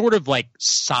they're sort of like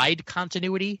side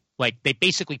continuity. Like they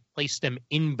basically place them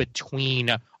in between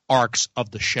arcs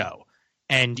of the show.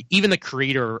 And even the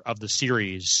creator of the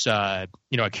series, Akira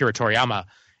Toriyama,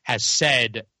 has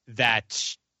said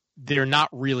that they're not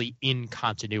really in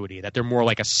continuity, that they're more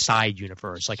like a side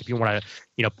universe. Like if you want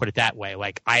to, put it that way,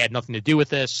 like I had nothing to do with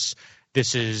this.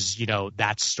 This is,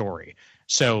 that story.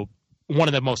 So one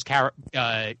of the most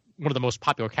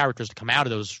popular characters to come out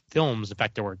of those films, in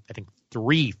fact, there were, I think,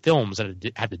 3 films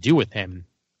that had to do with him,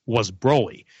 was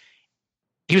Broly.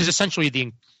 He was essentially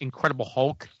the Incredible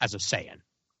Hulk as a Saiyan.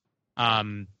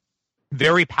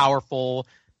 Very powerful,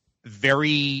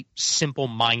 very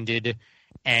simple-minded,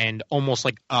 and almost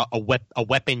like a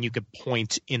weapon you could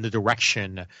point in the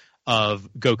direction of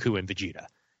Goku and Vegeta.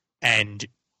 And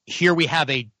here we have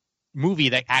a movie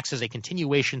that acts as a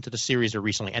continuation to the series that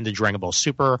recently ended, Dragon Ball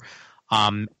Super.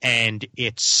 And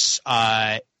it's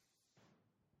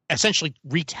essentially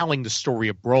retelling the story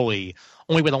of Broly,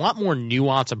 only with a lot more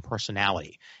nuance and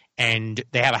personality. And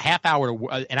they have an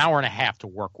hour and a half to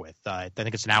work with. I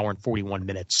think it's an hour and 41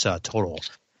 minutes total.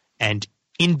 And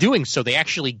in doing so, they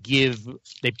actually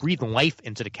breathe life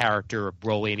into the character of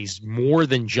Broly, and he's more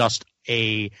than just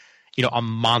a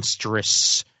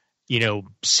monstrous,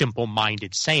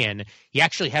 simple-minded Saiyan. He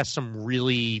actually has some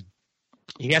real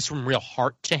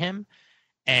heart to him.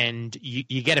 and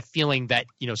you get a feeling that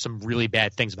some really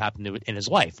bad things have happened in his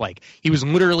life. Like, he was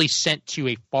literally sent to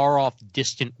a far off,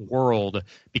 distant world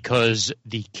because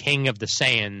the king of the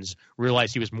Saiyans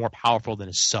realized he was more powerful than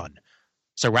his son.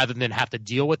 So rather than have to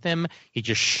deal with him, he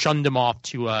just shunned him off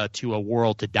to a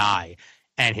world to die.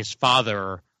 And his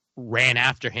father ran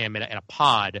after him in a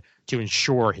pod to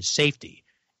ensure his safety.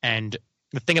 And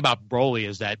the thing about Broly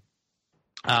is that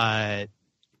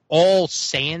all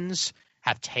Saiyans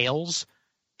have tails.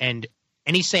 And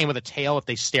any Saiyan with a tail, if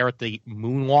they stare at the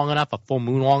moon long enough, a full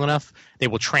moon long enough, they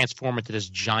will transform into this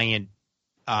giant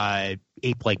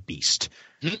ape-like beast.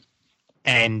 Mm-hmm.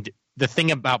 And the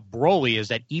thing about Broly is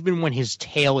that even when his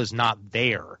tail is not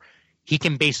there, he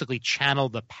can basically channel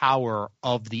the power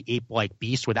of the ape-like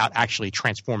beast without actually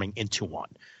transforming into one.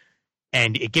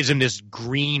 And it gives him this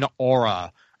green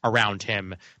aura around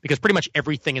him, because pretty much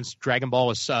everything in Dragon Ball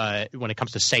is, when it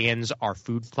comes to Saiyans, are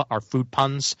food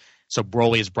puns. So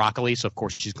Broly is broccoli, so of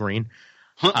course she's green.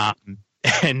 Huh.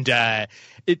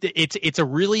 It's a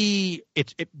really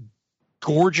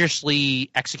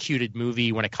gorgeously executed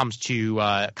movie when it comes to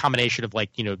a combination of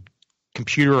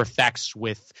computer effects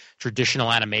with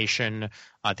traditional animation.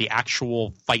 The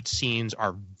actual fight scenes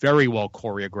are very well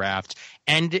choreographed,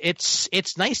 and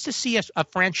it's nice to see a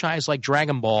franchise like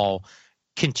Dragon Ball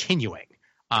continuing.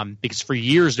 Because for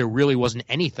years there really wasn't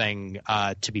anything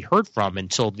to be heard from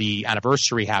until the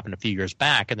anniversary happened a few years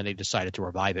back, and then they decided to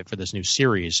revive it for this new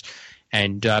series.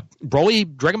 And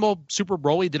Dragon Ball Super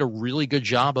Broly did a really good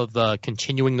job of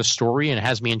continuing the story, and it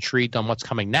has me intrigued on what's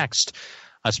coming next,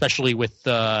 especially with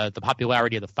the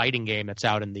popularity of the fighting game that's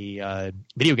out in the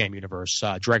video game universe,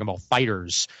 Dragon Ball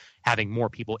FighterZ, having more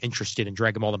people interested in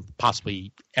Dragon Ball than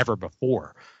possibly ever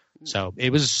before. So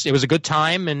it was a good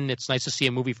time, and it's nice to see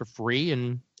a movie for free.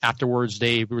 And afterwards,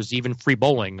 there was even free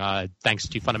bowling, thanks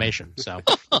to Funimation. So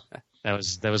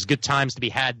that was good times to be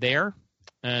had there.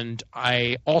 And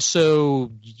I also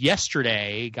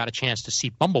yesterday got a chance to see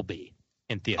Bumblebee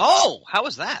in theaters. Oh, how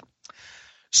was that?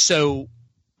 So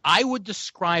I would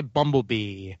describe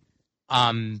Bumblebee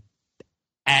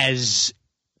as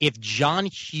if John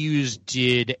Hughes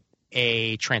did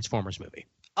a Transformers movie.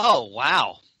 Oh,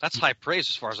 wow. That's high praise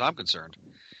as far as I'm concerned.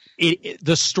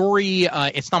 The story,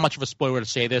 it's not much of a spoiler to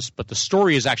say this, but the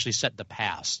story is actually set in the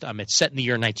past. It's set in the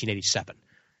year 1987.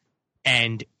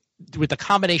 And with the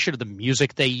combination of the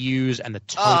music they use and the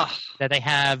tone that they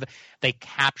have, they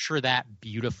capture that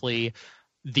beautifully.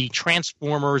 The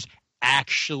Transformers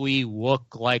actually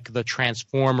look like the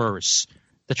Transformers.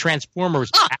 The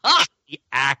Transformers actually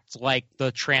act like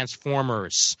the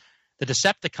Transformers. The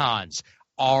Decepticons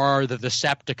are the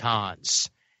Decepticons.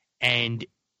 And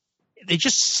they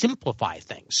just simplify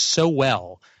things so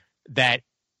well that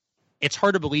it's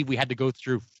hard to believe we had to go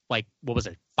through,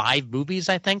 5 movies,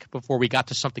 I think, before we got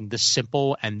to something this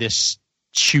simple and this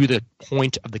to the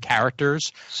point of the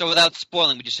characters. So without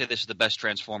spoiling, would you say this is the best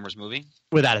Transformers movie?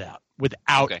 Without a doubt.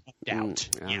 Without a doubt.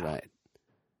 All right.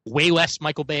 Way less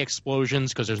Michael Bay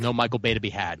explosions because there's no Michael Bay to be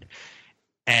had.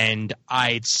 And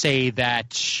I'd say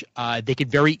that they could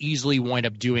very easily wind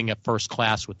up doing a first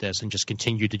class with this and just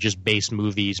continue to just base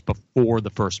movies before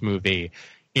the first movie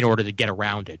in order to get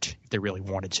around it if they really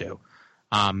wanted to.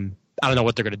 I don't know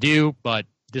what they're going to do, but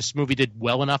this movie did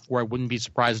well enough where I wouldn't be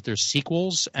surprised if there's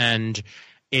sequels. And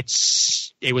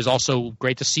it was also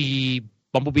great to see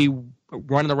Bumblebee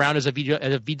running around as a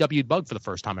VW bug for the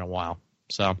first time in a while.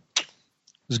 So it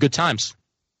was good times.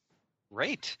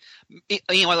 Great.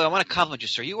 I want to compliment you,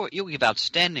 sir. You give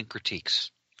outstanding critiques.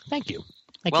 Thank you.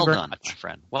 Well done, my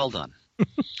friend. Well done.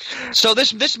 So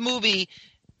this movie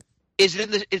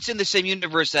it's in the same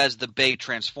universe as the Bay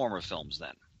Transformer films,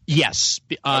 then? Yes.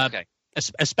 Okay.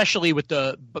 Especially with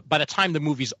by the time the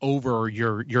movie's over,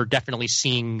 you're definitely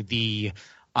seeing the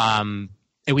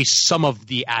at least some of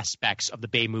the aspects of the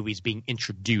Bay movies being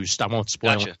introduced. I won't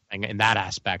spoil anything in that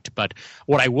aspect, but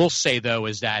what I will say though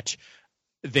is that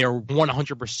they're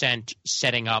 100%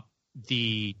 setting up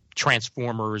the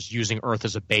Transformers using Earth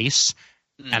as a base.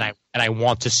 And I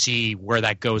want to see where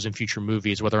that goes in future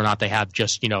movies, whether or not they have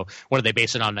just, whether they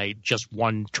base it on just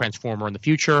one Transformer in the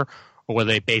future, or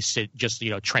whether they base it just,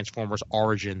 Transformers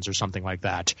Origins or something like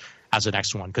that as the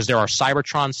next one. Because there are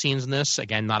Cybertron scenes in this,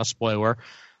 again, not a spoiler,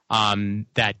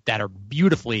 that are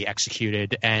beautifully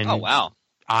executed. And oh, wow.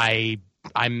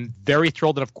 I'm very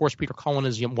thrilled that, of course, Peter Cullen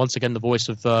is once again the voice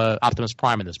of Optimus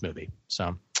Prime in this movie.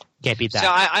 So can't beat that. So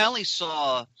I only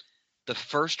saw the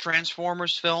first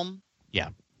Transformers film. Yeah.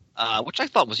 Which I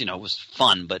thought was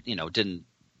fun, but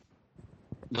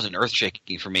wasn't earth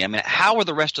shaking for me. I mean, how are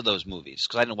the rest of those movies?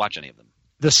 Because I didn't watch any of them.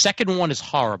 The second one is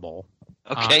horrible.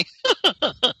 Okay.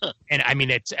 And I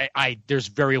mean, there's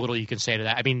very little you can say to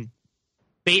that. I mean,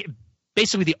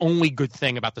 basically the only good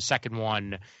thing about the second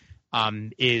one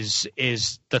is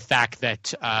the fact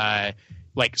that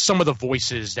like some of the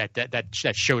voices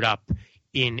that showed up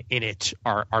in it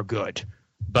are good,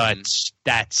 but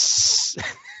that's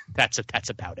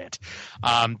about it.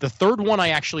 The third one I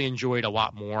actually enjoyed a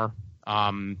lot more,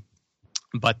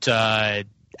 but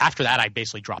after that I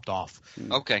basically dropped off.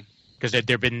 Okay. Because I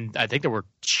think there were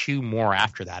 2 more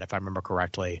after that, if I remember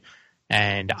correctly,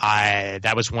 and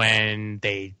that was when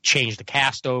they changed the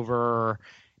cast over,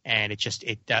 and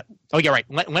oh yeah, right.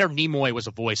 Leonard Nimoy was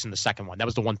a voice in the second one. That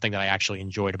was the one thing that I actually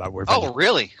enjoyed about Weird. Oh,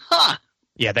 really? Huh.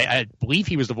 Yeah, I believe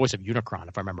he was the voice of Unicron,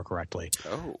 if I remember correctly.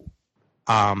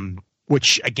 Oh.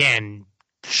 Which again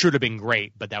should have been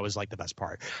great, but that was like the best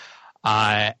part.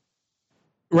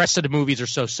 Rest of the movies are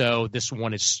so-so. This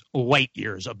one is light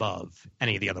years above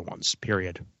any of the other ones,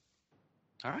 period.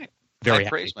 All right. Very high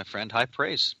praise, my friend. High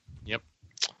praise. Yep.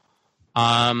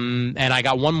 And I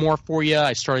got one more for you.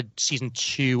 I started season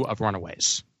 2 of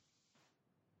Runaways.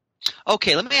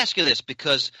 Okay, let me ask you this,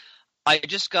 because I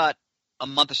just got a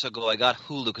month or so ago, I got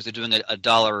Hulu because they're doing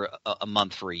 $1 a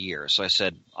month for a year. So I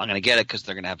said, I'm going to get it because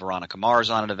they're going to have Veronica Mars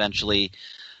on it eventually.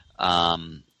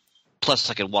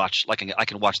 Plus, I can watch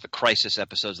the Crisis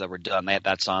episodes that were done.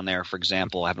 That's on there, for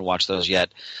example. I haven't watched those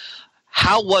yet.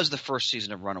 How was the first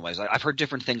season of Runaways? I've heard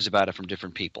different things about it from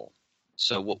different people.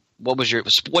 So, what's your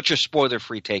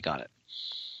spoiler-free take on it?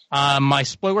 My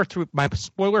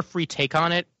spoiler-free take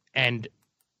on it, and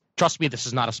trust me, this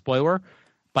is not a spoiler.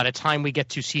 By the time we get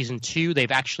to season 2,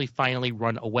 they've actually finally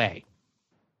run away.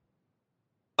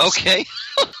 Okay.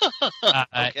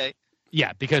 Okay.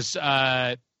 Yeah, because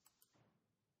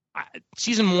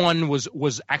season 1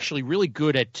 was actually really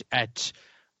good at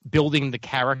building the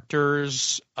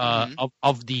characters of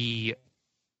both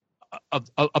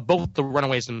the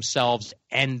Runaways themselves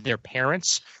and their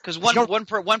parents. Because one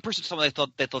person told me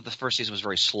they thought the first season was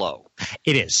very slow.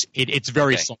 It is. It's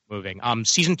very slow moving.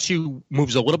 Season 2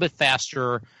 moves a little bit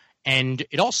faster, and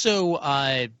it also,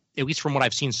 at least from what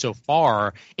I've seen so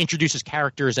far, introduces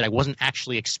characters that I wasn't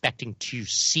actually expecting to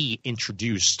see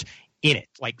introduced in it,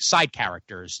 like side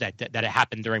characters that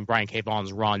happened during Brian K.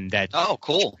 Vaughan's run that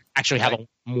cool. actually have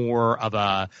more of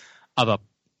a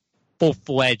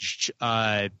full-fledged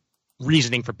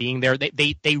reasoning for being there.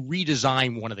 They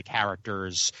redesign one of the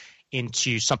characters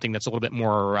into something that's a little bit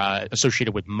more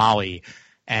associated with Molly,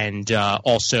 and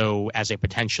also as a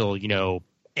potential,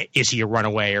 is he a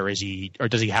runaway or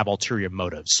does he have ulterior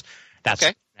motives? That's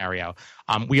the scenario.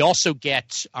 We also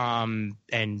get, and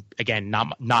again,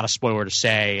 not a spoiler to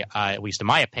say, at least in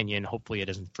my opinion, hopefully it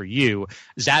isn't for you,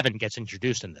 Zavin gets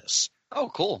introduced in this. Oh,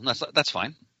 cool. That's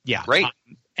fine. Yeah. Great.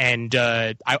 And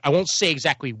I won't say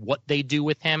exactly what they do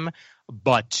with him,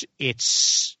 but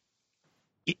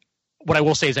what I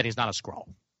will say is that he's not a Skrull.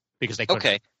 Because they couldn't.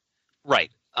 Okay.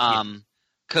 Right.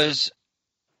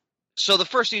 So the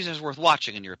first season is worth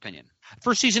watching, in your opinion?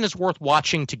 First season is worth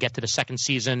watching to get to the second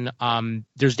season.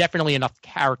 There's definitely enough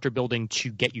character building to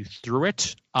get you through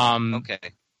it. Okay.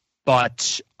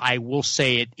 But I will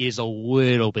say it is a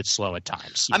little bit slow at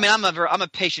times. I mean, I'm a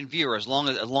patient viewer. As long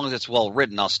as it's well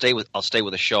written, I'll stay with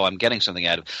a show I'm getting something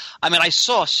out of. I mean, I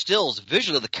saw stills.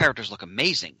 Visually, the characters look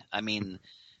amazing. I mean,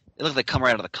 they look like they come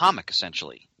right out of the comic,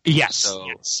 essentially. Yes,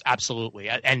 yes, absolutely,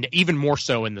 and even more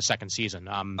so in the second season.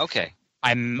 Okay.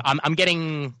 I'm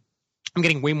getting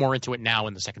way more into it now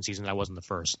in the second season than I was in the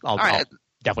first. I'll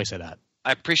definitely say that.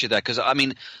 I appreciate that because I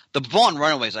mean, the Vaughn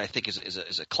Runaways I think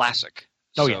is a classic.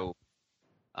 Oh so,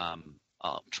 yeah.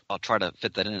 I'll try to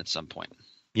fit that in at some point.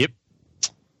 Yep.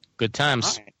 Good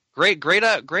times. Right. Great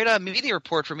media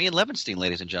report for me and Levenstein,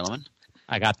 ladies and gentlemen.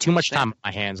 I got too much time on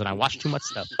my hands and I watch too much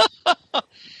stuff.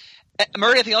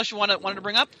 Murray, anything else you wanted to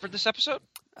bring up for this episode?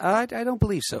 I don't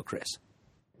believe so, Chris.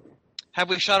 Have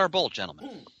we shot our bolt,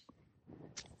 gentlemen?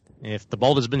 If the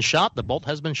bolt has been shot, the bolt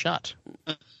has been shot.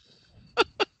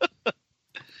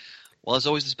 Well, as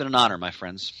always, it's been an honor, my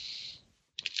friends.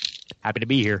 Happy to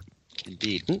be here.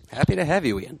 Indeed. Happy to have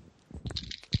you, Ian.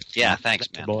 Yeah, thanks,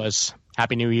 man. Boys.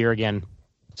 Happy New Year again.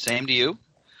 Same to you.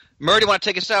 Murray, want to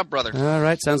take us out, brother? All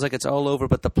right, sounds like it's all over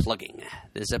but the plugging.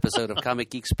 This episode of Comic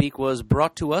Geek Speak was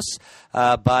brought to us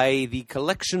by the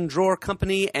Collection Drawer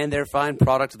Company and their fine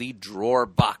product, the Drawer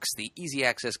Box, the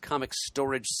easy-access comic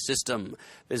storage system.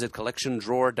 Visit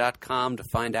collectiondrawer.com to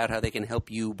find out how they can help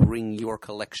you bring your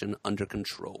collection under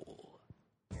control.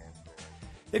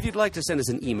 If you'd like to send us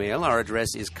an email, our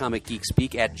address is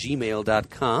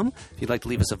comicgeekspeak@gmail.com. If you'd like to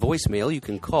leave us a voicemail, you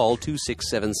can call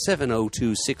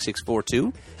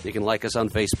 267-702-6642. You can like us on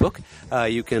Facebook.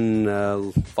 You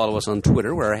can follow us on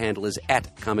Twitter, where our handle is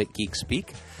 @comicgeekspeak.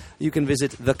 You can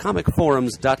visit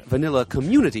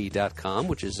thecomicforums.vanillacommunity.com,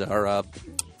 which is our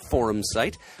forum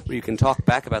site, where you can talk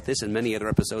back about this and many other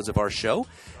episodes of our show,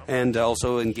 and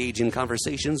also engage in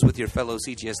conversations with your fellow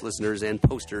CGS listeners and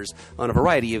posters on a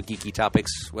variety of geeky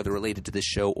topics, whether related to this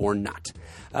show or not.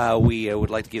 We would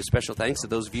like to give special thanks to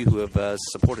those of you who have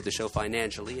supported the show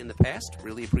financially in the past.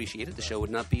 Really appreciate it. The show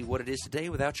would not be what it is today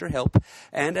without your help.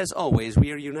 And as always,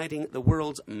 we are uniting the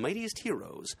world's mightiest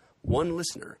heroes, one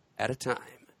listener at a time.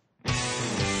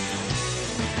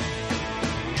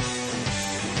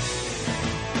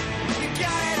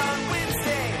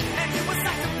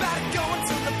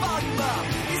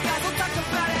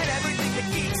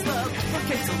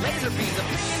 Laser beams,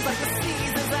 opinions like the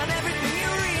seasons, and everything you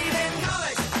read in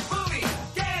comics, movies,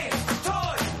 games,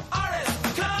 toys,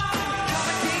 artists,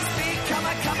 comic geek speak,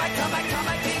 comic geek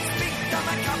speak,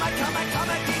 comic geek speak,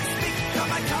 comic geek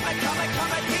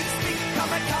speak,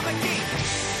 comic geek,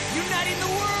 uniting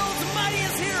the world's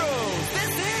mightiest heroes.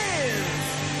 This is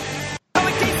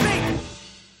Comic Geek Speak.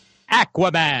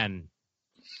 Aquaman.